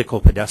at bicycle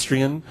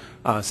pedestrian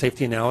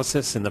safety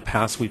analysis. In the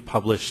past we've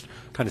published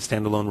kind of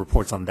standalone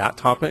reports on that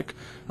topic.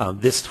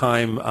 This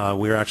time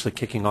we're actually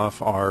kicking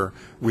off our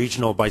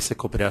regional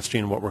bicycle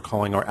pedestrian, what we're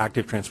calling our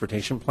active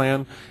transportation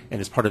plan.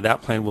 And as part of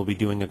that plan we'll be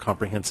doing a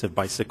comprehensive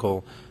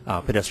bicycle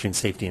pedestrian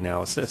safety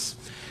analysis.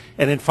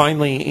 And then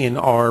finally, in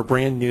our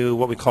brand new,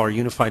 what we call our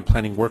Unified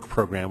Planning Work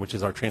Program, which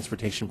is our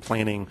transportation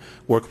planning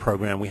work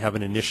program, we have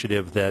an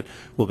initiative that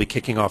we'll be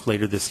kicking off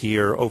later this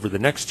year, over the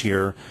next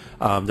year,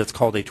 that's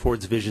called a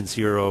Towards Vision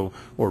Zero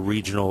or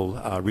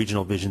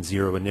Regional Vision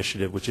Zero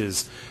initiative, which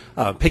is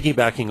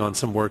piggybacking on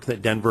some work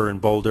that Denver and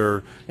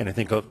Boulder and I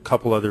think a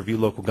couple other VIEW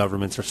local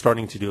governments are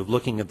starting to do, of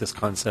looking at this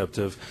concept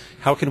of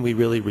how can we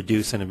really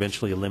reduce and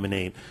eventually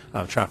eliminate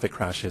traffic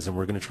crashes, and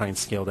we're going to try and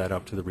scale that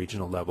up to the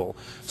regional level.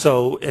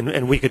 So,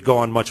 and we could go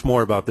on much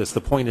more about this.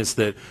 The point is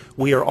that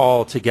we are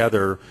all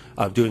together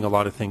doing a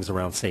lot of things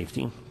around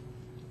safety.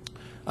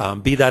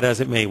 Be that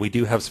as it may, we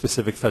do have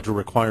specific federal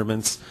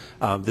requirements.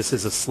 This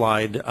is a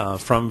slide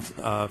from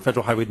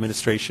Federal Highway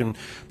Administration.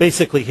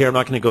 Basically here, I'm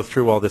not going to go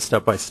through all this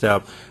step by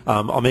step.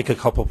 I'll make a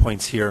couple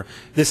points here.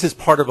 This is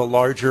part of a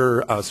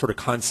larger sort of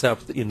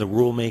concept in the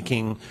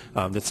rulemaking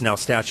that's now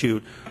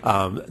statute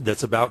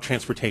that's about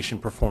transportation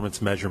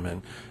performance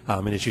measurement.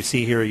 And as you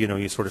see here,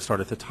 you sort of start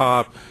at the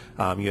top.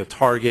 You have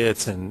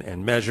targets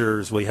and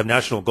measures. Well, you have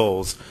national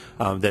goals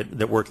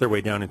that work their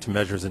way down into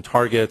measures and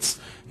targets.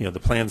 The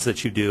plans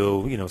that you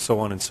do, so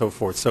on and so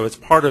forth. So it's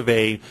part of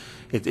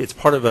it's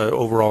part of an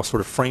overall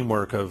sort of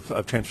framework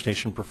of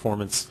transportation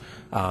performance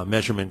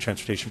measurement,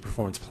 transportation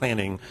performance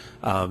planning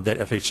that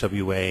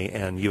FHWA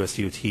and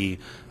USDOT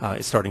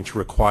is starting to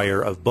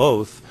require of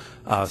both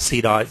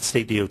CDOT,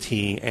 State DOT,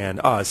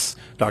 and us,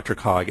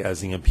 DRCOG,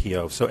 as the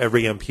MPO. So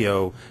every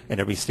MPO and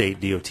every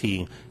state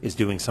DOT is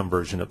doing some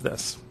version of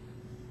this.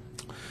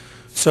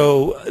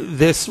 So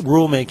this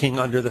rulemaking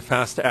under the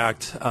FAST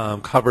Act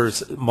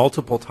covers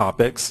multiple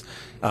topics.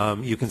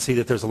 You can see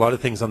that there's a lot of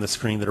things on the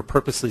screen that are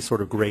purposely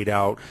sort of grayed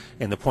out,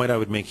 and the point I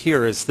would make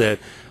here is that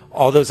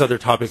all those other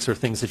topics are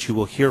things that you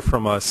will hear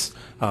from us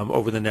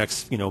over the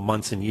next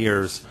months and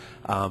years,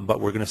 but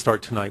we're going to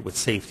start tonight with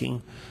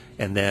safety.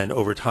 And then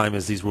over time,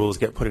 as these rules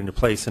get put into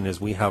place and as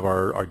we have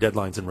our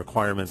deadlines and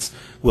requirements,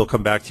 we'll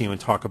come back to you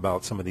and talk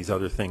about some of these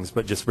other things.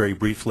 But just very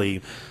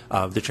briefly,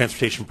 the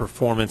transportation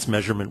performance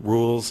measurement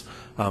rules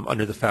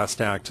under the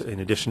FAST Act, in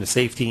addition to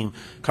safety,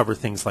 cover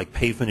things like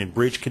pavement and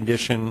bridge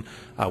condition,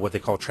 what they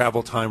call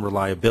travel time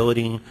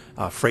reliability,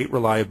 freight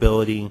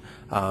reliability,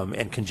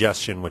 and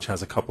congestion, which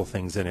has a couple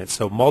things in it.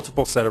 So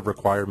multiple set of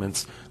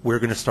requirements. We're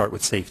going to start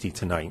with safety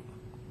tonight.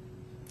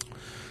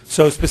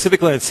 So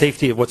specifically on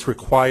safety of what's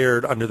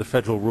required under the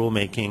federal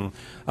rulemaking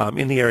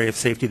in the area of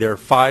safety, there are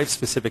 5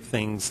 specific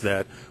things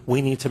that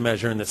we need to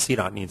measure and that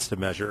CDOT needs to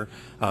measure.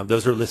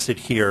 Those are listed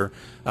here.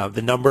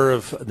 The number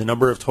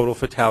of total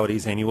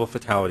fatalities, annual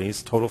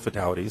fatalities, total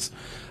fatalities,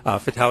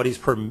 fatalities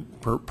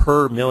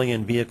per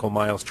million vehicle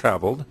miles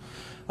traveled,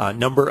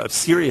 number of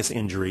serious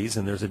injuries,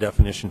 and there's a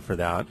definition for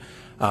that,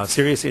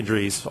 serious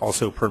injuries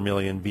also per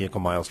million vehicle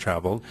miles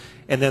traveled,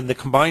 and then the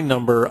combined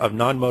number of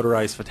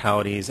non-motorized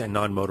fatalities and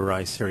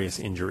non-motorized serious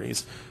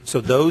injuries.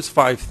 So those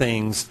 5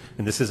 things,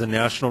 and this is a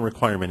national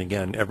requirement,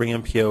 again, every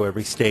MPO,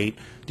 every state,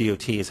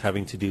 DOT is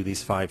having to do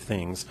these 5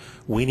 things.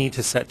 We need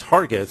to set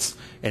targets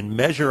and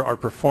measure our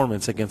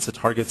performance against the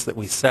targets that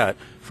we set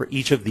for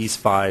each of these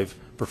 5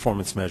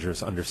 performance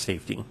measures under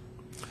safety.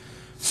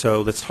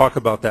 So let's talk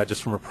about that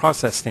just from a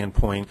process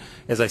standpoint.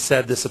 As I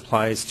said, this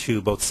applies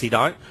to both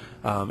CDOT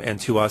and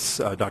to us,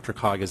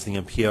 DRCOG as the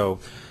MPO.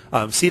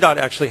 CDOT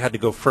actually had to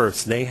go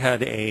first. They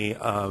had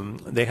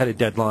a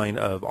deadline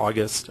of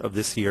August of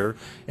this year,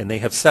 and they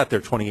have set their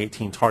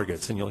 2018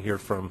 targets, and you'll hear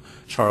from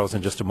Charles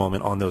in just a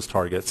moment on those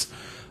targets.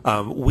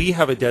 We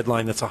have a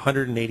deadline that's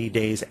 180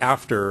 days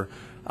after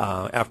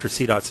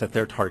CDOT set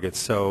their targets.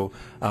 So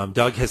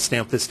Doug has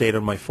stamped this date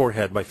on my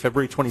forehead. By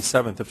February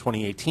 27th of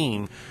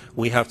 2018,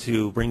 we have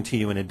to bring to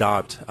you and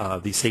adopt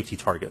these safety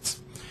targets.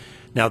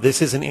 Now,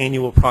 this is an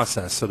annual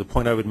process, so the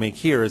point I would make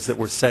here is that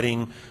we're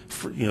setting,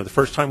 the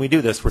first time we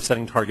do this, we're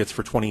setting targets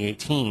for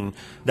 2018.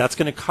 That's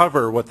going to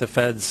cover what the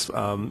feds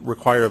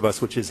require of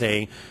us, which is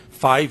a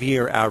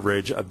 5-year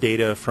average of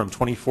data from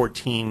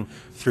 2014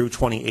 through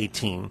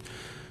 2018.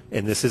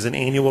 And this is an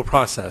annual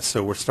process,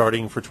 so we're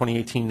starting for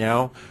 2018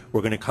 now.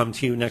 We're going to come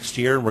to you next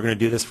year, and we're going to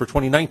do this for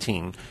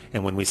 2019.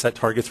 And when we set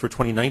targets for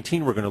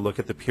 2019, we're going to look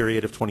at the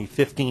period of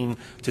 2015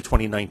 to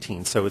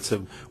 2019. So it's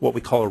what we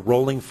call a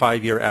rolling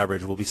 5-year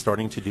average. We'll be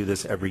starting to do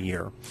this every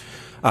year.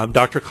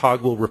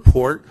 DRCOG will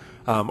report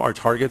our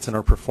targets and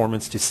our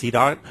performance to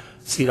CDOT.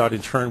 CDOT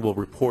in turn will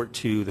report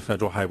to the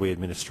Federal Highway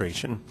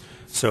Administration.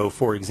 So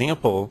for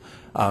example,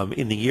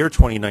 in the year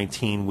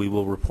 2019, we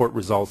will report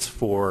results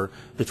for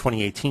the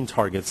 2018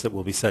 targets that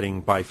we'll be setting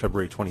by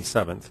February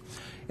 27th.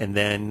 And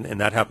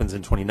that happens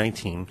in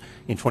 2019.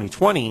 In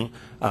 2020,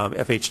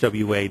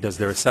 FHWA does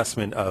their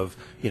assessment of,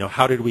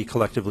 how did we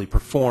collectively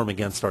perform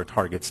against our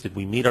targets? Did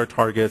we meet our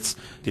targets?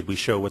 Did we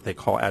show what they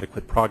call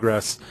adequate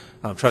progress?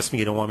 Trust me,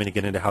 you don't want me to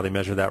get into how they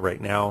measure that right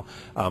now,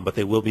 but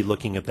they will be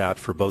looking at that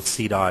for both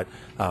CDOT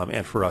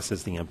and for us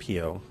as the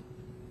MPO.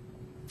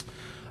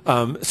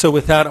 So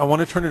with that, I want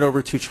to turn it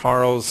over to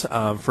Charles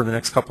for the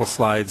next couple of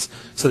slides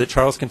so that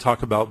Charles can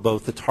talk about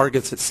both the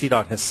targets that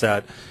CDOT has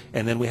set,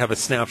 and then we have a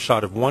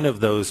snapshot of one of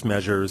those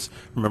measures.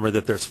 Remember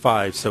that there's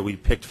 5, so we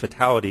picked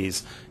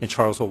fatalities, and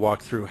Charles will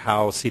walk through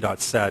how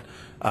CDOT set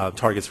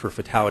targets for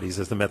fatalities,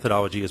 as the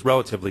methodology is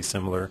relatively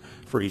similar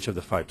for each of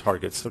the 5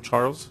 targets. So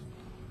Charles?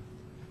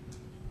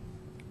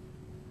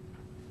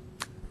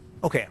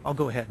 Okay, I'll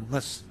go ahead.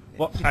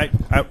 Well,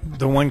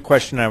 the one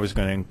question I was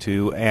going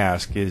to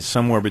ask is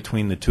somewhere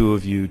between the two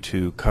of you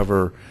to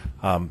cover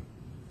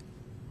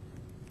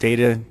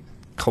data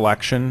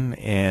collection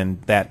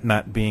and that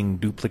not being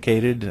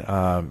duplicated.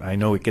 I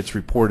know it gets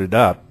reported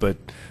up, but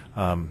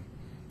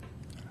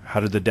how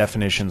do the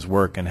definitions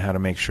work and how to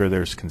make sure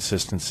there's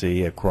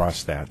consistency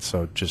across that?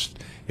 So just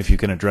if you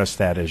can address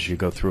that as you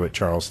go through it,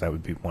 Charles, that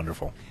would be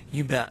wonderful.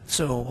 You bet.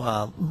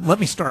 So let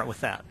me start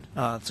with that.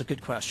 It's a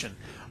good question.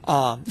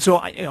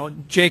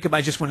 Jacob,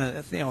 I just want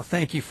to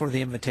thank you for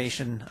the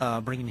invitation,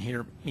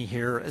 bringing me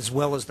here, as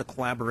well as the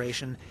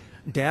collaboration.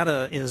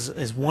 Data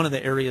is one of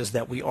the areas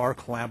that we are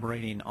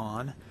collaborating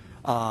on.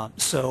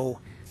 So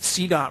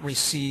CDOT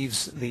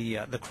receives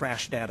the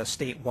crash data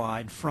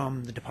statewide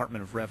from the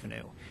Department of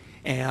Revenue.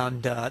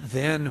 And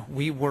then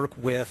we work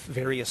with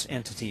various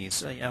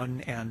entities,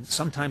 and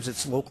sometimes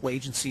it's local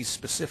agencies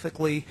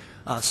specifically,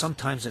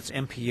 sometimes it's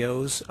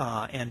MPOs,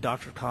 and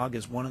DRCOG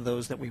is one of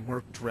those that we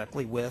work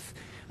directly with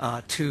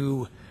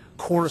to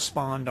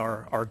correspond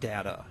our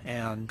data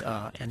and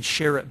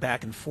share it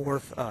back and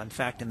forth. In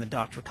fact, in the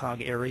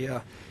DRCOG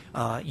area,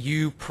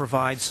 you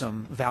provide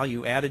some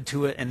value added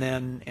to it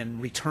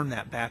and return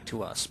that back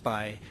to us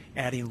by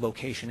adding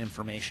location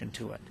information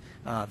to it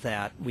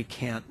that we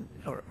can't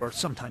or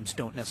sometimes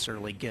don't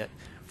necessarily get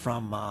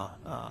from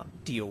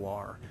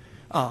DOR.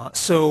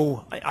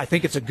 So I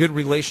think it's a good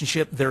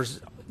relationship.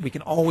 We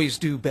can always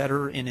do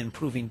better in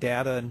improving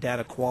data and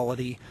data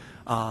quality,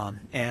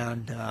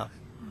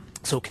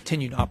 so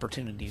continued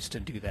opportunities to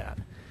do that.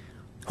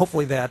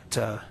 Hopefully that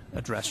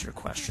addressed your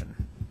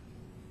question.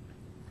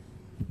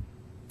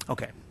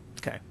 Okay.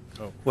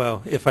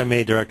 Well, if I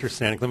may, Director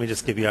Stanek, let me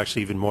just give you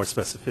actually even more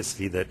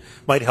specificity that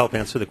might help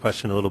answer the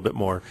question a little bit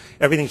more.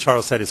 Everything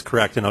Charles said is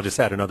correct, and I'll just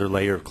add another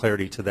layer of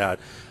clarity to that.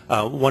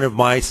 One of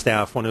my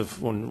staff, one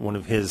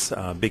of his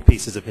big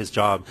pieces of his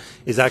job,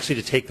 is actually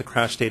to take the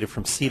crash data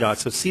from CDOT.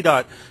 So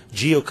CDOT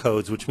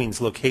geocodes, which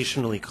means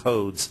locationally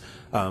codes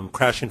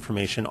crash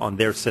information on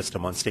their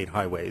system on state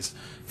highways.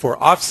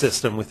 For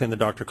off-system within the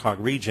DRCOG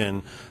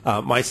region,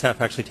 my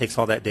staff actually takes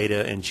all that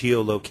data and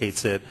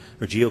geolocates it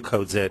or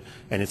geocodes it,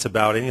 and it's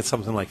about, I think it's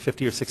something like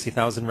 50 or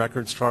 60,000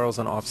 records, Charles,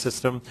 on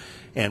off-system.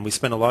 And we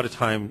spend a lot of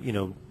time,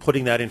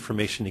 putting that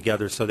information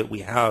together so that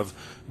we have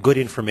good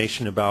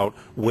information about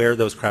where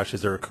those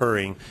crashes are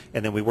occurring,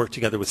 and then we work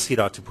together with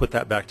CDOT to put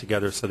that back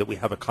together so that we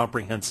have a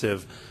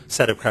comprehensive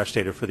set of crash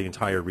data for the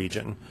entire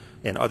region.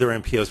 And other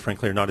MPOs,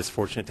 frankly, are not as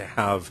fortunate to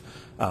have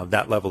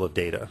that level of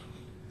data.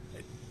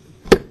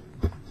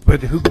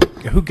 But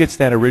who gets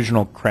that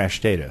original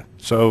crash data?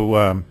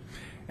 So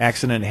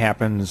accident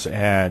happens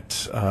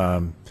at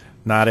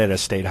not at a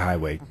state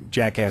highway,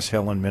 Jackass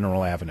Hill and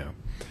Mineral Avenue.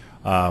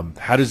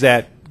 How does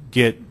that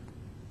get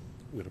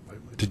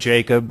to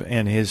Jacob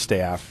and his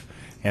staff,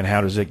 and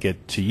how does it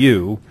get to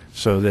you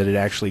so that it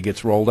actually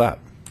gets rolled up?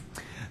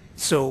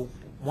 So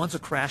once a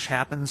crash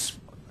happens,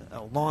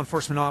 a law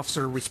enforcement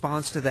officer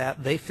responds to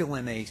that. They fill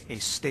in a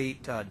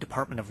state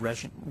Department of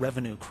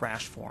Revenue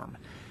crash form.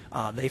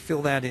 They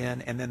fill that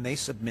in, and then they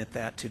submit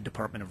that to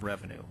Department of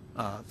Revenue.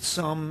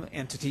 Some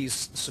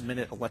entities submit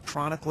it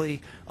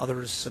electronically,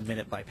 others submit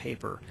it by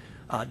paper.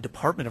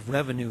 Department of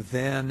Revenue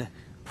then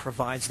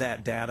provides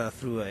that data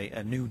through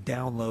a new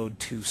download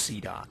to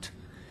CDOT.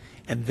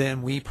 And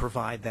then we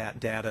provide that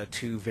data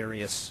to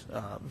various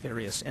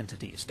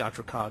entities,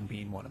 DRCOG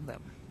being one of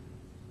them.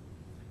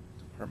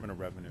 Department of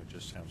Revenue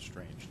just sounds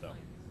strange, though.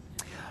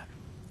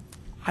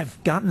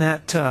 I've gotten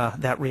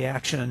that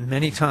reaction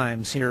many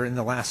times here in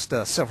the last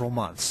several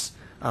months,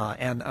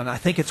 and I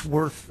think it's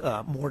worth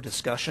more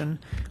discussion.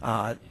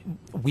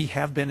 We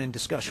have been in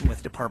discussion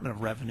with Department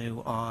of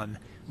Revenue on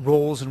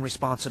roles and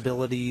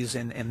responsibilities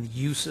and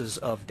uses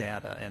of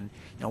data, and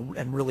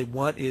and really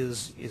what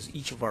is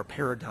each of our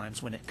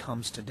paradigms when it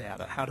comes to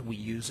data. How do we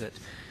use it?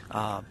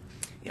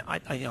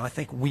 I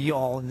think we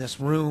all in this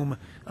room,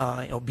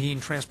 being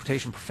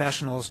transportation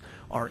professionals,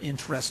 are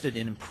interested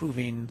in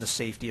improving the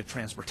safety of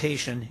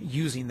transportation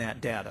using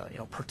that data,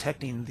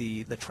 protecting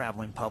the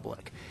traveling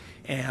public.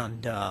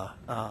 And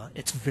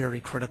it's very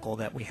critical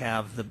that we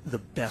have the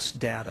best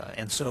data.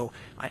 And so,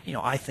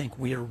 I think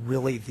we are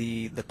really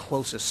the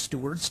closest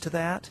stewards to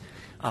that.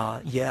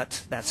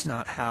 Yet that's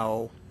not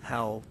how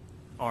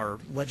our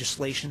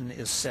legislation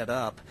is set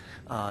up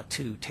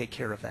to take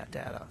care of that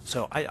data.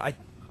 So I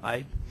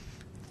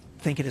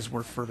think it is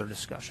worth further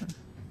discussion.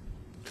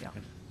 Yeah.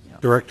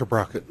 Director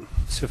Brockett.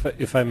 So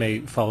if I may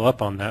follow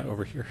up on that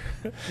over here.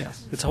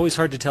 Yes. It's always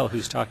hard to tell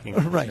who's talking.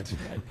 Right.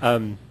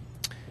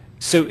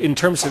 So in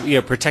terms of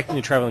protecting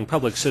the traveling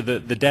public, so the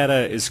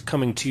data is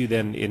coming to you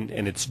then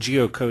and it's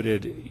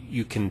geocoded.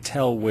 You can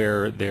tell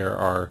where there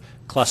are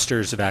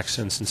clusters of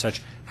accidents and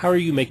such. How are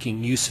you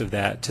making use of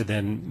that to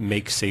then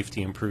make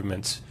safety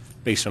improvements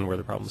based on where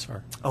the problems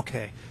are?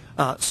 Okay.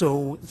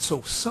 So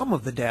some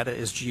of the data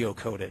is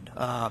geocoded,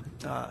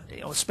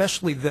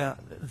 especially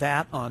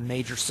that on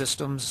major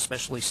systems,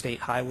 especially state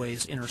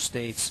highways,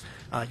 interstates,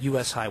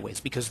 U.S. highways,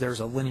 because there's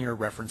a linear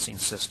referencing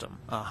system,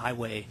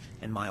 highway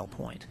and mile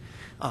point.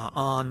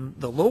 On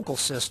the local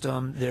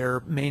system,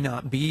 there may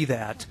not be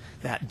that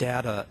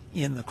data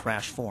in the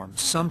crash form.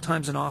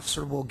 Sometimes an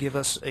officer will give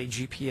us a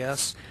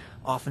GPS.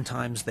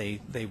 Oftentimes they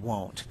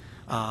won't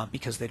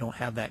because they don't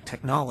have that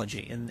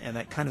technology, and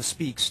that kind of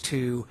speaks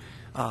to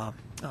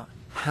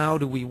how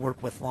do we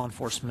work with law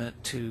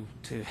enforcement to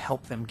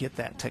help them get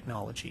that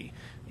technology.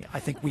 I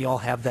think we all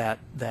have that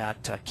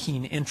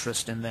keen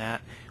interest in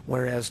that,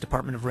 whereas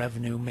Department of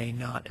Revenue may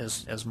not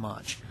as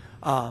much.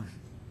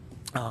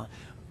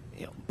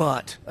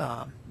 But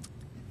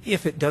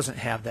if it doesn't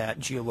have that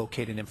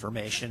geolocated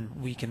information,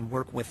 we can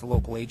work with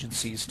local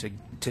agencies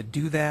to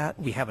do that.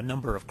 We have a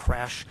number of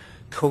crash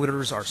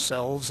coders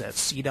ourselves at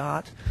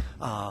CDOT,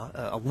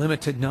 a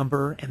limited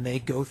number, and they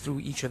go through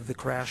each of the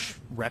crash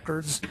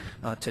records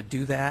to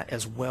do that,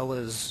 as well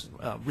as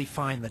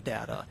refine the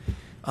data.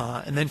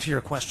 And then to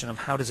your question of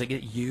how does it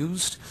get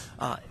used,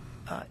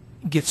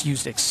 gets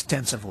used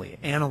extensively,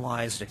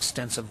 analyzed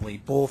extensively,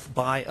 both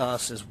by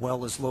us as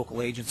well as local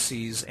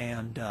agencies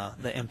and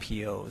the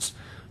MPOs.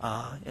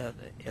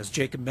 As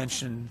Jacob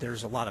mentioned,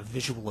 there's a lot of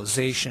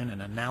visualization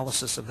and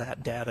analysis of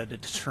that data to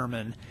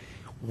determine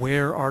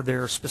where are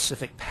there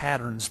specific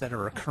patterns that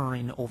are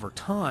occurring over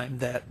time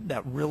that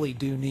really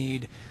do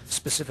need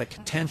specific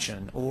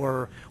attention,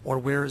 or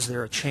where is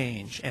there a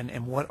change,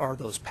 and what are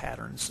those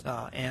patterns.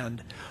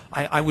 And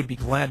I would be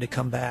glad to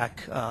come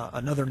back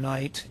another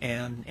night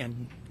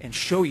and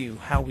show you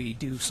how we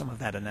do some of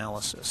that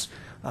analysis,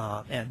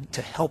 and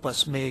to help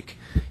us make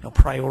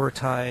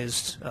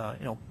prioritized,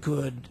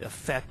 good,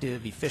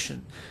 effective,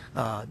 efficient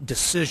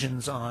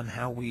decisions on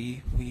how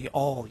we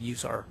all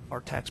use our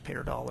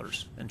taxpayer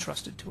dollars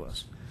entrusted to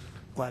us.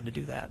 Glad to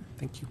do that.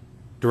 Thank you.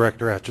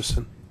 Director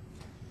Atchison.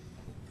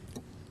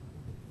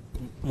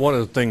 One of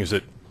the things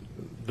that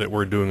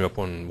we're doing up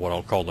on what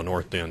I'll call the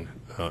north end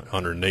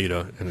under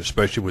NADA, and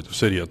especially with the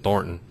city of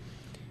Thornton,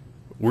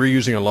 we're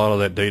using a lot of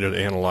that data to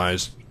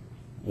analyze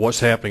what's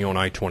happening on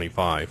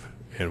I-25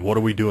 and what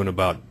are we doing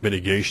about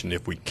mitigation,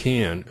 if we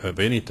can, of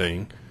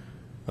anything.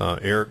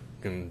 Eric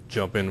can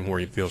jump in where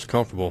he feels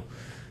comfortable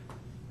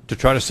to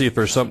try to see if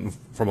there's something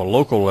from a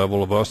local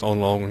level of us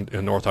along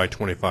the North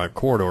I-25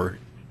 corridor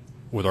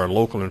with our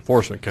local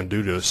enforcement can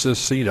do to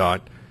assist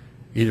CDOT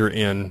either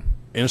in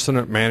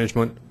incident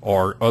management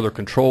or other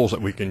controls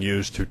that we can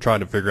use to try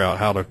to figure out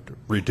how to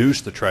reduce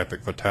the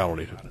traffic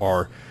fatality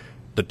or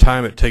the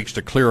time it takes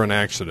to clear an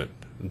accident.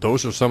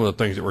 those are some of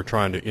the things that we're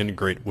trying to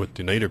integrate with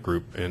the native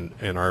group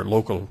and our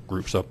local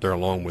groups up there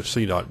along with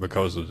CDOT,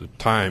 because of the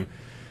time.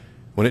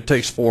 When it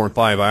takes 4 and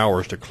 5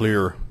 hours to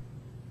clear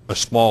a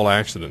small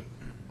accident,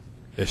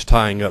 it's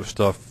tying up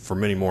stuff for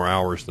many more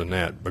hours than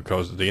that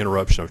because of the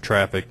interruption of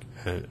traffic,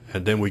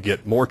 and then we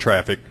get more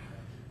traffic,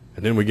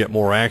 and then we get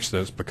more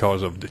accidents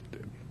because of,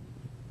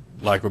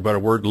 lack of a better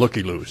word,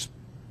 looky-loos.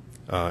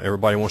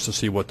 Everybody wants to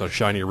see what the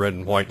shiny red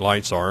and white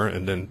lights are,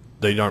 and then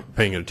they aren't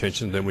paying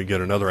attention. Then we get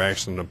another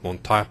accident on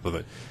top of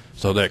it.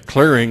 So that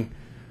clearing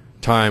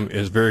time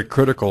is very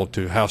critical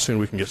to how soon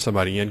we can get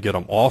somebody in, get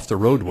them off the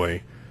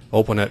roadway,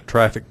 open that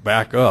traffic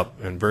back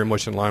up, and very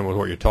much in line with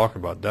what you're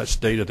talking about. That's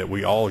data that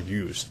we all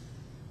use.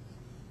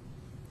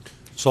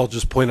 So I'll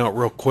just point out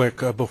real quick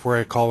before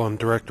I call on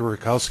Director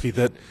Rakowski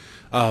that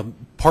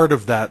part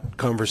of that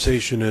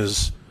conversation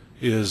was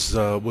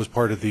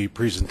part of the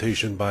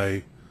presentation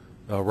by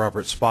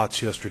Robert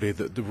Spots yesterday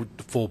that the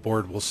full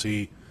board will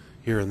see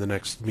here in the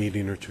next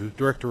meeting or two.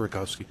 Director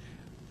Rakowski.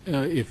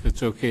 If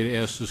it's okay to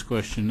ask this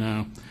question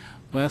now.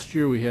 Last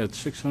year we had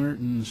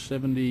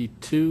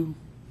 672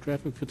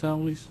 traffic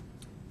fatalities?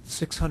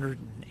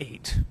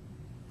 608.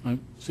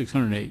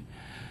 608.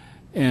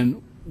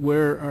 And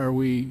where are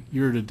we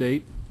year to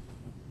date?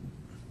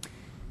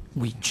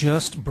 We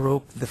just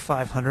broke the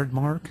 500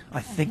 mark.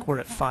 I think we're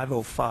at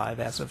 505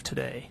 as of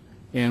today.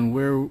 And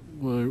where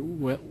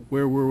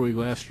were we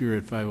last year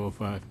at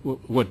 505?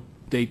 What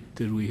date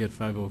did we hit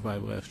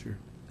 505 last year?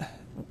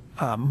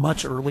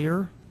 Much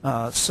earlier.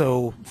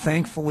 So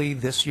thankfully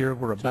this year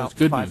we're about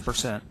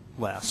 5%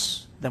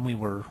 less than we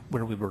were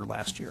where we were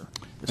last year.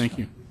 Thank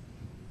you.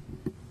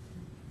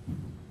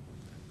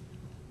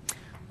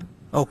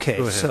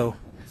 Okay, so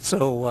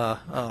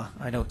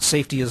I know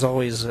safety is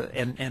always,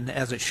 and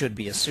as it should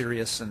be, a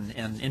serious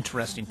and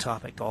interesting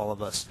topic to all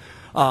of us.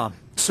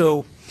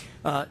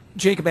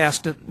 Jacob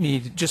asked me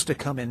just to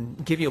come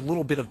and give you a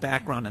little bit of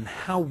background on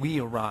how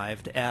we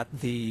arrived at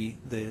the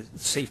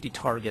safety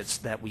targets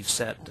that we've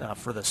set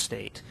for the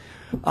state.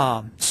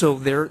 So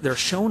they're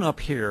shown up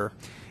here,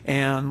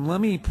 and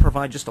let me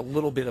provide just a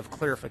little bit of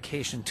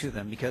clarification to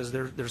them because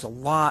there's a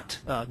lot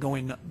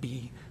going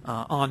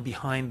on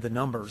behind the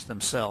numbers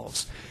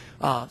themselves.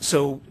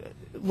 So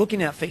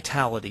looking at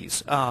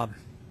fatalities,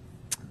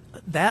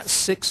 that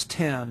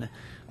 610,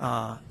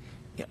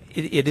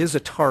 it is a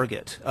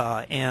target,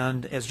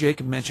 and as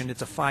Jacob mentioned,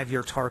 it's a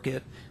 5-year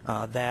target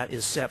that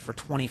is set for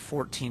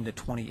 2014 to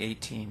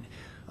 2018.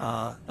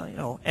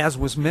 As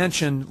was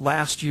mentioned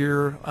last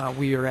year,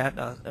 we are at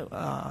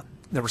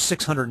there were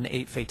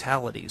 608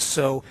 fatalities.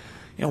 So,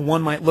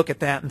 one might look at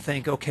that and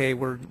think, okay,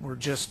 we're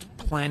just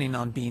planning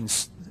on being,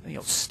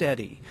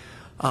 steady.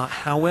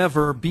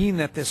 However, being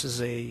that this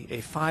is a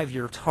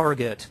 5-year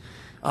target,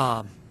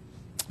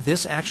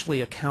 this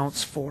actually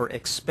accounts for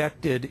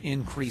expected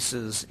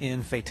increases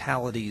in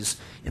fatalities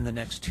in the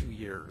next 2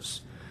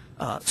 years.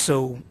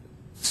 So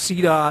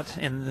CDOT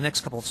and the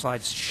next couple of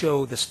slides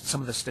show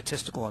some of the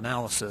statistical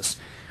analysis,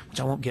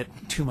 which I won't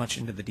get too much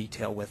into the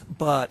detail with.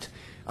 But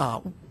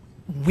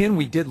when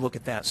we did look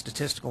at that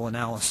statistical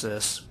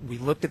analysis, we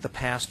looked at the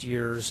past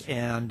years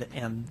and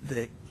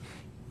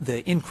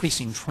the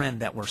increasing trend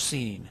that we're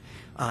seeing.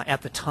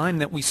 At the time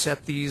that we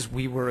set these,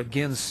 we were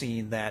again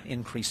seeing that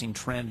increasing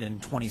trend in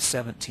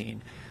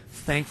 2017.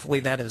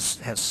 Thankfully, that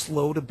has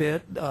slowed a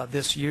bit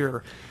this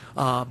year,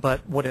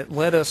 but what it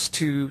led us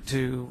to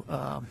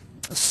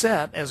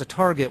set as a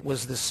target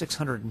was the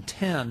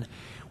 610,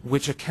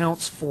 which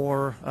accounts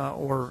for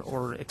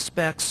or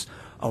expects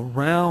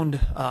around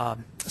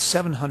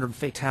 700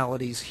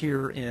 fatalities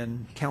here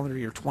in calendar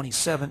year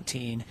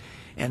 2017,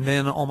 and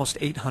then almost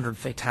 800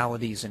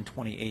 fatalities in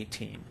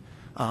 2018.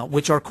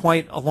 Which are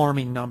quite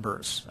alarming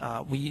numbers.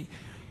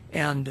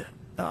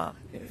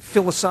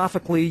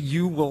 Philosophically,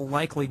 you will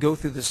likely go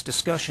through this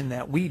discussion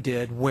that we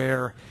did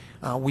where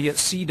we at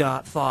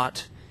CDOT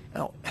thought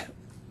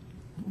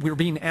we're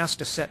being asked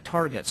to set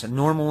targets, and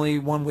normally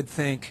one would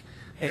think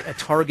a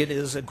target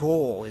is a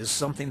goal, is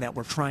something that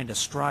we're trying to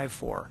strive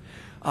for.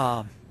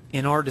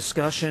 In our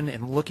discussion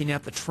and looking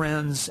at the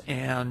trends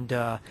and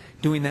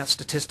doing that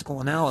statistical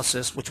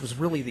analysis, which was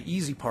really the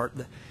easy part,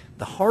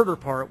 the harder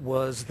part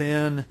was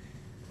then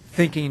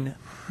thinking,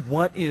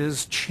 what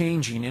is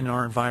changing in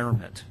our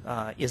environment?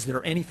 Is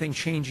there anything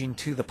changing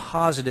to the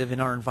positive in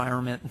our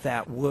environment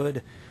that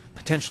would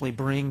potentially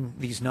bring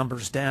these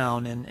numbers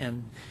down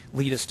and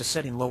lead us to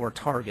setting lower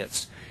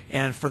targets?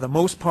 And for the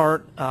most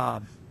part,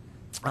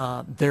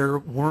 there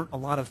weren't a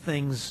lot of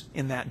things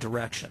in that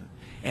direction.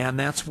 And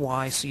that's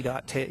why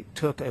CDOT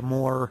took a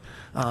more,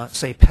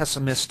 say,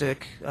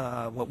 pessimistic,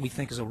 what we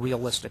think is a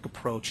realistic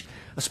approach,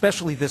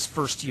 especially this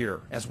first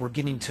year as we're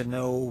getting to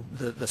know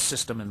the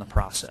system and the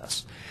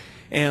process.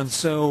 And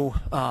so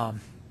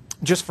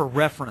just for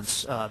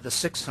reference, the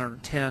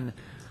 610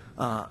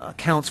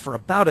 accounts for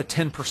about a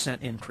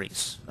 10%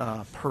 increase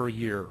per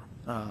year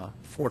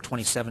for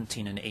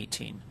 2017 and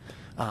 18.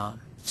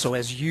 So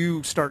as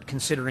you start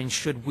considering,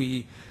 should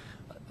we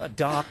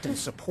adopt and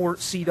support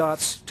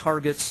CDOT's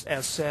targets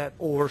as set,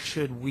 or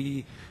should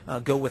we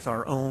go with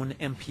our own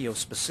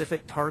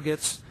MPO-specific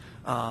targets?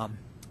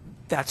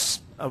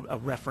 That's a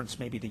reference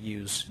maybe to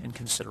use in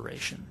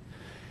consideration.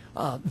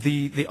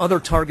 The other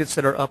targets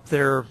that are up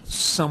there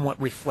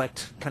somewhat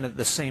reflect kind of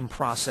the same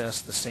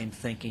process, the same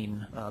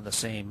thinking, the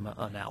same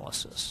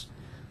analysis.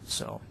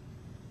 So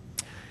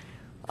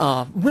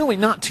really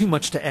not too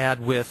much to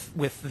add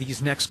with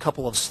these next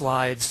couple of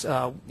slides.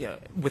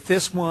 With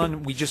this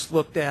one, we just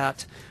looked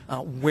at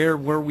where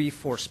were we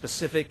for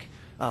specific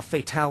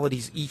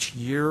fatalities each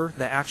year,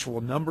 the actual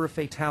number of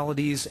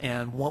fatalities,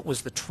 and what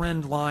was the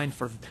trend line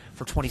for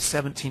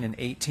 2017 and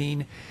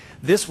 18.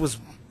 This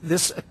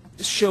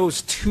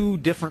shows two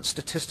different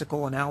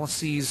statistical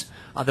analyses.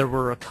 There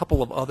were a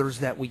couple of others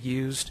that we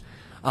used,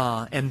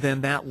 and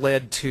then that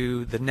led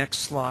to the next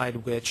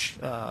slide, which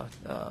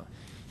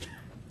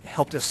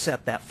helped us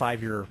set that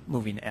 5-year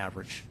moving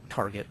average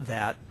target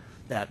that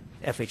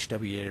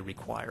FHWA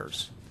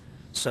requires.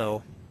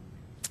 So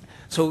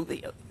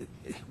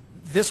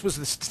this was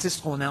the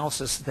statistical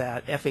analysis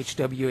that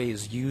FHWA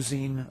is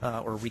using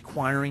or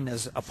requiring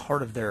as a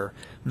part of their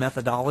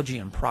methodology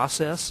and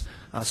process.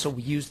 So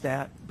we used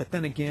that, but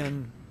then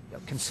again,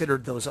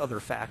 considered those other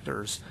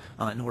factors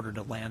in order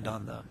to land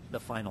on the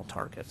final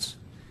targets.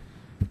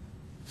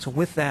 So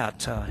with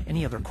that,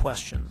 any other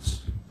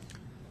questions?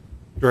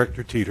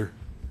 Director Teeter.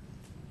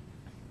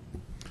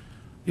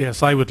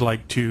 Yes, I would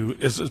like to.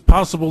 Is it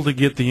possible to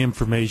get the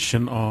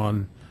information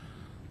on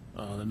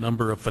the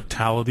number of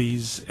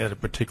fatalities at a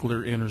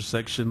particular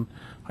intersection?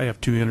 I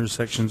have 2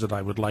 intersections that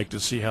I would like to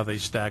see how they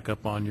stack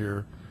up on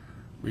your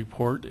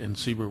report and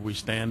see where we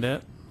stand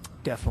at.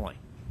 Definitely.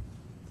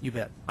 You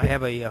bet. I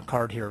have a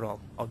card here.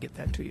 I'll get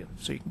that to you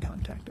so you can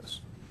contact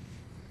us.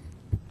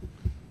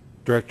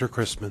 Director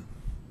Chrisman.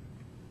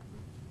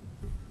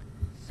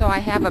 So I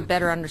have a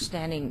better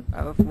understanding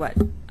of what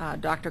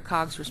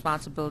DRCOG's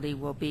responsibility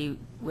will be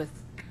with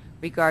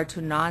regard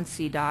to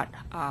non-CDOT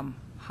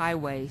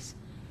highways.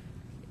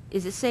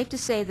 Is it safe to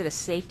say that a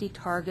safety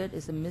target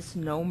is a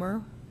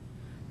misnomer,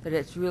 that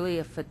it's really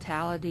a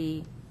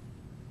fatality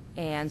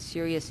and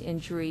serious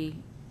injury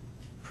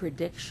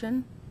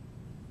prediction?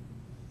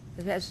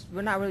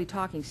 We're not really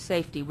talking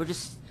safety. We're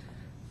just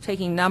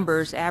taking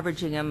numbers,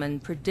 averaging them,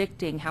 and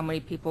predicting how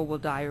many people will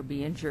die or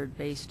be injured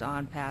based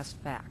on past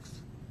facts.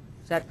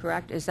 Is that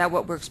correct? Is that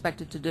what we're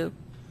expected to do?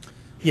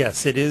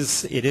 Yes, it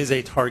is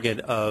a target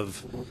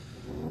of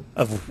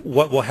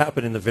what will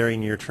happen in the very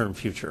near-term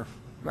future.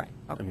 Right.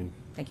 Okay. I mean,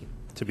 thank you.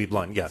 To be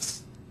blunt,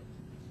 yes.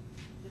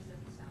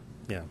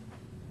 Yeah.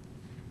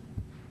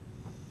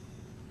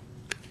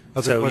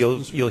 So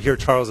you'll hear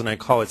Charles and I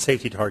call it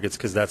safety targets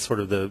because that's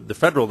sort of the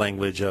federal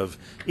language of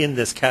in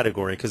this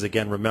category. Because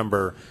again,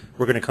 remember,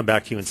 we're going to come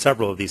back to you in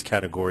several of these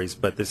categories,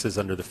 but this is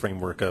under the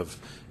framework of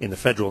in the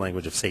federal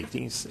language of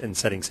safeties and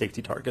setting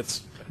safety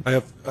targets. I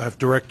have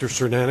Director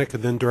Cernanek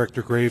and then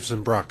Director Graves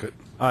and Brockett.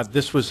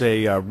 This was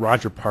a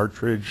Roger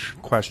Partridge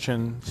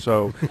question.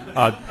 So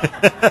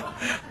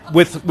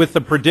with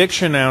the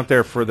prediction out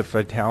there for the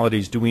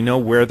fatalities, do we know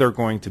where they're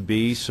going to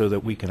be so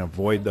that we can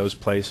avoid those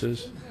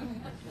places?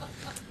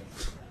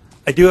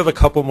 I do have a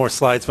couple more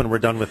slides when we're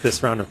done with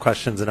this round of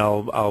questions, and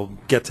I'll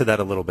get to that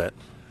a little bit.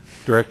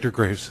 Director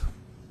Graves.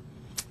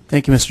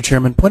 Thank you, Mr.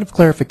 Chairman. Point of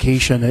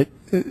clarification,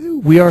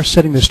 we are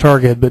setting this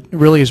target, but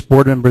really as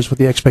board members with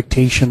the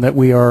expectation that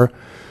we are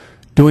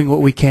doing what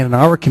we can in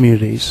our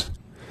communities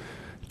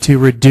to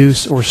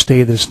reduce or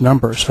stay this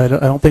number. So I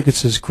don't think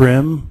it's as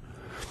grim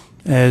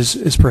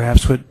as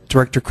perhaps what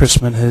Director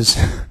Chrisman has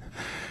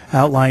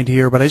outlined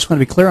here, but I just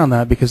want to be clear on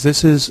that because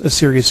this is a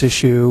serious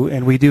issue,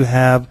 and we do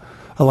have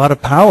a lot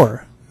of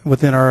power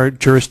within our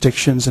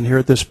jurisdictions and here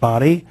at this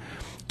body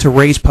to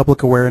raise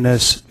public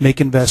awareness, make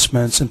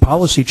investments, and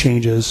policy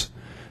changes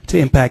to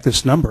impact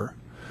this number.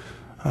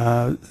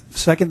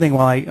 Second thing,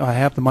 while I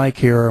have the mic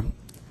here,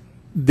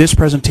 this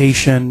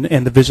presentation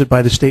and the visit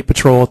by the State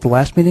Patrol at the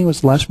last meeting,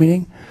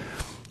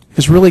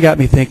 has really got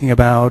me thinking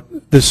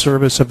about the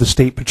service of the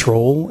State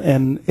Patrol,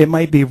 and it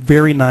might be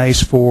very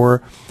nice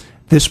for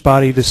this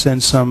body to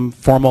send some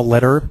formal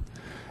letter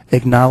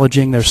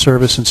acknowledging their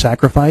service and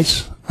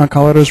sacrifice on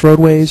Colorado's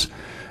roadways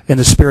in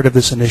the spirit of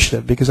this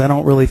initiative, because I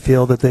don't really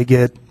feel that they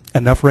get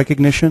enough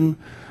recognition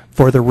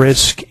for the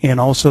risk and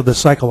also the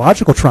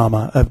psychological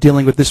trauma of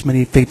dealing with this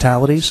many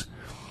fatalities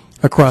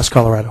across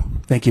Colorado.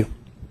 Thank you.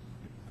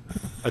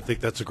 I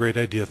think that's a great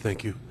idea.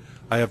 Thank you.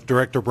 I have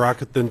Director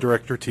Brockett, then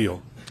Director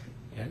Teal.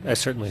 Yeah, I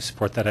certainly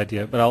support that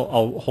idea, but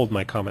I'll hold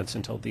my comments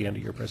until the end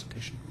of your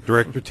presentation.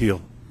 Director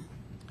Teal.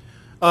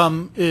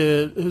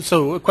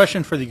 So a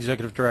question for the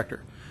Executive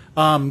Director.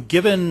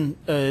 Given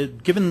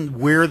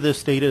where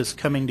this data is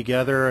coming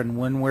together and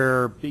when we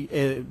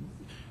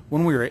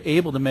were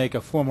able to make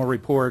a formal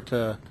report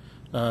to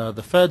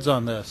the feds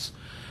on this,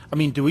 I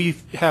mean, do we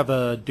have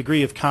a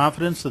degree of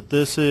confidence that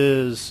this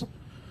is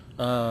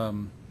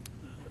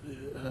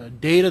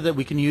data that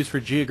we can use for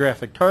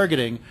geographic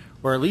targeting,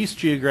 or at least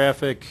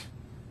geographic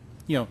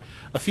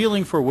a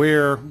feeling for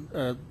where,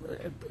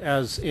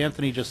 as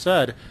Anthony just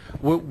said,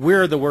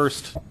 where the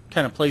worst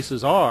kind of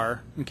places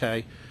are,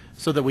 okay,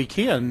 so that we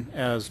can,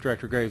 as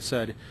Director Graves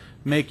said,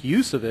 make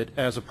use of it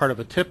as a part of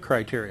a TIP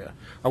criteria.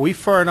 Are we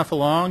far enough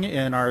along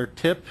in our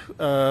TIP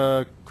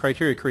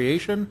criteria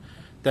creation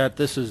that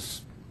this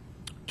is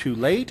too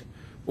late?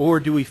 Or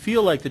do we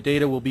feel like the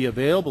data will be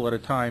available at a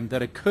time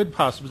that it could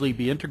possibly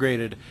be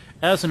integrated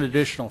as an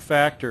additional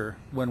factor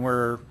when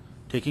we're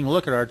taking a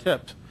look at our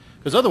TIPs?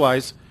 Because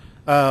otherwise,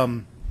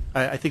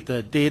 I think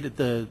the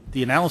data,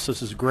 the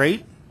analysis is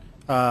great,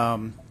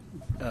 but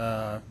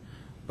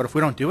if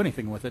we don't do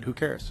anything with it, who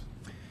cares?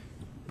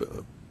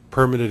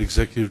 Permanent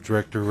Executive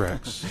Director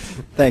Rex.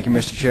 Thank you,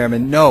 Mr.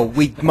 Chairman. No,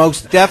 we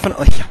most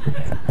definitely.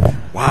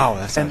 Wow,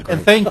 that sounds great.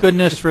 And thank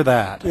goodness for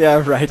that.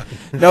 Yeah, right.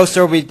 No,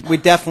 sir, we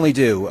definitely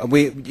do.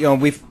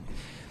 We've.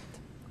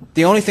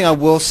 The only thing I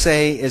will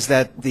say is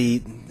that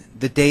the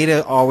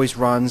data always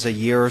runs a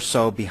year or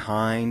so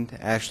behind.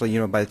 Actually,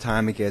 by the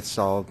time it gets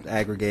all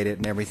aggregated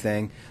and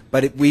everything,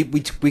 but we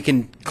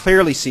can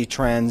clearly see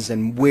trends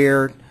and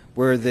where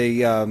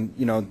the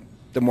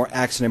the more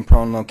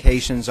accident-prone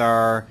locations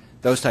are.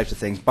 Those types of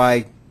things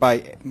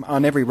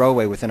on every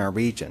roadway within our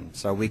region.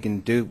 So we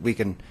can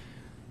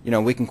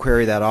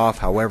query that off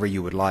however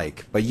you would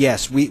like. But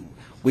yes, we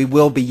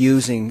will be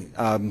using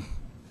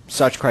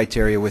such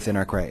criteria within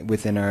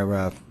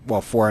our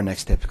for our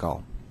next TIPS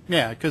call.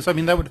 Yeah, because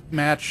that would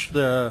match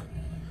the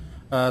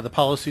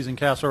policies in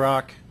Castle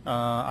Rock.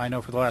 I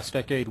know for the last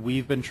decade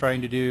we've been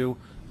trying to do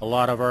a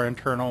lot of our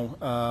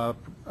internal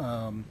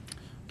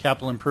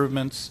capital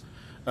improvements.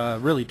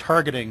 Really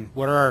targeting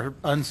what are our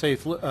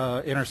unsafe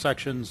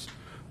intersections,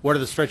 what are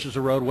the stretches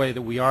of roadway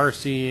that we are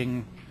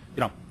seeing,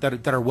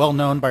 that are well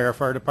known by our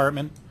fire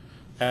department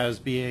as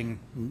being,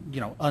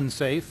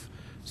 unsafe.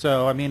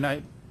 So,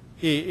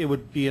 it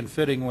would be in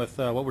fitting with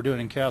what we're doing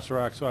in Castle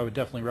Rock, so I would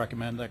definitely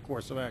recommend that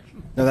course of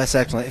action. No, that's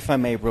excellent. If I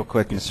may, real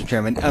quick, Mr.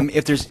 Chairman,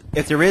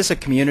 if there is a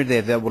community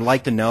that would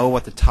like to know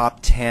what the top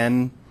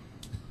 10,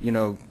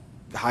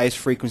 highest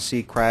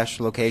frequency crash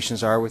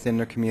locations are within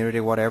their community,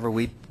 whatever,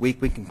 we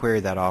can query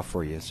that off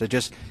for you. So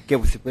just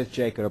get with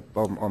Jacob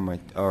or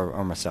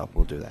myself.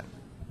 We'll do that.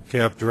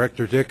 Okay, I have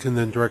Director Dick and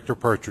then Director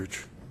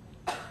Partridge.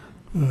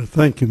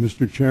 Thank you,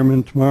 Mr.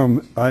 Chairman.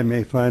 Tomorrow I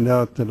may find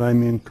out that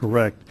I'm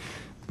incorrect,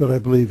 but I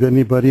believe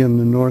anybody in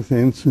the north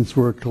end, since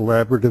we're a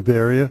collaborative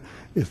area,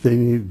 if they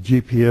need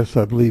GPS,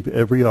 I believe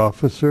every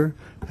officer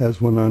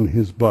has one on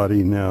his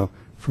body now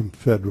from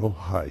Federal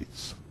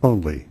Heights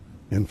only.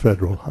 In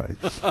Federal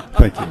Heights.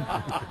 Thank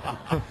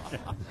you.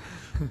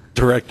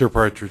 Director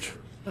Partridge.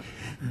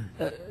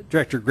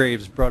 Director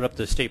Graves brought up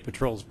the State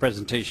Patrol's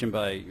presentation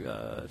by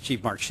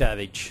Chief Mark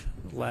Savage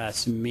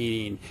last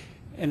meeting,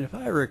 and if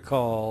I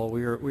recall,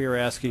 we were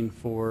asking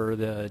for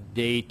the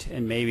date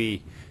and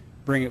maybe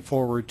bring it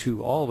forward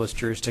to all of us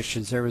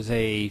jurisdictions. There was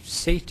a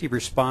safety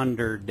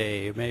responder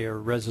day, maybe a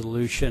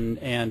resolution,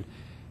 and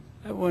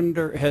I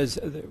wonder,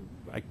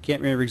 I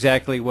can't remember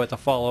exactly what the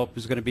follow-up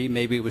is going to be.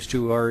 Maybe it was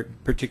to our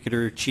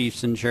particular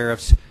chiefs and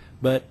sheriffs.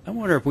 But I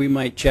wonder if we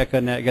might check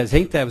on that, because I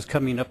think that was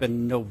coming up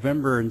in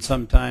November and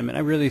sometime, and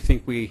I really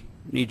think we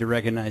need to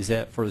recognize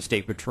that for the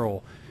State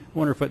Patrol. I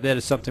wonder if that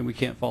is something we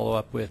can't follow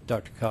up with,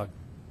 Dr. Cog.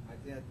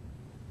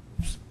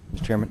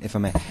 Mr. Chairman, if I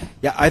may.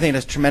 Yeah, I think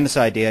that's a tremendous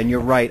idea, and you're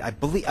right.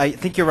 I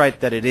think you're right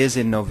that it is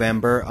in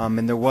November,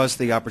 and there was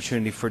the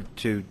opportunity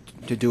to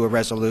do a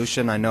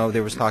resolution. I know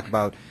there was talk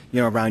about,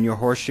 around your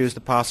horseshoes,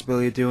 the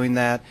possibility of doing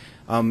that.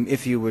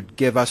 If you would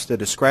give us the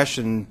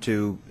discretion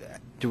to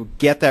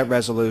get that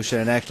resolution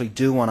and actually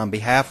do one on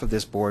behalf of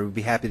this board, we'd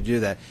be happy to do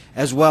that,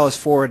 as well as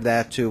forward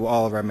that to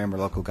all of our member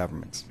local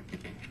governments.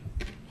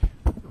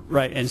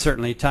 Right, and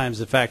certainly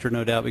time's a factor,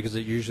 no doubt, because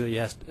it usually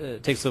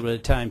takes a little bit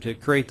of time to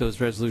create those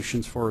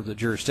resolutions for the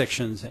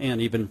jurisdictions, and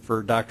even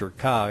for Dr.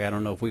 Cog. I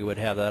don't know if we would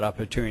have that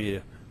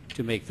opportunity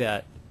to make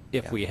that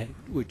if we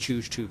would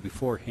choose to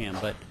beforehand,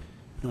 but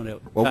no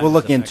doubt. Well, we'll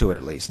look into it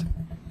at least.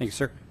 Thank you,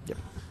 sir. Yep.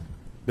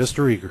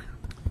 Mr. Eager.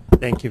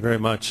 Thank you very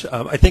much.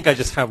 I think I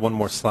just have one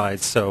more slide,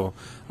 so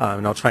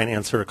and I'll try and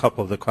answer a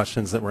couple of the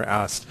questions that were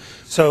asked.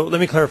 So let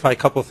me clarify a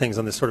couple of things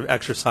on this sort of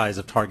exercise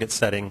of target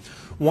setting.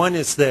 One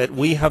is that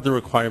we have the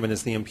requirement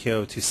as the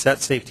MPO to set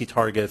safety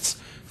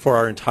targets for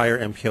our entire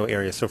MPO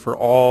area. So for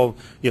all,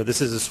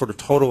 this is a sort of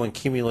total and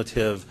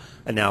cumulative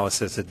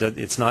analysis.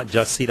 It's not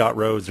just CDOT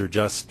roads or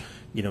just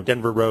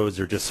Denver roads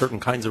or just certain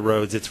kinds of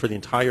roads. It's for the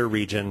entire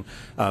region.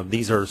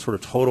 These are sort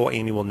of total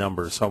annual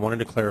numbers. So I wanted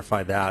to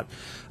clarify that.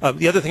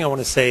 The other thing I want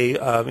to say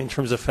in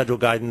terms of federal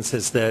guidance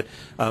is that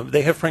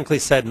they have frankly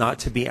said not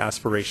to be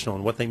aspirational.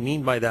 And what they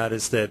mean by that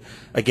is that,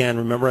 again,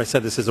 remember I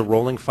said this is a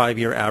rolling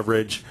 5-year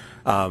average.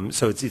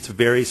 So it's a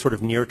very sort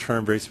of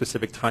near-term, very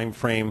specific time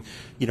frame.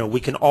 We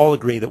can all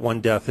agree that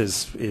one death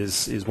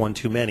is one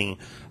too many.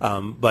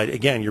 But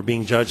again, you're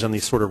being judged on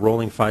these sort of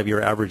rolling 5-year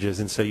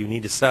averages, and so you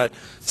need to set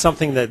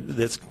something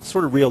that's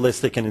sort of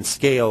realistic and in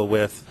scale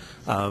with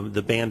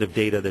the band of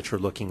data that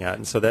you're looking at.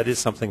 And so that is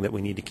something that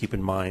we need to keep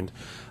in mind.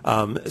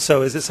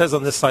 So as it says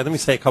on this slide, let me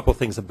say a couple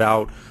things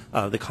about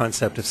the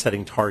concept of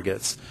setting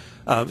targets.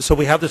 So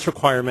we have this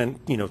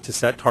requirement, to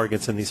set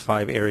targets in these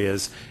 5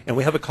 areas, and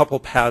we have a couple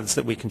paths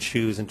that we can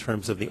choose in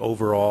terms of the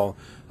overall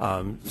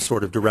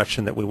sort of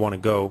direction that we want to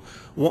go.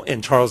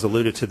 And Charles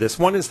alluded to this.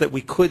 One is that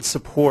we could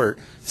support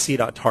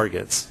CDOT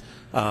targets.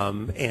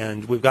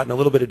 And we've gotten a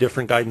little bit of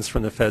different guidance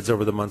from the feds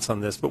over the months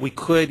on this, but we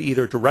could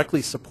either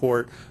directly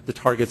support the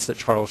targets that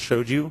Charles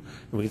showed you,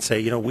 and we could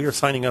say, we are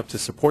signing up to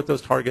support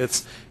those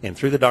targets, and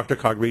through the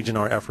DRCOG region,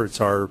 our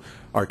efforts are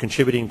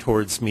contributing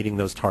towards meeting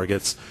those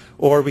targets.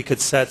 Or we could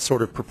set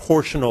sort of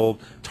proportional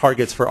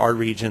targets for our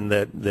region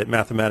that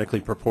mathematically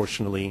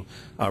proportionally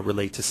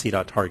relate to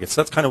CDOT targets.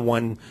 So that's kind of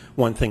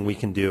one thing we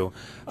can do.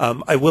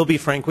 I will be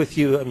frank with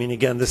you. I mean,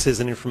 again, this is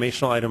an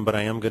informational item, but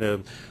I am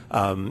going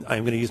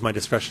to use my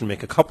discretion to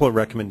make a couple of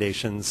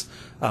recommendations,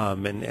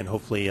 and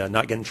hopefully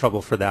not get in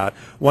trouble for that.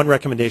 One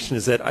recommendation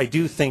is that I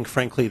do think,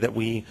 frankly, that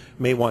we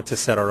may want to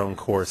set our own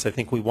course. I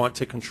think we want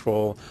to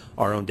control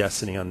our own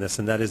destiny on this,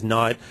 and that is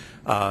not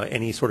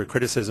any sort of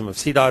criticism of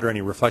CDOT or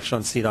any reflection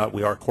on CDOT.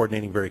 We are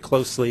coordinating very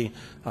closely.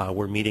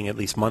 We're meeting at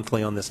least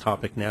monthly on this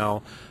topic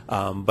now,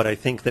 but I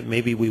think that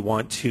maybe we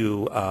want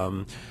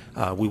to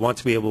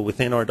be able,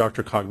 within our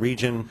DRCOG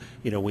region,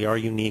 we are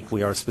unique,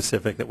 we are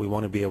specific, that we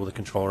want to be able to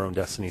control our own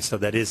destiny. So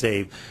that is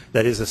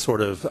a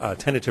sort of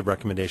tentative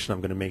recommendation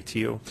I'm going to make to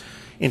you.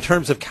 In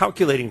terms of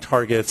calculating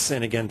targets,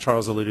 and again,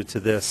 Charles alluded to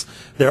this,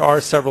 there are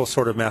several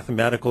sort of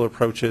mathematical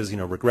approaches,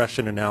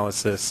 regression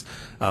analysis,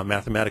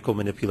 mathematical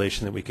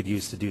manipulation that we could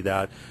use to do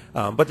that.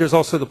 But there's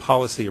also the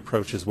policy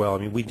approach as well. I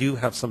mean, we do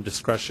have some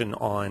discretion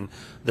on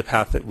the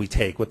path that we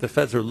take. What the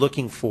feds are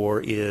looking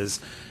for is,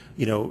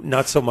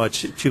 not so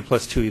much 2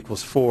 + 2 =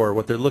 4.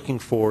 What they're looking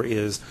for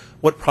is,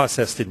 what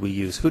process did we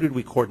use? Who did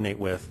we coordinate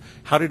with?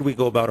 How did we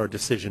go about our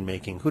decision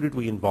making? Who did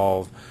we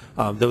involve?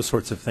 Those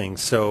sorts of things.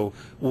 So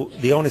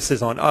the onus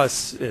is on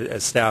us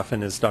as staff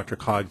and as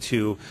DRCOG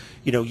to,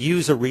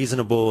 use a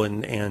reasonable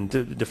and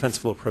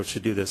defensible approach to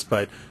do this.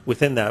 But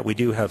within that, we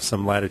do have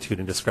some latitude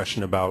and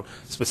discretion about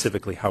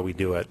specifically how we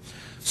do it.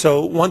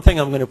 So one thing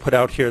I'm going to put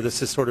out here,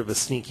 this is sort of a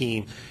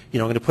sneaky, I'm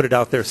going to put it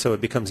out there so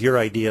it becomes your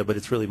idea, but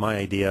it's really my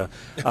idea,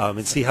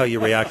 and see how you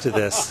react to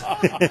this.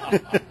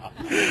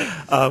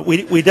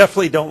 We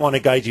definitely don't want to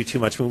guide you too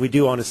much. I mean, we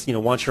do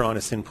want your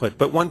honest input.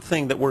 But one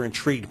thing that we're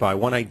intrigued by,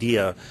 one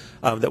idea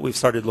that we've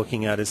started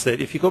looking at, is that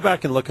if you go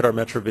back and look at our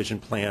MetroVision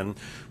plan,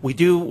 we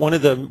do one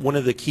of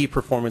the key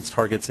performance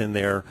targets in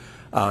there.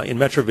 In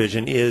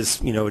MetroVision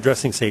is,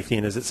 addressing safety,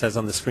 and as it says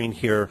on the screen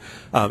here,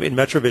 in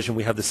MetroVision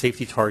we have the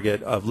safety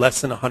target of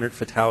less than 100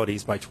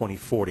 fatalities by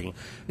 2040.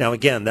 Now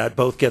again, that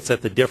both gets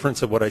at the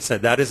difference of what I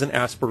said. That is an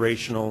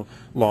aspirational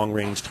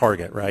long-range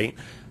target, right?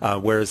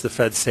 Whereas the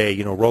feds say,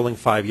 rolling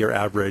 5-year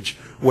average,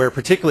 where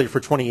particularly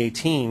for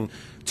 2018,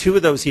 2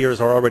 of those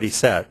years are already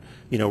set.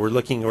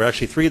 We're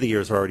actually 3 of the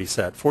years are already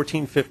set.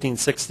 14, 15,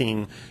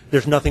 16,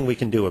 there's nothing we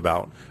can do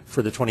about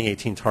for the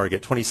 2018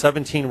 target.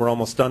 2017, we're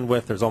almost done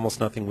with. There's almost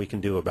nothing we can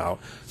do about.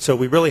 So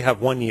we really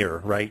have 1 year,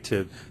 right,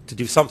 to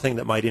do something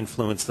that might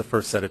influence the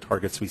first set of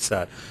targets we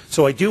set.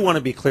 So I do want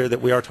to be clear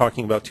that we are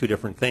talking about 2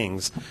 different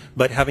things.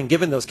 But having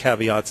given those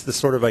caveats, the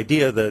sort of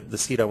idea, the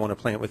seed I want to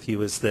plant with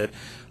you is that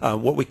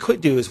what we could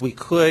do is we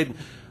could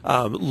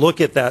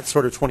look at that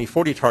sort of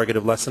 2040 target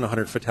of less than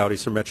 100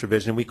 fatalities for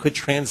MetroVision. We could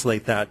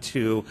translate that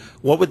to,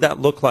 what would that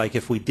look like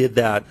if we did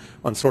that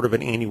on sort of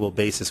an annual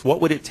basis?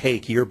 What would it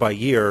take year by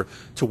year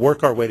to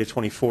work our way to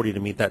 2040 to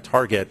meet that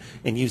target,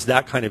 and use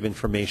that kind of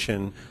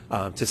information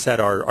to set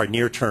our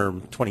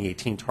near-term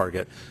 2018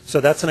 target? So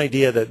that's an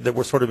idea that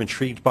we're sort of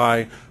intrigued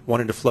by,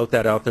 wanted to float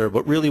that out there.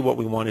 But really what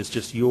we want is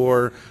just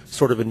your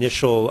sort of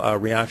initial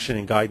reaction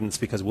and guidance,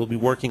 because we'll be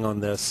working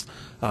on this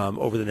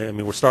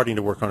we're starting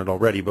to work on it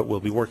already, but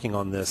we'll be working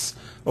on this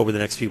over the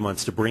next few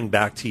months to bring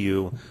back to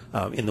you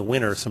in the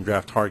winter some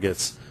draft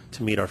targets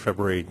to meet our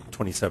February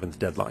 27th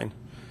deadline.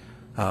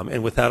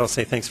 And with that, I'll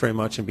say thanks very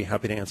much and be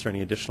happy to answer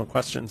any additional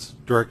questions.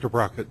 Director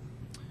Brockett.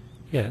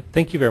 Yeah,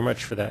 thank you very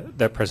much for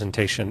that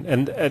presentation.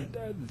 And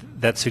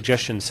that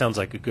suggestion sounds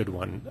like a good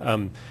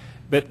one.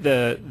 But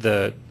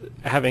the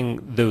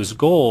having those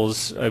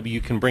goals,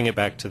 you can bring it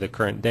back to the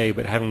current day,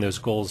 but having those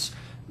goals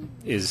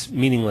is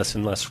meaningless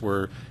unless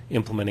we're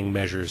implementing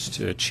measures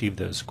to achieve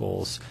those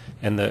goals.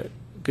 And the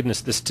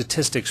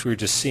statistics we were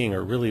just seeing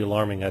are really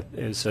alarming.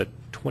 Is a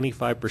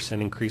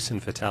 25% increase in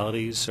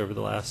fatalities over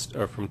the last,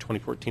 or from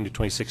 2014 to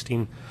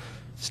 2016.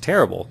 It's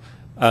terrible.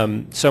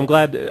 So I'm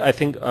glad. I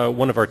think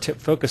one of our tip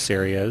focus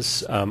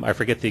areas, I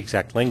forget the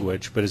exact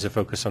language, but is a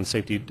focus on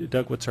safety.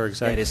 Doug, what's our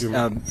exact? It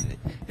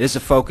is a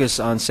focus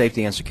on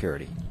safety and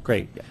security.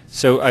 Great.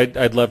 So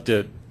I'd love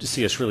to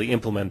see us really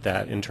implement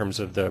that in terms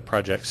of the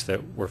projects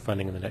that we're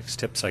funding in the next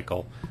tip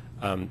cycle,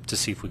 to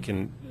see if we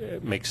can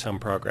make some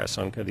progress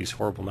on these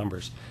horrible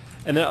numbers.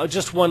 And then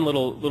just one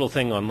little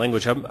thing on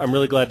language. I'm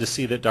really glad to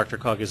see that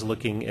DRCOG is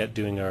looking at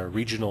doing a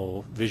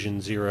regional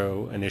Vision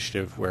Zero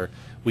initiative where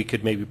we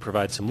could maybe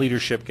provide some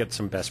leadership, get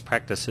some best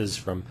practices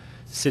from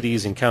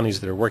cities and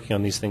counties that are working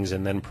on these things,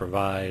 and then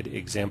provide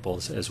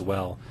examples as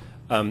well.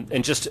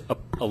 And just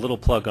a little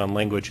plug on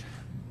language.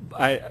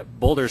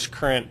 Boulder's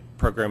current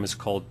program is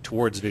called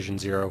Towards Vision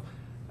Zero.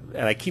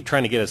 and I keep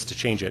trying to get us to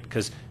change it,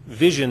 because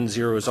vision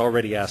zero is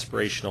already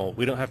aspirational.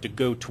 We don't have to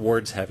go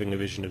towards having a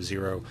vision of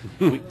zero.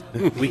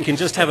 We can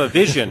just have a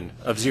vision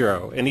of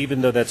zero, and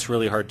even though that's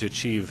really hard to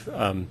achieve,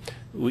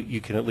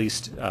 you can at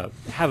least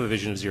have a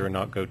vision of zero,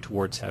 not go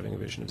towards having a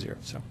vision of zero.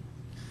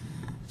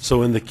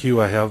 So in the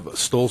queue, I have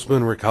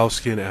Stolzman,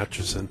 Rakowski, and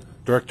Atchison.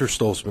 Director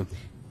Stolzman.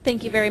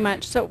 Thank you very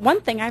much. So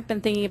one thing I've been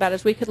thinking about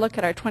is we could look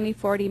at our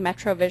 2040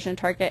 Metro Vision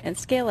target and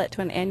scale it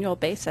to an annual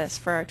basis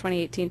for our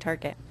 2018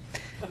 target.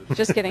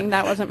 Just kidding,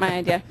 that wasn't my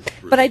idea.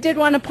 But I did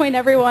want to point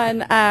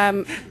everyone,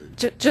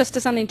 just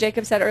to something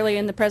Jacob said earlier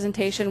in the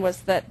presentation,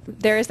 was that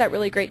there is that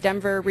really great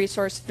Denver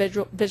resource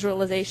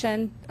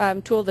visualization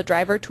tool, the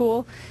driver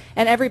tool,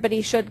 and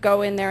everybody should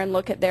go in there and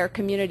look at their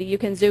community. You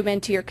can zoom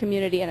into your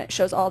community and it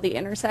shows all the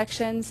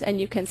intersections and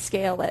you can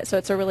scale it. So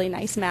it's a really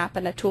nice map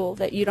and a tool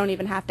that you don't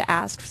even have to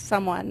ask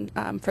someone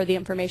for the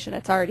information.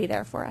 It's already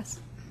there for us.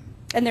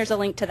 And there's a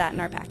link to that in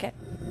our packet.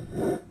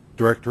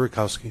 Director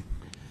Rakowski.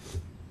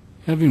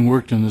 Having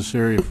worked in this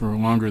area for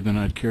longer than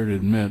I'd care to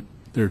admit,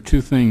 there are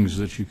two things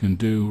that you can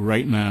do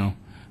right now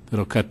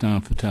that'll cut down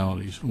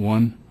fatalities.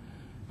 One,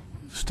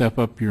 step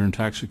up your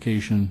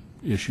intoxication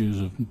issues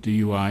of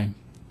DUI.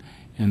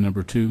 And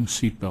number two,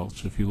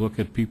 seatbelts. If you look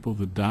at people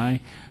that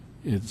die,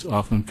 it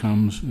often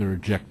comes, they're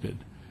ejected.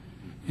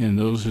 And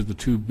those are the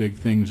two big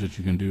things that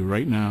you can do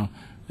right now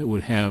that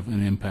would have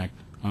an impact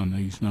on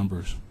these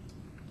numbers.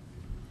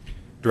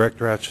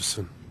 Director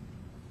Atchison.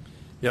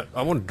 Yeah,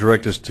 I want to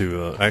direct this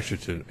to actually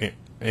to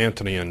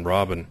Anthony and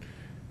Robin.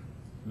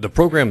 The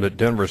program that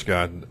Denver's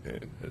got,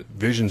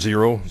 Vision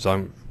Zero, if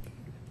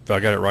I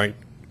got it right,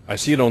 I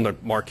see it on the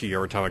marquee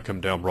every time I come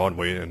down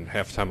Broadway, and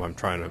half the time I'm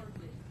trying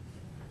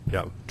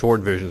to,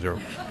 toward Vision Zero,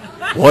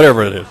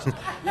 whatever it is.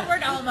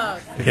 Toward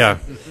almost. Yeah.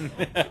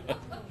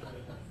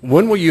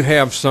 When will you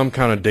have some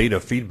kind of data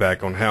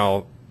feedback on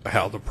how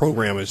the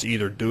program is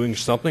either doing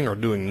something or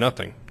doing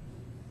nothing?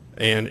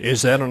 And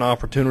is that an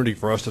opportunity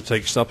for us to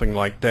take something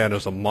like that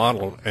as a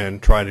model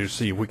and try to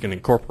see if we can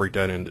incorporate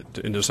that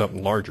into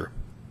something larger?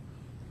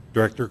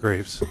 Director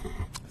Graves.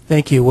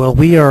 Thank you. Well,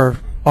 we are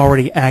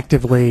already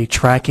actively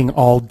tracking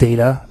all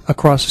data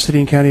across the city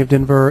and county of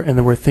Denver, and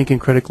then we're thinking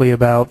critically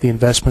about the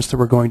investments that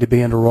we're going to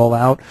be in to roll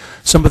out.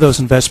 Some of those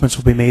investments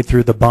will be made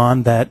through the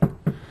bond that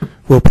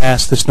will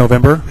pass this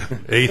November.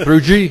 A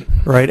through G.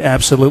 Right,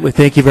 absolutely.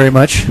 Thank you very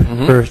much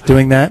for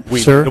doing that,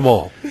 We sir. need them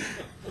all.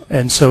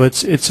 And so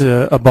it's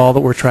a ball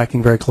that we're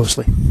tracking very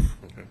closely.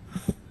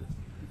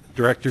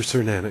 Director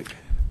Cernanek.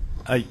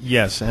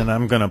 Yes, and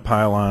I'm going to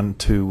pile on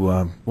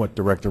to what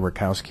Director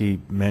Rakowski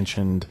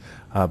mentioned,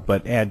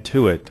 but add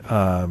to it.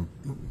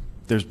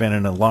 There's been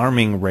an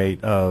alarming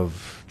rate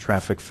of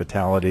traffic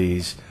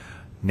fatalities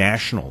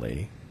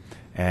nationally,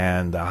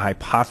 and the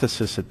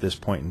hypothesis at this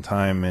point in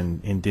time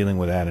in dealing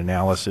with that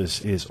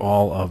analysis is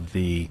all of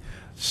the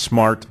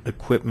smart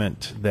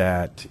equipment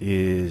that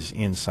is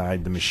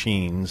inside the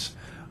machines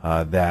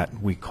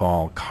that we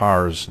call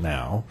cars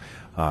now.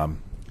 Of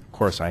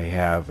course, I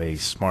have a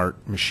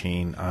smart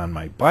machine on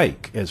my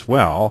bike as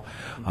well,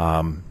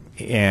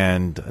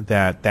 and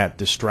that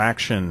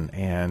distraction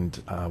and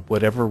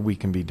whatever we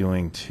can be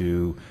doing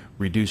to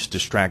reduce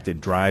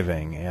distracted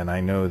driving. And I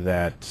know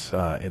that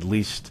at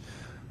least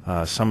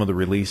some of the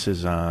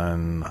releases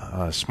on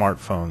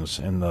smartphones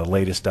and the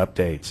latest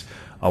updates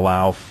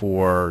allow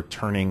for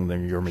turning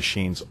your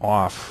machines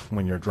off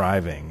when you're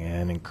driving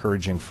and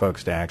encouraging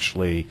folks to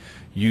actually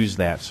use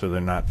that so they're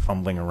not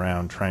fumbling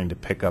around trying to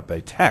pick up a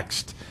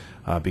text,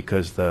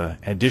 because the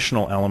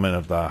additional element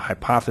of the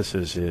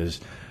hypothesis is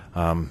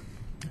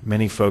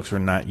many folks are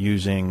not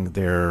using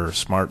their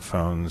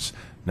smartphones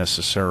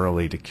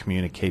necessarily to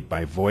communicate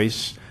by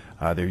voice.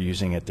 They're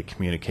using it to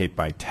communicate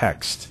by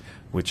text,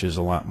 which is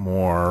a lot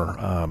more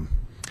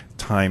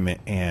time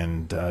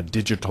and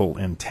digital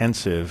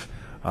intensive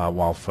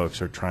while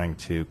folks are trying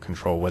to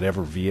control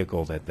whatever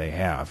vehicle that they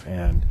have.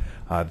 And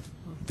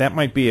that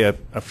might be a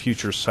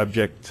future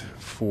subject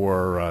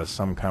for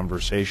some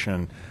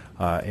conversation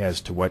as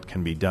to what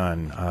can be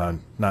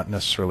done, not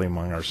necessarily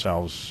among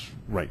ourselves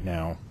right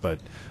now, but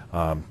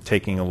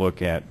taking a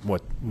look at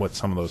what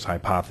some of those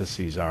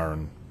hypotheses are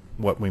and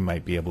what we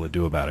might be able to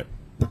do about it.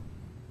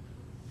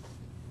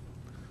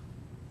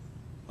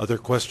 Other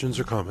questions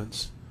or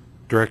comments?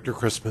 Director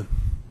Crispin.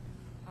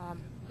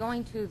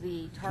 Going to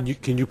the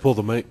target. Can you pull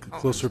the mic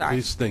closer, sorry.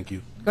 please? Thank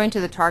you. Going to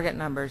the target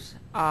numbers.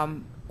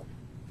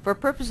 For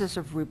purposes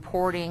of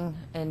reporting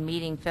and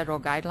meeting federal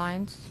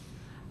guidelines,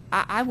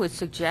 I would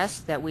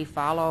suggest that we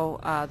follow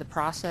the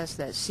process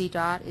that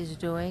CDOT is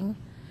doing,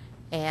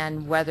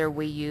 and whether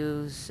we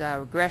use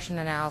regression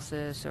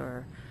analysis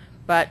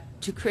but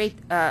to create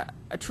a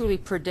truly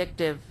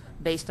predictive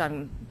based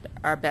on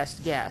our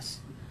best guess.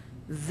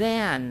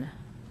 Then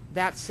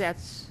that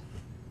sets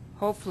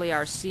hopefully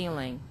our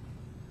ceiling.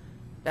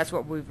 That's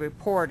what we've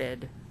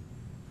reported.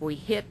 If we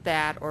hit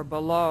that or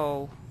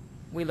below,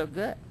 we look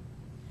good.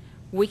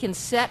 We can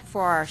set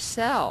for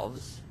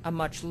ourselves a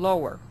much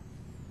lower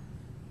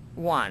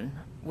one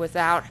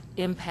without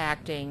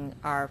impacting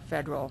our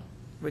federal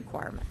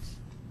requirements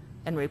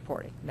and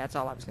reporting. That's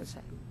all I was going to say.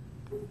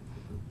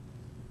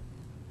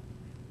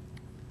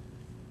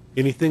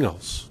 Anything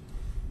else?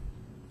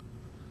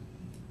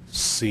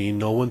 Seeing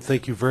no one,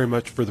 thank you very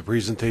much for the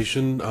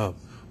presentation.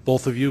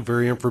 Both of you,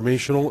 very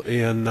informational,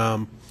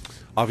 and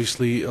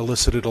obviously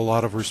elicited a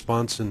lot of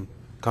response and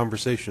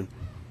conversation.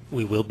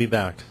 We will be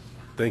back.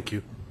 Thank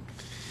you.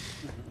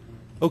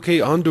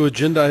 Okay, on to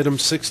agenda item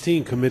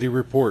 16, committee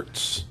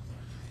reports.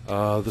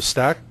 The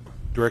stack,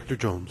 Director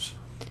Jones.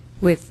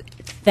 With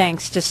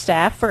thanks to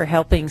staff for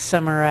helping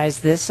summarize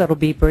this, it'll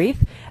be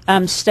brief.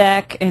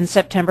 STAC in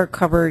September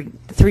covered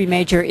 3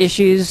 major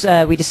issues.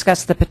 We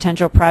discussed the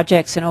potential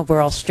projects and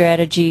overall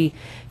strategy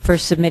for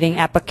submitting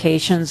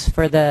applications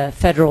for the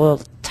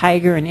federal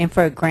Tiger and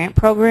Infra grant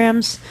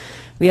programs.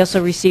 We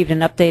also received an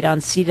update on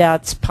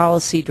CDOT's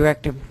Policy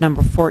Directive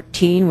number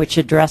 14, which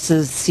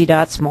addresses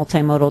CDOT's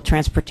multimodal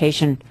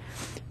transportation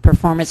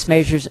performance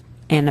measures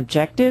and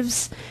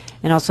objectives,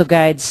 and also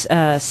guides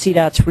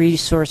CDOT's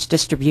resource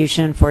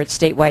distribution for its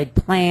statewide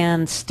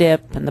plan,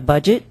 STIP, and the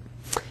budget.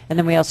 And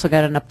then we also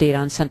got an update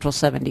on Central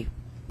 70.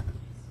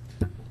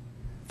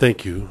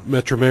 Thank you.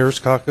 Metro Mayor's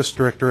Caucus,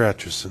 Director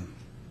Atchison.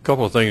 A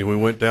couple of things. We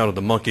went down to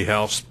the monkey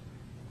house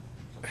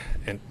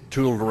and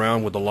tooled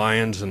around with the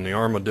lions and the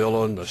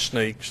armadillo and the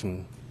snakes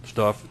and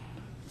stuff.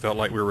 Felt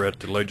like we were at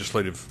the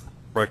legislative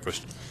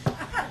breakfast.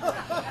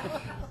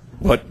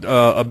 But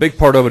a big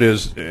part of it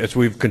is, as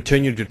we've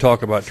continued to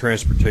talk about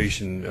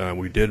transportation,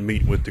 we did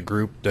meet with the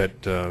group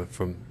that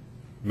from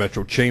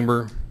Metro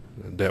Chamber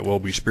that will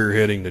be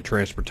spearheading the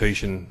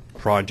transportation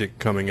project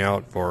coming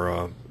out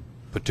for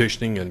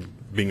petitioning and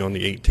being on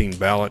the 18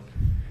 ballot.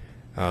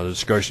 The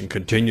discussion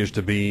continues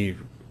to be,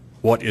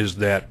 what is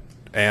that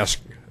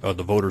ask of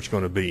the voters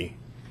going to be?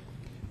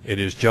 It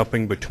is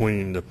jumping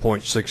between the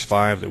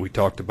 .65 that we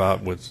talked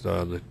about with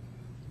the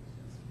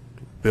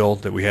bill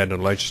that we had in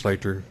the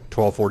legislature,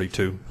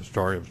 1242,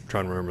 sorry, I was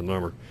trying to remember the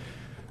number,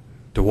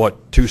 to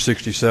what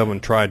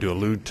 267 tried to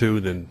allude to,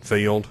 then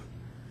failed,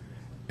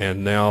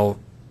 and now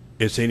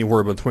it's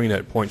anywhere between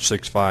that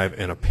 .65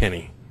 and a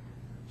penny.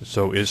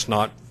 So it's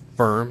not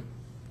firm,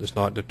 it's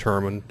not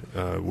determined.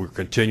 We're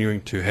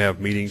continuing to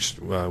have meetings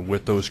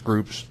with those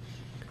groups.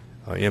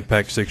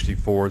 Impact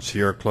 64,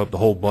 Sierra Club, the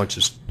whole bunch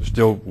is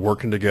still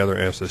working together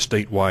as a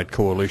statewide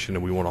coalition,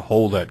 and we want to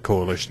hold that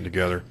coalition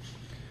together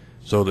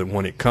so that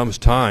when it comes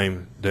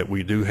time that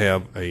we do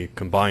have a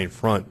combined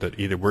front, that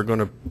either we're going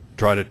to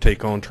try to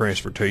take on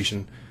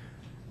transportation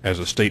as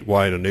a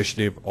statewide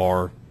initiative,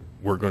 or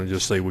we're going to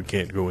just say we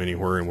can't go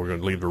anywhere and we're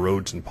going to leave the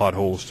roads and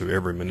potholes to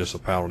every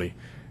municipality,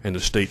 and the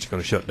state's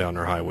going to shut down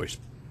their highways.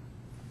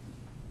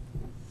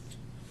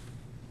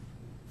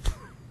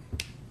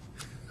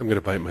 I'm going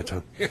to bite my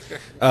tongue.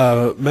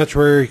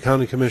 Metro Area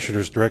County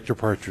Commissioners, Director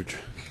Partridge.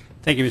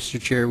 Thank you,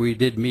 Mr. Chair. We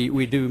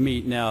do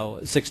meet now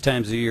 6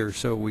 times a year,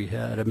 so we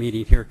had a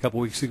meeting here a couple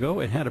weeks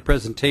ago and had a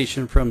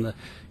presentation from the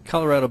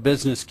Colorado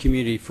business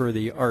community for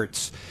the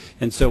arts.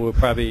 And so it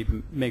probably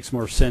makes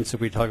more sense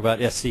if we talk about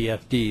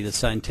SCFD, the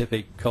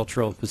Scientific,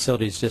 Cultural, and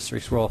Facilities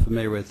Districts. We're all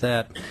familiar with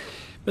that.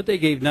 But they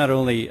gave not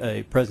only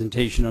a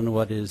presentation on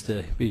what is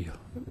the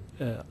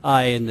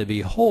eye in the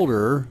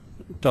beholder,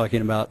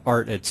 talking about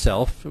art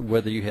itself,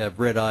 whether you have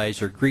red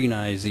eyes or green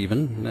eyes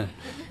even,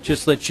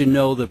 just let you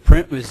know the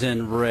print was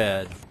in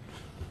red.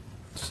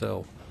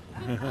 So,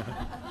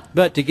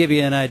 but to give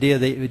you an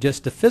idea,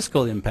 just the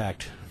fiscal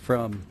impact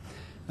from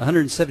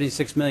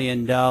 $176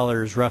 million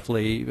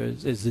roughly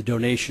is the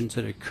donations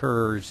that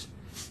occurs,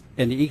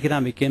 and the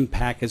economic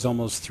impact is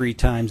almost 3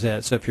 times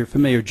that. So if you're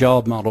familiar with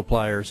job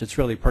multipliers, it's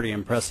really pretty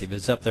impressive.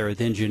 It's up there with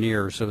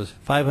engineers. So it's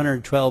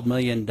 $512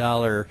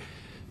 million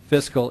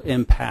fiscal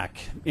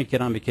impact,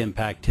 economic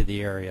impact to the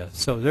area.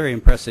 So very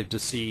impressive to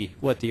see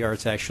what the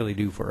arts actually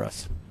do for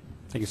us.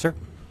 Thank you, sir.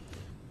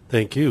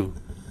 Thank you.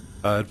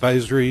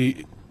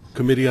 Advisory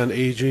Committee on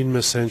Aging,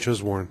 Ms.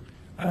 Sanchez-Warren.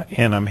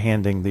 And I'm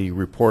handing the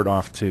report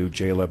off to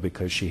Jayla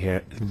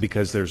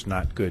because there's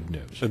not good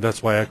news. And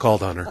that's why I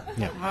called on her.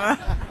 Yeah.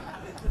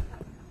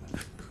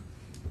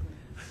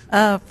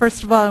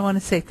 First of all, I want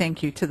to say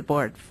thank you to the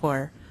board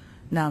for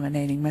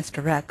nominating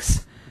Mr.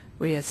 Rex.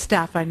 We as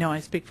staff, I know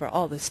I speak for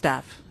all the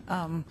staff,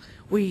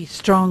 we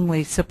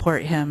strongly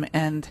support him,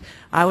 and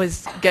I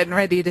was getting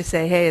ready to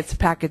say, hey, it's a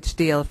package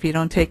deal. If you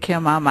don't take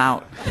him, I'm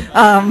out.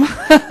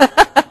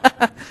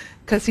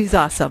 Because he's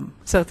awesome.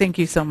 So thank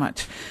you so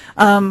much.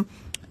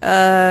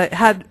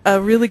 Had a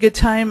really good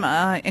time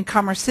in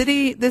Commerce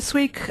City this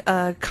week.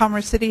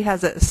 Commerce City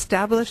has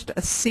established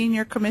a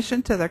senior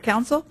commission to their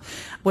council,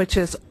 which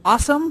is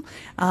awesome,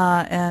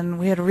 and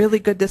we had a really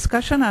good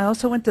discussion. I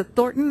also went to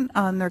Thornton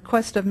on the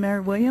request of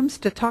Mayor Williams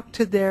to talk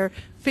to their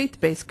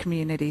faith-based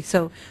community,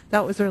 so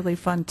that was really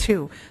fun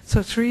too. So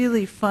it's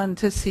really fun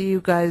to see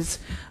you guys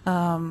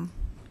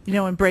you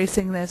know,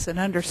 embracing this and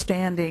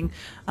understanding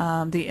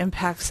the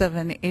impacts of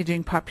an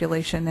aging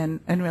population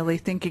and really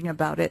thinking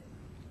about it.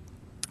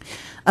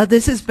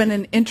 This has been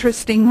an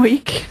interesting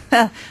week,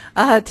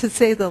 to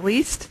say the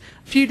least.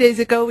 A few days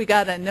ago, we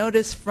got a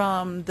notice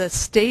from the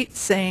state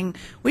saying,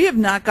 we have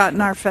not gotten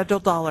our federal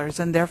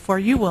dollars, and therefore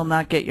you will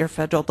not get your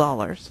federal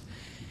dollars.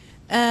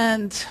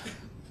 And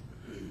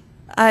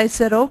I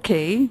said,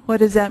 okay, what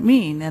does that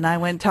mean? And I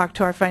went and talked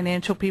to our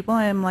financial people,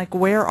 and I'm like,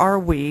 where are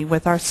we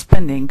with our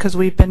spending? Because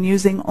we've been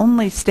using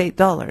only state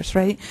dollars,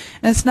 right?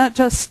 And it's not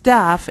just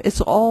staff,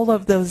 it's all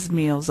of those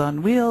Meals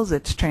on Wheels,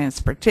 it's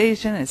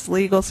transportation, it's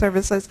legal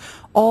services,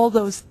 all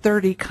those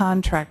 30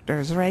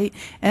 contractors, right?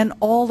 And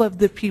all of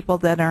the people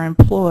that are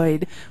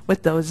employed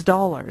with those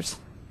dollars.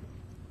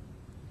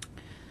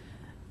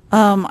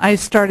 I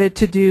started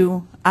to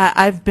do,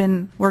 I've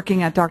been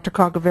working at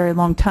DRCOG a very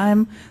long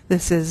time.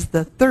 This is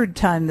the third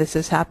time this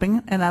is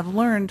happening, and I've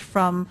learned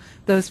from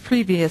those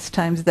previous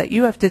times that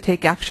you have to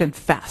take action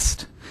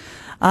fast.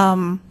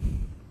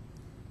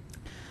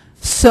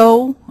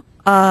 So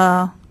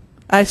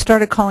I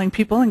started calling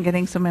people and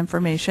getting some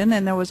information,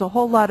 and there was a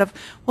whole lot of,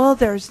 well,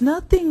 there's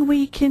nothing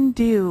we can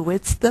do.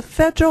 It's the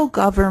federal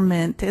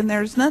government, and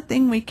there's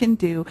nothing we can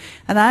do.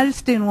 And I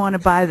just didn't want to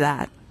buy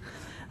that.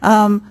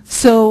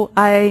 So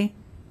I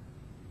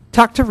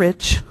talked to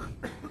Rich,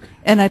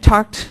 and I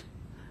talked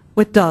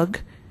with Doug,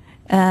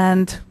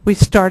 and we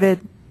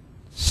started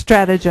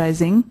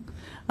strategizing,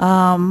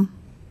 and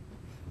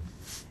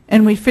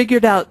we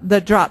figured out the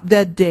drop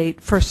dead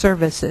date for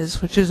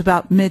services, which is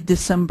about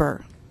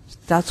mid-December.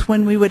 That's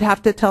when we would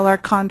have to tell our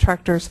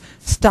contractors,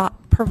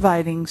 stop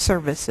providing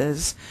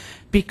services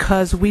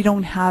because we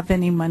don't have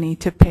any money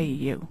to pay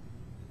you.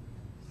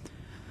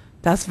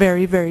 That's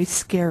very, very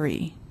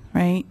scary,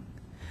 right?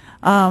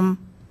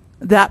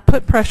 That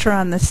put pressure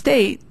on the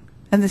state,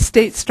 and the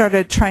state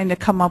started trying to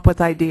come up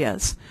with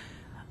ideas.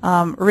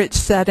 Rich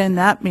sat in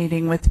that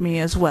meeting with me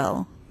as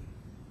well.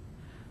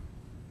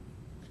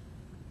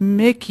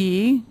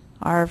 Mickey,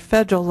 our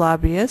federal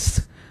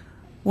lobbyist,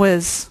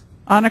 was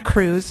on a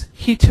cruise.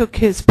 He took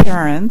his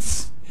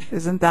parents.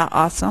 Isn't that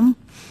awesome?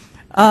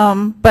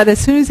 But as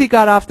soon as he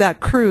got off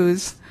that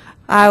cruise,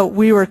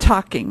 we were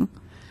talking,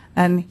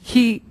 and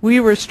we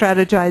were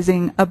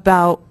strategizing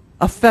about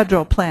a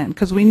federal plan,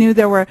 because we knew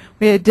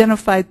we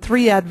identified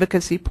 3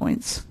 advocacy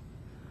points.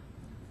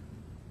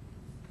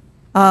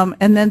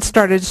 And then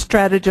started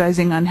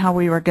strategizing on how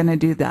we were going to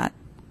do that.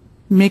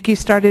 Mickey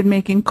started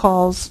making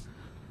calls.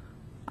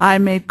 I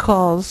made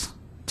calls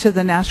to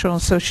the National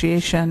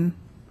Association.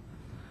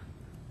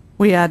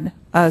 We had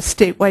a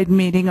statewide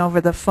meeting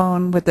over the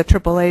phone with the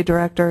AAA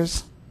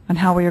directors on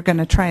how we were going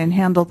to try and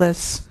handle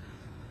this.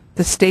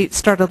 The state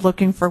started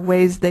looking for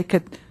ways they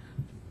could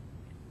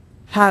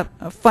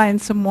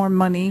find some more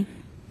money.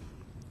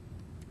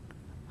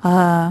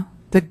 The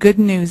good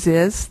news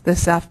is,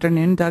 this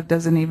afternoon, Doug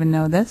doesn't even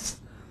know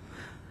this,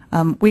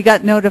 we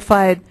got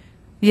notified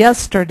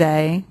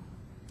yesterday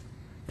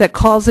that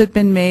calls had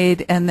been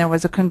made and there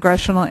was a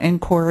congressional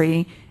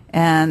inquiry,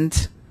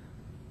 and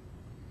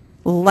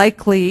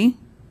likely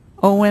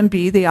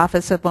OMB, the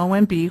Office of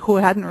OMB, who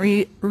hadn't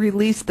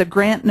released the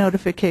grant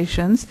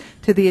notifications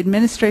to the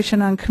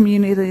Administration on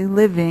Community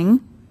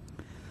Living.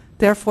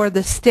 Therefore,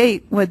 the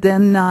state would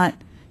then not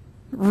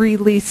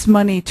release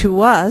money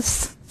to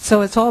us,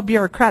 so it's all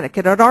bureaucratic.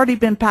 It had already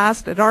been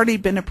passed, it had already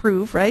been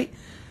approved, right?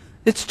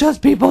 It's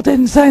just people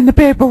didn't sign the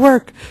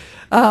paperwork.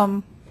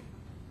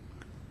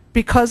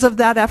 Because of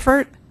that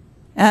effort,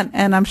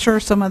 and I'm sure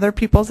some other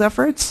people's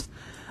efforts,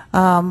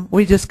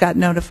 we just got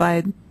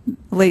notified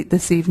late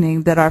this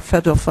evening that our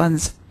federal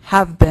funds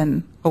have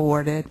been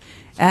awarded,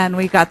 and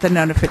we got the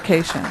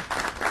notification.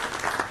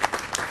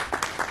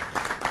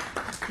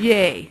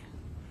 Yay.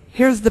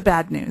 Here's the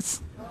bad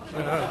news.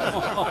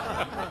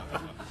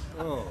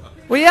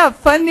 We have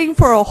funding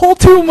for a whole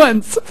 2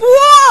 months.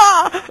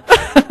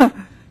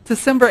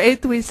 December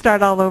 8th, we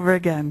start all over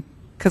again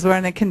because we're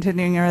in a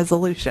continuing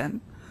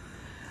resolution.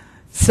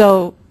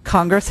 So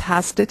Congress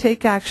has to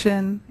take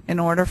action in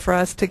order for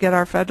us to get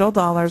our federal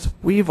dollars.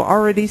 We've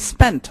already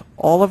spent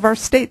all of our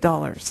state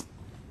dollars.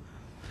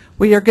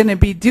 We are going to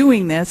be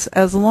doing this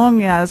as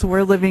long as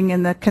we're living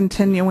in the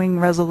continuing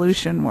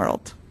resolution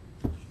world.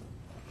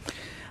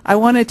 I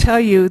want to tell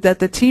you that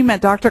the team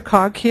at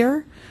DRCOG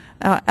here,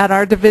 at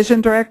our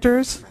division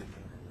directors,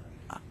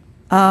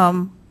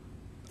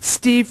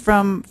 Steve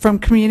from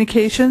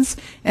communications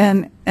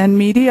and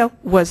media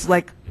was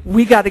like,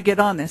 we got to get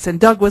on this. And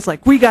Doug was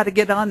like, we got to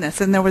get on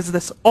this. And there was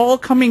this all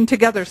coming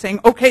together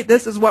saying, okay,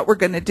 this is what we're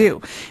going to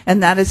do.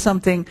 And that is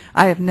something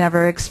I have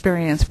never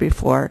experienced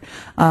before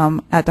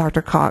at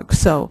DRCOG.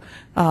 So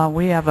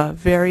we have a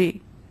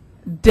very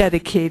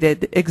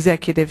dedicated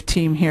executive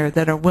team here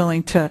that are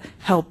willing to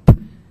help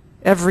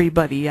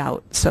everybody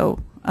out. So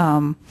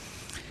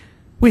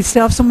we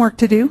still have some work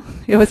to do.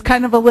 It was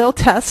kind of a little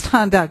test,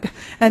 huh, Doug?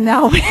 And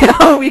now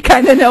we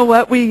kind of know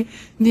what we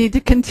need to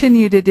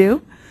continue to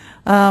do.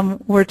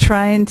 We're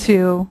trying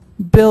to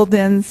build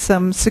in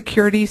some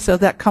security so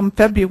that come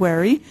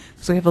February,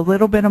 so we have a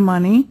little bit of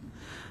money,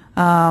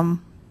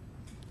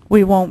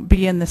 we won't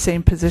be in the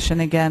same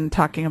position again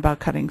talking about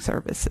cutting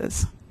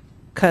services,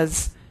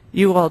 because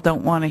you all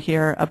don't want to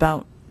hear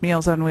about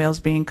Meals on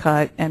Wheels being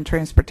cut and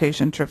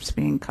transportation trips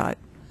being cut.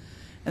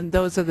 And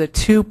those are the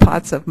 2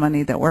 pots of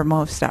money that were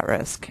most at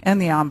risk,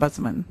 and the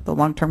ombudsman, the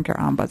long-term care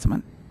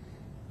ombudsman.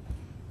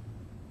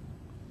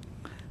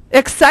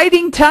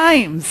 Exciting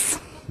times.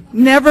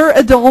 Never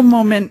a dull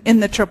moment in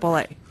the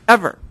AAA,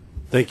 ever.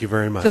 Thank you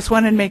very much. Just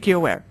wanted to make you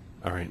aware.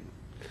 All right.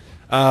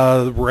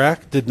 The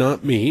RAC did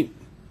not meet,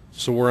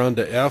 so we're on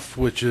to F,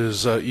 which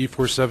is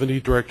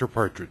E470, Director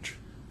Partridge.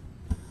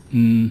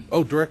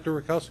 Oh,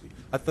 Director Rakowski.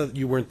 I thought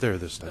you weren't there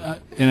this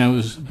time.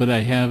 But I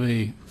have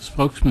a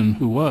spokesman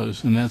who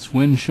was, and that's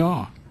Wynn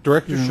Shaw.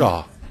 Director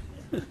Shaw.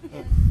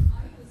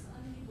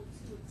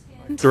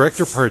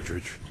 Director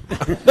Partridge.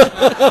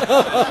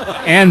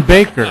 And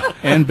Baker.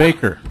 And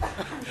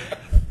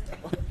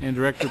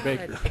Director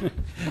Baker.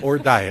 Or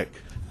Dyack.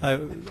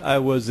 I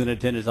was in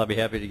attendance. I'll be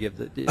happy to give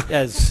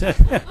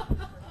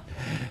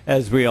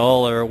as we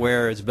all are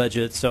aware, it's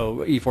budget. So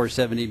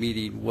E470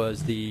 meeting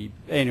was the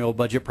annual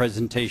budget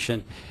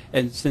presentation,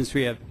 and since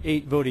we have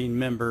 8 voting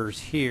members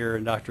here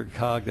and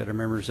DRCOG that are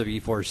members of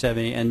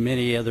E470, and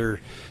many other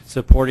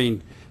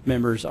supporting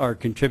members are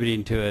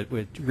contributing to it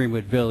with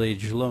Greenwood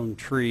Village, Lone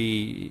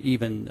Tree,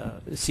 even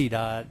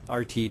CDOT,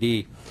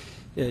 RTD,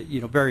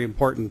 very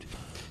important.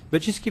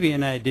 But just to give you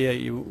an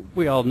idea,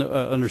 we all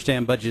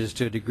understand budgets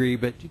to a degree,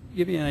 but to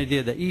give you an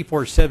idea that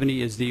E470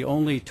 is the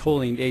only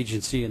tolling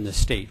agency in the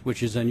state,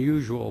 which is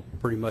unusual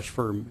pretty much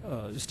for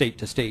state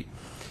to state.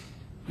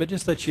 But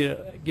just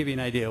give you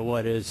an idea of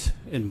what is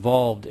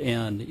involved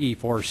in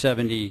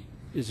E470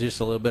 is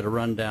just a little bit of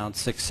rundown,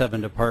 6, 7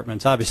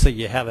 departments. Obviously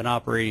you have an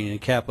operating and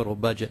capital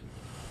budget,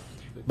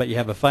 but you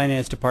have a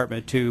finance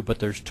department too, but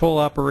there's toll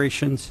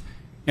operations,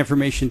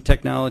 information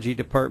technology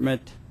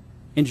department,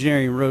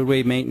 engineering,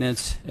 roadway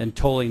maintenance, and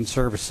tolling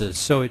services.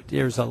 So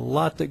there's a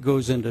lot that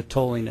goes into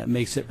tolling that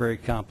makes it very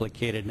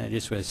complicated. And I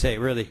just want to say,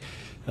 really,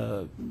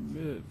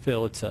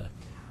 Phil, it's a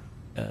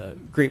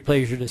great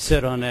pleasure to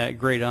sit on that,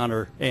 great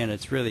honor, and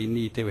it's really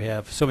neat that we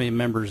have so many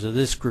members of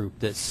this group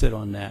that sit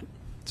on that.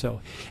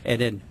 So,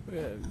 and then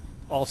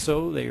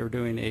also they are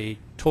doing a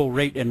toll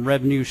rate and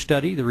revenue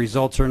study. The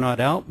results are not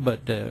out,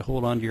 but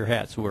hold on to your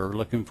hats. We're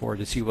looking forward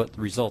to see what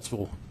the results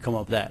will come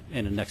of that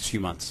in the next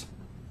few months.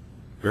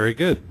 Very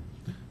good.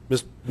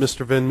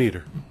 Mr. Van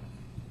Meter.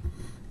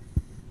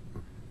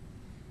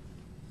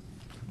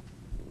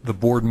 The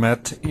board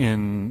met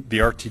in, the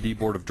RTD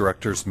Board of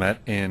Directors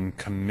met in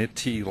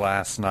committee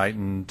last night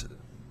and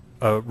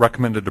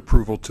recommended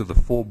approval to the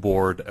full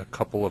board. A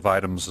couple of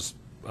items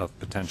of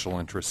potential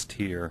interest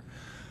here.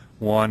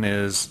 One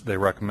is they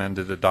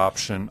recommended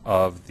adoption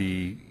of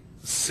the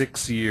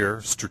 6-year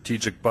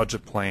strategic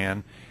budget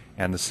plan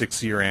and the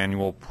 6-year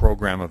annual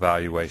program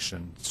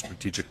evaluation.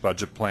 Strategic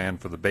budget plan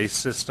for the base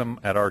system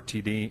at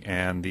RTD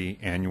and the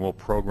annual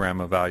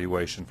program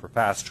evaluation for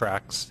fast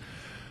tracks.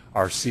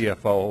 Our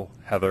CFO,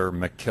 Heather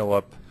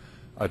McKillop,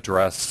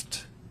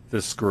 addressed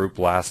this group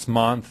last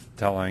month,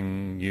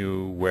 telling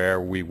you where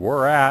we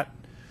were at.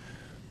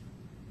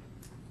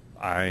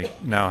 I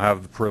now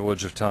have the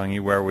privilege of telling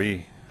you where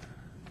we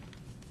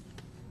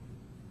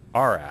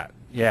are at.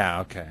 Yeah,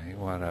 okay,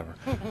 whatever.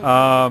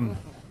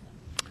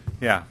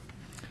 Yeah.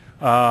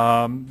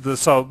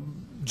 So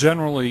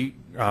generally,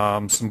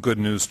 some good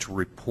news to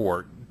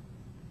report.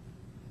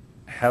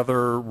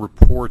 Heather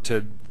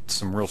reported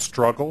some real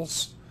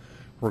struggles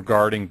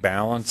regarding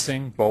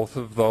balancing both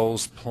of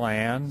those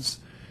plans.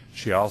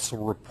 She also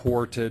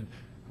reported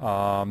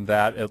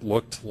that it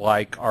looked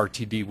like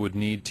RTD would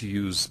need to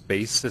use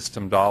base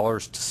system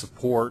dollars to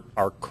support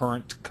our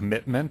current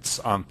commitments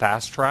on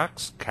fast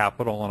tracks,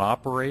 capital and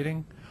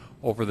operating.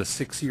 Over the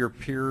 6-year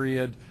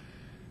period,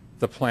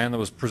 the plan that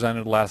was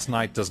presented last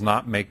night does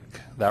not make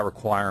that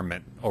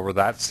requirement. Over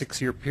that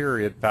 6-year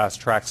period,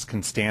 fast tracks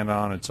can stand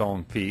on its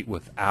own feet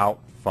without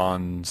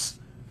funds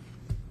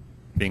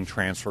being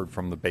transferred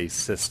from the base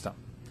system.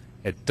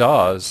 It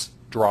does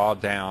draw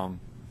down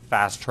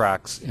fast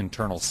tracks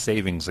internal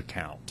savings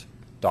account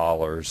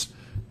dollars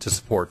to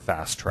support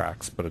fast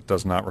tracks, but it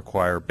does not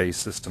require base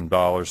system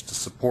dollars to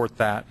support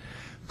that.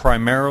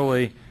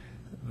 Primarily,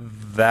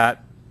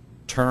 that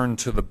turn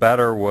to the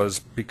better was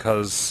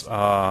because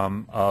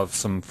of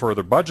some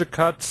further budget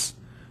cuts,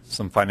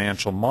 some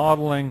financial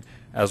modeling,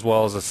 as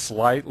well as a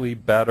slightly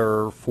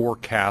better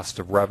forecast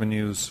of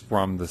revenues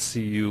from the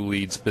CU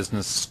Leeds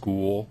Business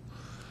School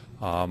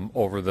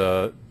over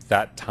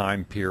that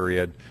time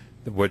period,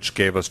 which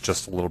gave us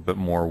just a little bit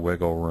more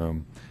wiggle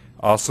room.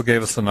 Also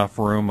gave us enough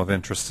room of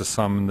interest to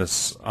some in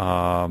this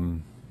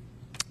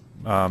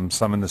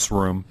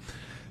room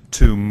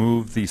to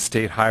move the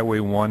State Highway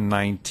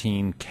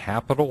 119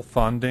 capital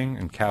funding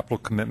and capital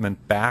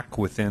commitment back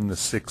within the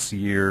 6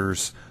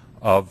 years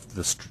of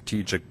the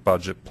strategic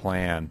budget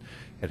plan.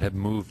 It had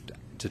moved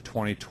to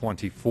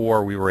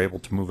 2024. We were able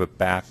to move it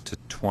back to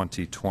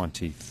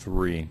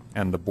 2023,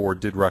 and the board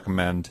did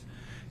recommend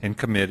in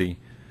committee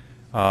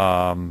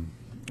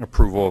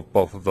approval of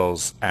both of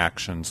those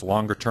actions.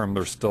 Longer term,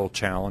 there's still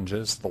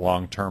challenges. The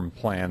long-term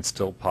plan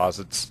still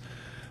posits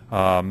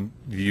the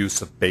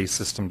use of base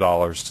system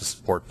dollars to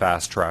support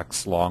fast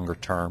tracks longer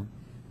term,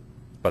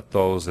 but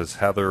those, as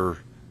Heather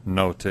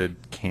noted,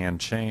 can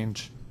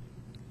change.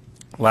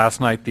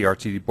 Last night, the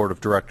RTD Board of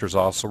Directors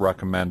also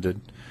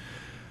recommended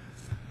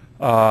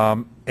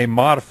A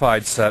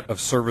modified set of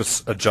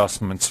service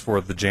adjustments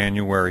for the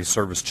January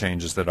service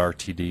changes that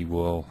RTD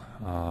will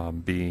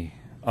be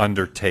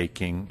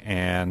undertaking,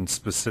 and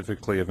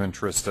specifically of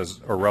interest as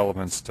or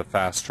relevance to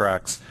fast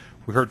tracks.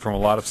 We heard from a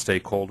lot of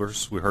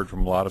stakeholders. We heard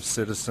from a lot of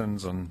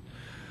citizens and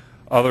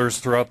others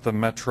throughout the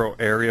metro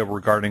area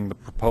regarding the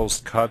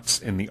proposed cuts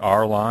in the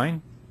R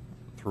line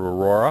through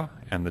Aurora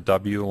and the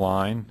W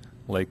line,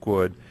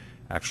 Lakewood,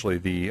 actually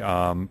the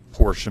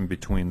portion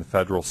between the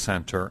Federal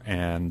Center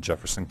and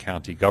Jefferson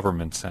County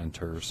government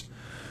centers.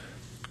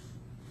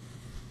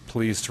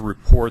 Pleased to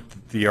report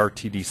that the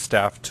RTD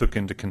staff took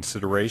into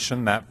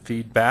consideration that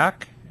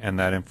feedback and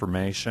that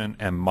information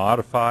and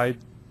modified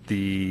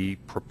the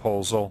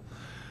proposal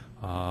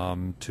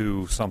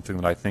to something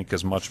that I think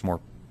is much more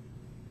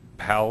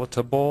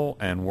palatable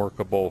and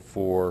workable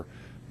for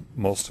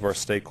most of our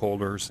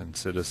stakeholders and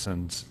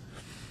citizens.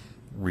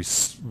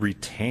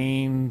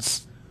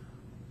 Retains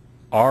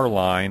our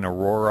line,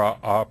 Aurora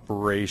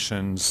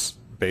operations,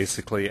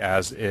 basically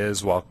as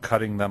is, while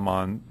cutting them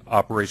on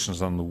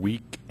operations on the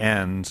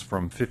weekends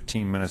from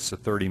 15 minutes to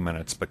 30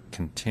 minutes, but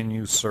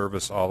continues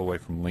service all the way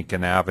from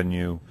Lincoln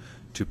Avenue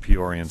to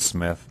Peoria and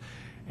Smith,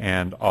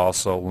 and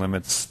also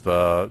limits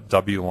the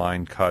W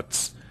line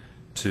cuts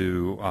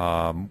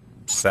to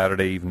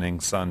Saturday evening,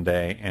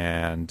 Sunday,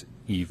 and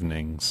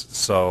evenings.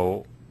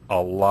 So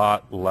a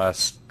lot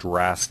less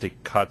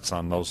drastic cuts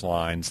on those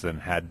lines than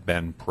had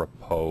been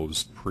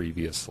proposed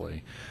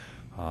previously,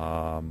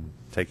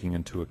 taking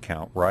into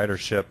account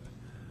ridership,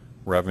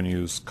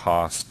 revenues,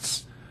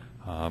 costs,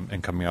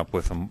 and coming up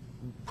with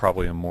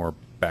probably a more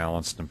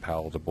balanced and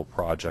palatable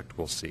project.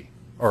 We'll see,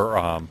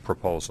 or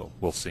proposal.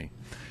 We'll see.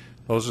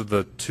 Those are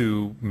the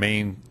two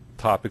main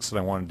topics that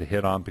I wanted to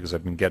hit on because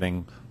I've been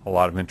getting a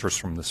lot of interest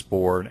from this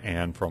board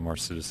and from our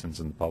citizens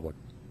and the public.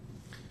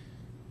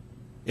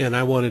 And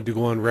I wanted to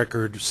go on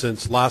record,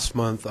 since last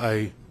month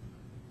I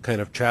kind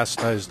of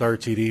chastised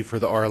RTD for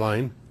the R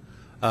line.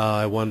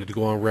 I wanted to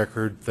go on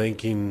record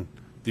thanking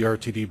the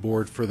RTD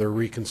board for their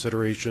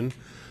reconsideration.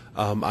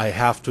 I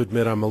have to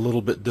admit I'm a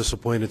little bit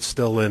disappointed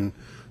still in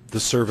the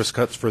service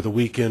cuts for the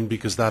weekend,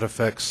 because that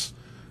affects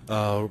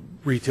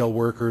retail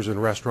workers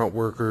and restaurant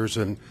workers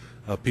and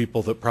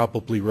people that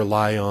probably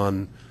rely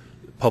on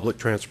public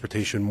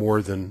transportation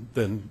more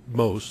than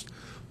most.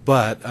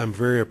 But I'm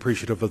very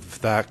appreciative of the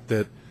fact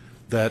that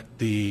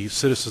the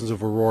citizens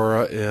of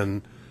Aurora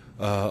and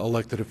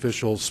elected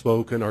officials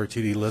spoke and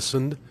RTD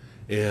listened,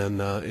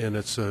 and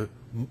it's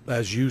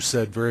as you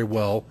said very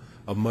well,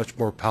 a much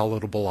more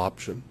palatable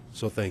option.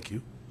 So thank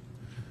you.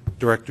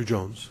 Director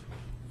Jones.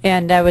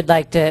 And I would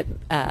like to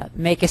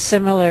make a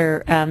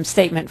similar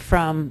statement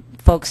from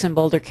folks in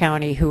Boulder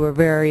County who are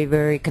very,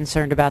 very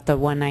concerned about the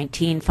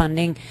 119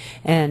 funding,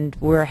 and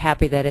we're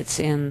happy that it's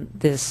in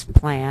this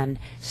plan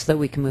so that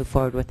we can move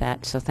forward with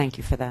that. So thank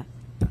you for that.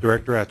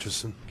 Director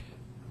Atchison.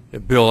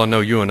 Bill, I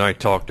know you and I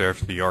talked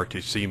after the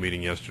RTC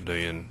meeting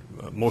yesterday, and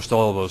most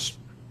all of us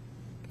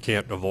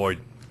can't avoid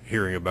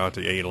hearing about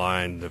the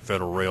A-line, the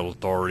Federal Rail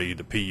Authority,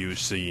 the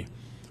PUC.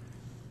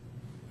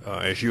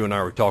 As you and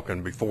I were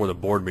talking before the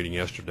board meeting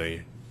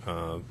yesterday,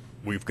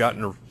 we've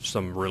gotten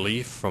some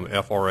relief from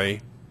FRA.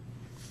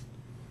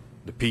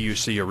 The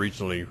PUC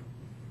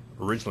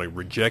originally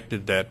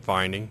rejected that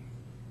finding.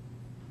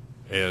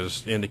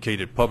 As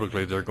indicated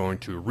publicly, they're going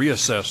to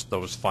reassess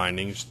those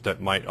findings that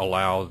might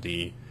allow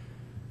the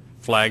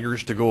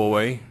flaggers to go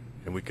away,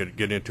 and we could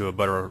get into a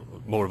better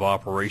mode of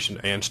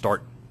operation and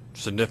start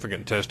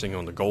significant testing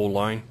on the gold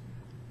line.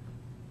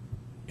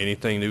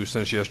 Anything new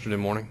since yesterday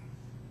morning?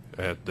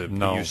 The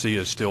No. PUC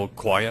is still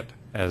quiet?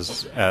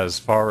 As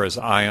far as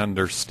I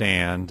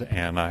understand,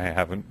 and I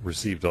haven't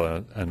received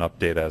an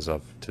update as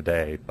of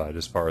today, but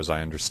as far as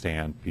I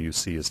understand,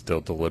 PUC is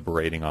still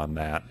deliberating on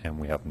that, and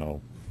we have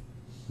no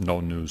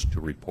news to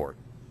report.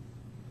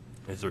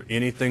 Is there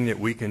anything that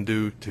we can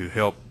do to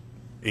help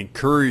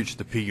encourage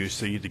the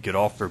PUC to get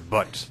off their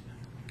butts?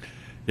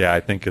 Yeah, I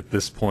think at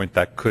this point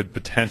that could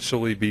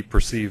potentially be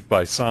perceived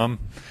by some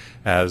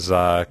as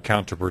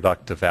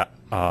counterproductive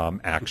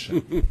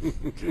action.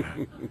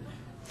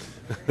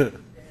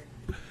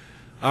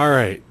 All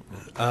right.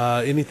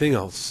 Anything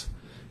else?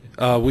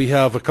 We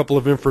have a couple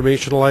of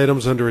informational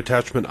items under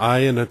Attachment I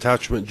and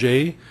Attachment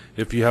J.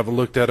 If you haven't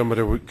looked at them,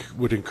 I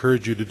would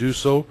encourage you to do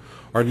so.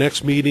 Our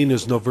next meeting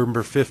is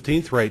November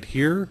 15th right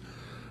here.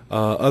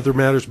 Other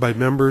matters by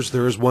members,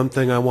 there is one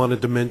thing I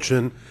wanted to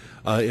mention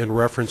in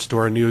reference to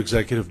our new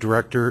executive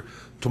director.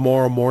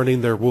 Tomorrow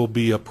morning there will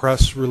be a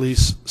press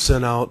release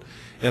sent out,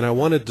 and I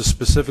wanted to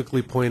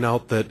specifically point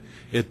out that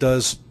it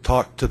does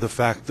talk to the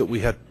fact that we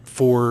had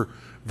 4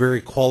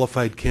 very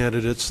qualified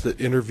candidates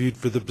that interviewed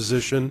for the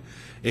position,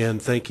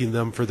 and thanking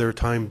them for their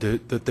time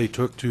that they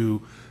took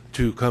to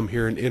come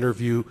here and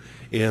interview,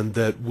 and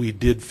that we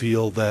did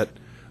feel that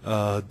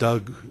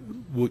Doug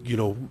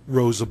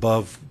rose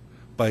above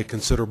by a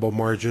considerable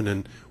margin,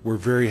 and we're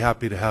very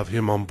happy to have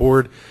him on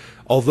board.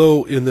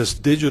 Although in this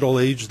digital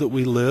age that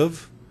we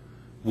live,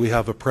 We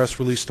have a press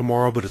release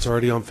tomorrow, but it's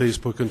already on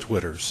Facebook and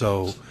Twitter.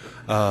 So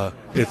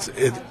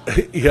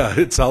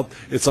it's out.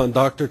 It's on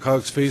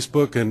DRCOG's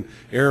Facebook and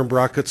Aaron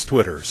Brockett's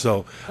Twitter.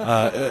 So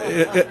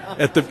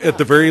at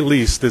the very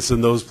least, it's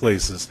in those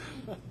places.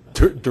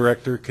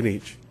 Director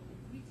Kinich.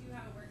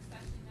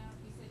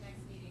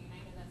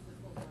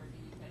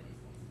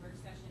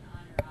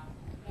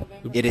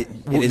 It is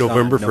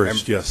November on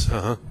 1st, yes.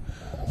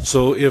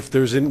 So if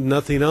there's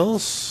nothing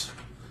else,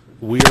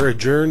 we are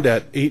adjourned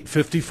at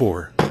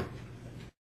 8:54.